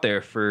be out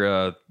there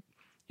for,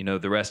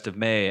 the rest of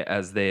May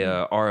as they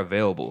are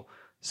available.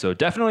 So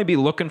definitely be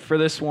looking for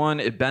this one.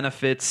 It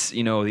benefits,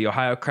 the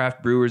Ohio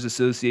Craft Brewers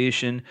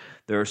Association.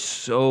 There are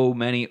so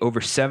many,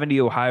 over 70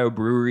 Ohio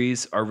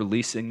breweries are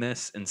releasing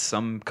this in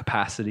some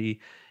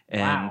capacity.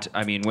 And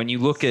Wow. I mean, when you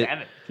look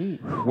at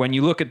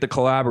the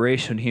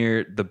collaboration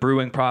here, the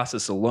brewing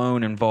process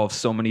alone involves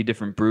so many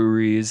different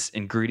breweries,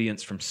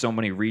 ingredients from so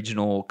many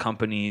regional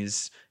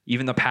companies.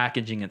 Even the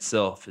packaging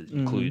itself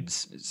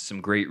includes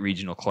some great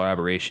regional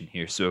collaboration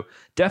here. So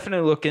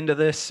definitely look into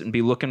this and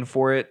be looking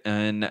for it.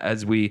 And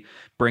as we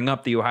bring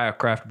up the Ohio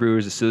Craft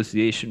Brewers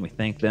Association, we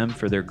thank them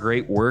for their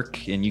great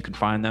work. And you can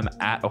find them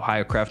at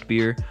Ohio Craft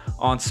Beer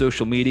on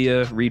social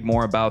media. Read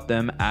more about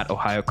them at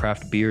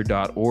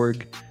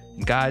ohiocraftbeer.org.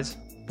 And guys,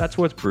 that's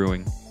what's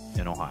brewing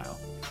in Ohio.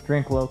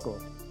 Drink local.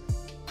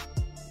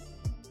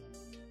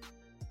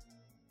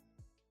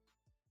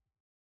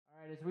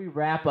 As we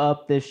wrap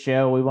up this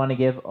show, we want to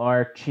give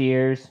our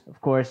cheers, of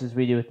course, as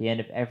we do at the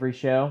end of every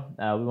show.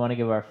 We want to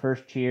give our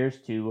first cheers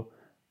to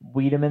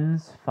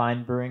Wiedemann's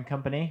Fine Brewing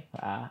Company.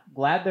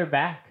 Glad they're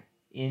back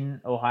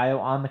in Ohio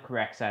on the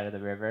correct side of the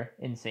river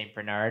in St.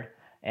 Bernard.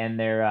 And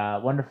their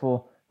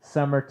wonderful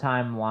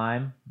Summertime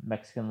Lime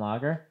Mexican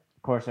Lager.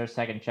 Of course, our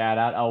second shout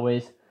out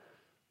always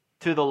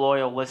to the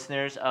loyal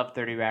listeners of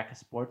 30 Rack of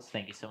Sports.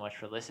 Thank you so much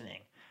for listening.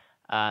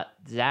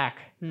 Zach,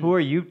 who are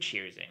you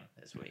cheersing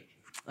this week?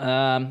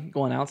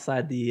 Going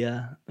outside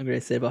the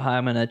great state of Ohio,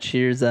 I'm going to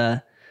cheers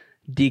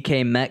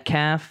DK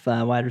Metcalf,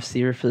 wide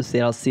receiver for the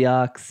Seattle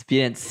Seahawks. If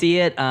you didn't see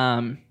it,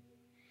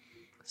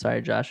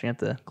 sorry, Josh, you have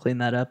to clean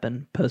that up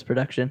in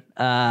post-production.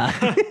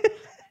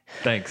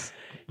 Thanks.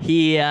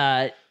 He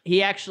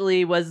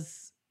actually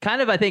was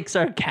kind of, I think,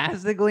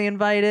 sarcastically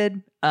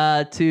invited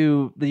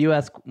to the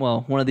U.S.,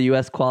 one of the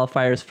U.S.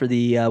 qualifiers for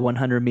the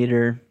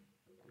 100-meter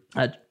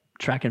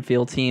track and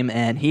field team,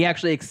 and he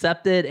actually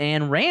accepted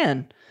and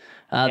ran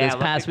this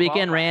past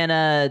weekend. Ran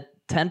a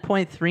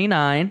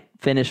 10.39,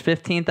 finished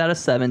 15th out of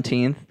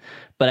 17th,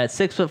 but at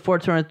 6'4",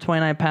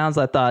 229 pounds,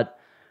 I thought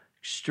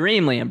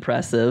extremely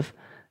impressive.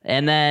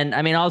 And then,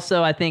 I mean,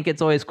 also, I think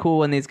it's always cool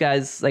when these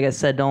guys, like I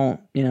said, don't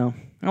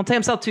take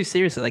himself too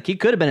seriously. Like, he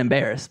could have been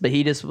embarrassed, but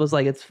he just was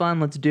like, it's fun.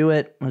 Let's do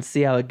it. Let's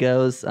see how it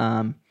goes.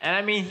 And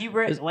I mean,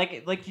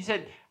 like you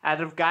said, out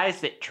of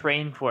guys that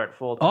train for it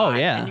full time. Oh,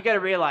 yeah. And you got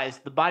to realize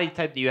the body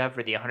type that you have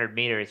for the 100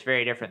 meter is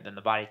very different than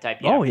the body type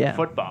you have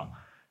for football.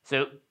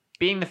 So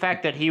being the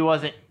fact that he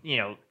wasn't,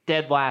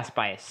 dead last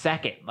by a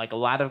second, like a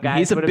lot of guys.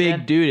 He's a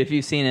big dude. If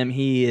you've seen him,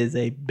 he is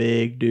a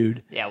big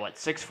dude. Yeah,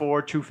 6'4",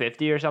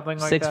 250 or something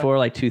like that? 6'4",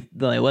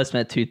 like let's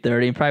at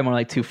 230, probably more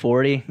like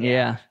 240.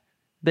 Yeah.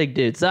 Big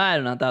dude. So I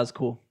don't know. That was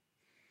cool.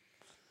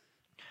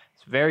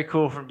 It's very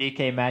cool from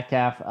DK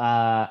Metcalf.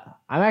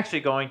 I'm actually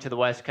going to the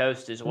West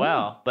Coast as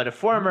well, but a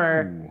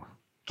former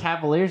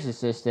Cavaliers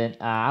assistant.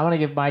 I want to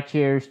give my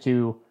cheers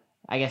to,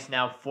 I guess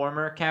now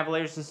former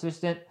Cavaliers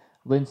assistant,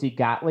 Lindsay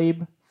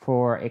Gottlieb,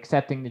 for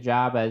accepting the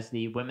job as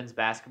the women's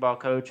basketball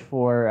coach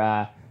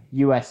for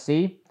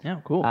USC.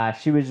 Yeah, cool.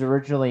 She was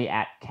originally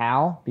at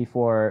Cal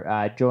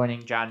before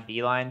joining John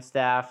Beilein's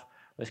staff,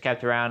 was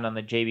kept around on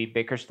the JB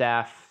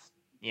Bickerstaff,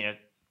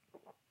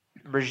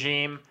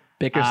 regime.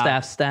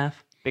 Bickerstaff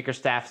staff?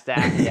 Bickerstaff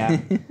staff,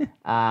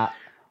 yeah.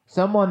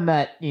 Someone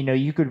that,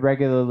 you could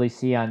regularly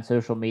see on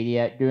social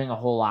media doing a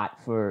whole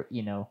lot for,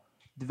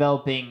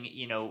 developing,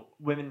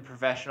 women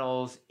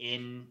professionals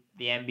in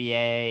the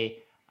NBA,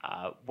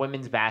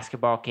 women's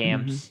basketball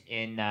camps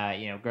in,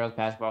 girls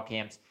basketball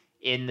camps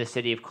in the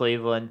city of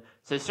Cleveland.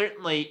 So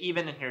certainly,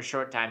 even in her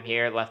short time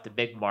here, left a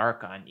big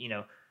mark on,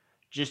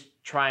 just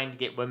trying to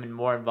get women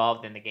more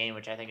involved in the game,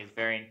 which I think is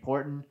very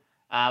important.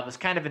 Was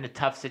kind of in a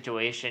tough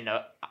situation.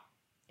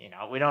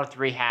 We don't have to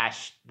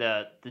rehash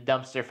the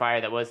dumpster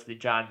fire that was the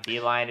John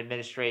Beilein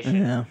administration.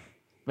 Yeah.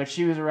 But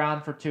she was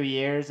around for 2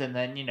 years, and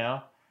then,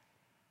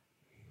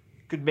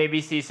 could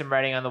maybe see some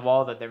writing on the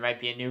wall that there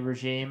might be a new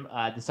regime.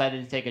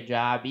 Decided to take a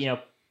job,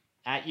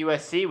 at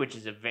USC, which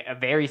is a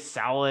very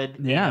solid,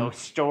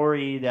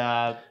 storied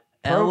program.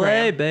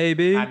 LA,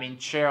 baby. I mean,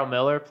 Cheryl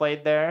Miller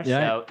played there,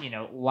 yeah. So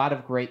a lot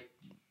of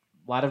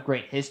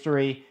great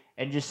history,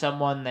 and just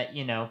someone that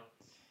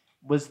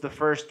was the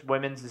first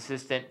women's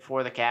assistant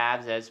for the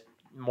Cavs, as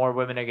more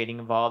women are getting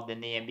involved in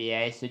the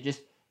NBA. So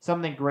just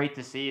something great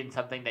to see, and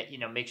something that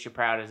makes you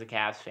proud as a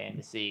Cavs fan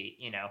to see.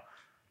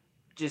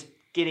 Just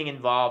getting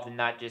involved and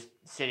not just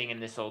sitting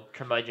in this old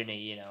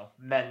curmudgeon-y,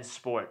 men's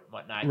sport and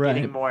whatnot. Right.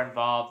 Getting more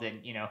involved,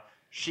 and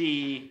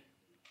she,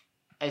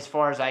 as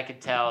far as I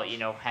could tell,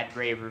 had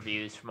rave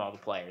reviews from all the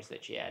players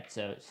that she had.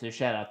 So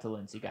shout out to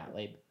Lindsay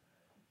Gottlieb.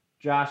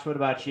 Josh, what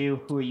about you?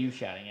 Who are you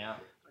shouting out?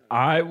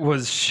 I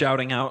was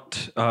shouting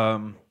out,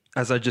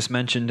 as I just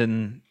mentioned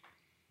in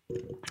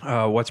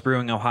What's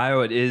Brewing Ohio,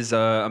 it is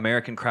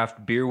American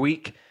Craft Beer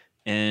Week,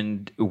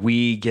 and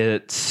we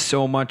get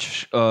so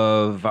much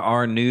of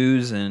our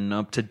news and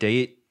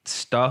up-to-date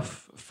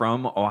stuff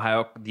from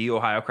the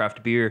Ohio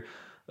Craft Beer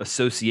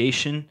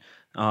Association.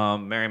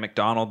 Mary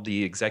McDonald,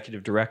 the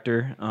executive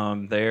director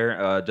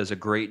there, does a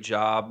great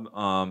job,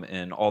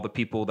 and all the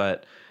people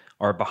that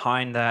are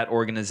behind that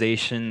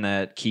organization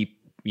that keep,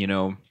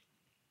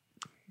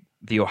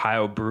 the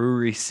Ohio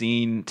brewery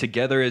scene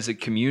together as a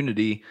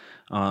community.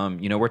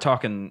 We're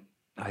talking,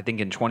 I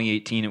think in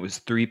 2018, it was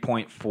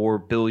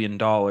 $3.4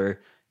 billion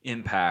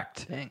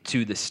impact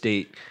to the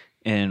state.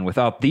 And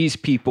without these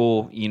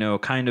people,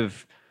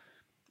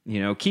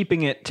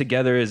 keeping it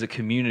together as a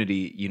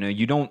community,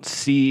 you don't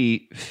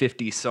see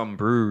 50 some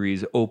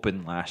breweries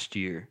open last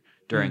year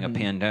during a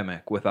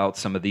pandemic without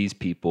some of these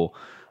people.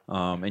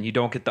 And you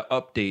don't get the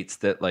updates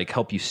that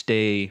help you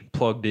stay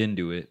plugged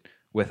into it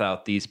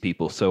without these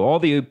people. So all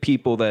the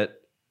people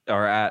that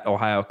are at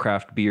Ohio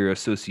Craft Beer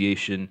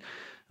Association,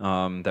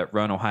 that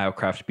run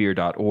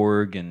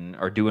ohiocraftbeer.org and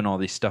are doing all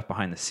this stuff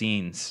behind the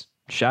scenes,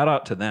 shout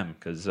out to them,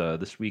 because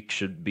this week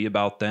should be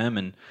about them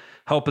and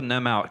helping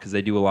them out, because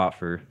they do a lot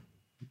for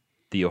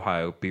the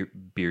Ohio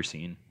beer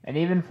scene. And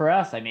even for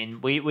us, I mean,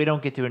 we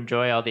don't get to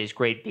enjoy all these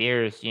great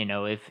beers,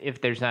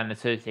 if there's not an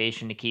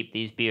association to keep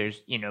these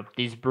beers,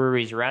 these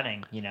breweries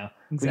running,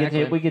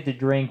 Exactly. We get to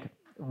drink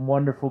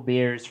wonderful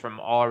beers from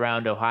all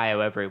around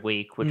Ohio every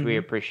week, which we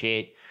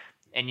appreciate.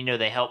 And,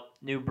 they help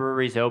new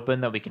breweries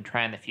open that we can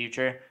try in the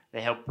future.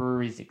 They help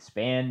breweries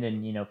expand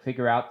and,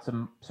 figure out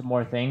some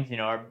more things.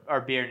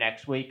 Our beer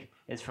next week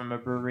is from a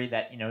brewery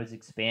that, has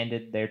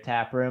expanded their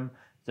tap room.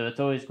 So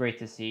it's always great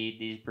to see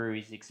these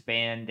breweries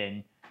expand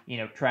and,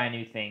 try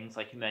new things,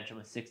 like you mentioned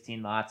with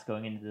 16 lots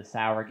going into the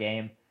sour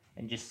game,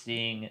 and just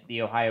seeing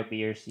the Ohio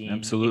beer scene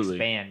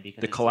expand.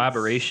 Because the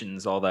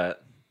collaborations, all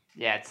that.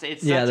 Yeah, it's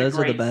such a those are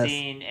the great best.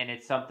 scene, and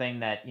it's something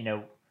that,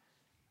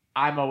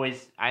 I'm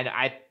always,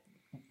 I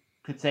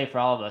could say for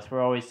all of us,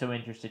 we're always so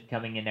interested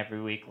coming in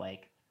every week,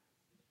 like,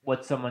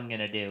 what's someone going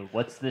to do?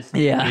 What's this?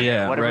 Yeah.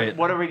 Yeah, what right.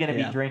 What are we going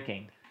to be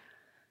drinking?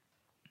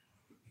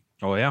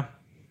 Oh, yeah.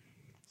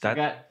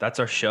 That's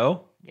our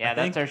show? Yeah,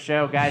 that's our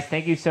show. Guys,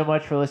 thank you so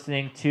much for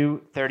listening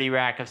to 30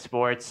 Rack of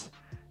Sports.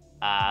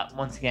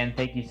 Once again,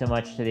 thank you so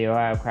much to the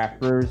Ohio Craft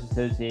Brewers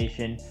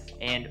Association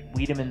and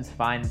Wiedemann's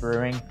Fine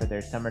Brewing for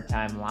their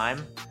summertime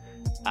lime.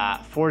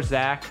 For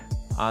Zach,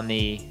 on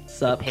the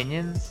Sup.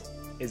 opinions.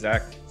 Hey,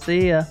 Zach.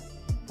 See ya.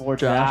 For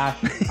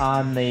Josh. Josh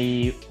on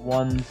the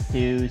 1s,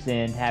 2s,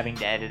 and having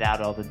to edit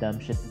out all the dumb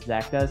shit that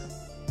Zach does.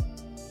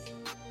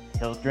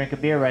 He'll drink a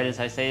beer right as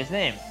I say his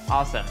name.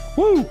 Awesome.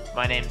 Woo!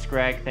 My name's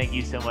Greg. Thank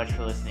you so much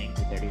for listening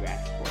to 30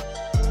 Rack Sports.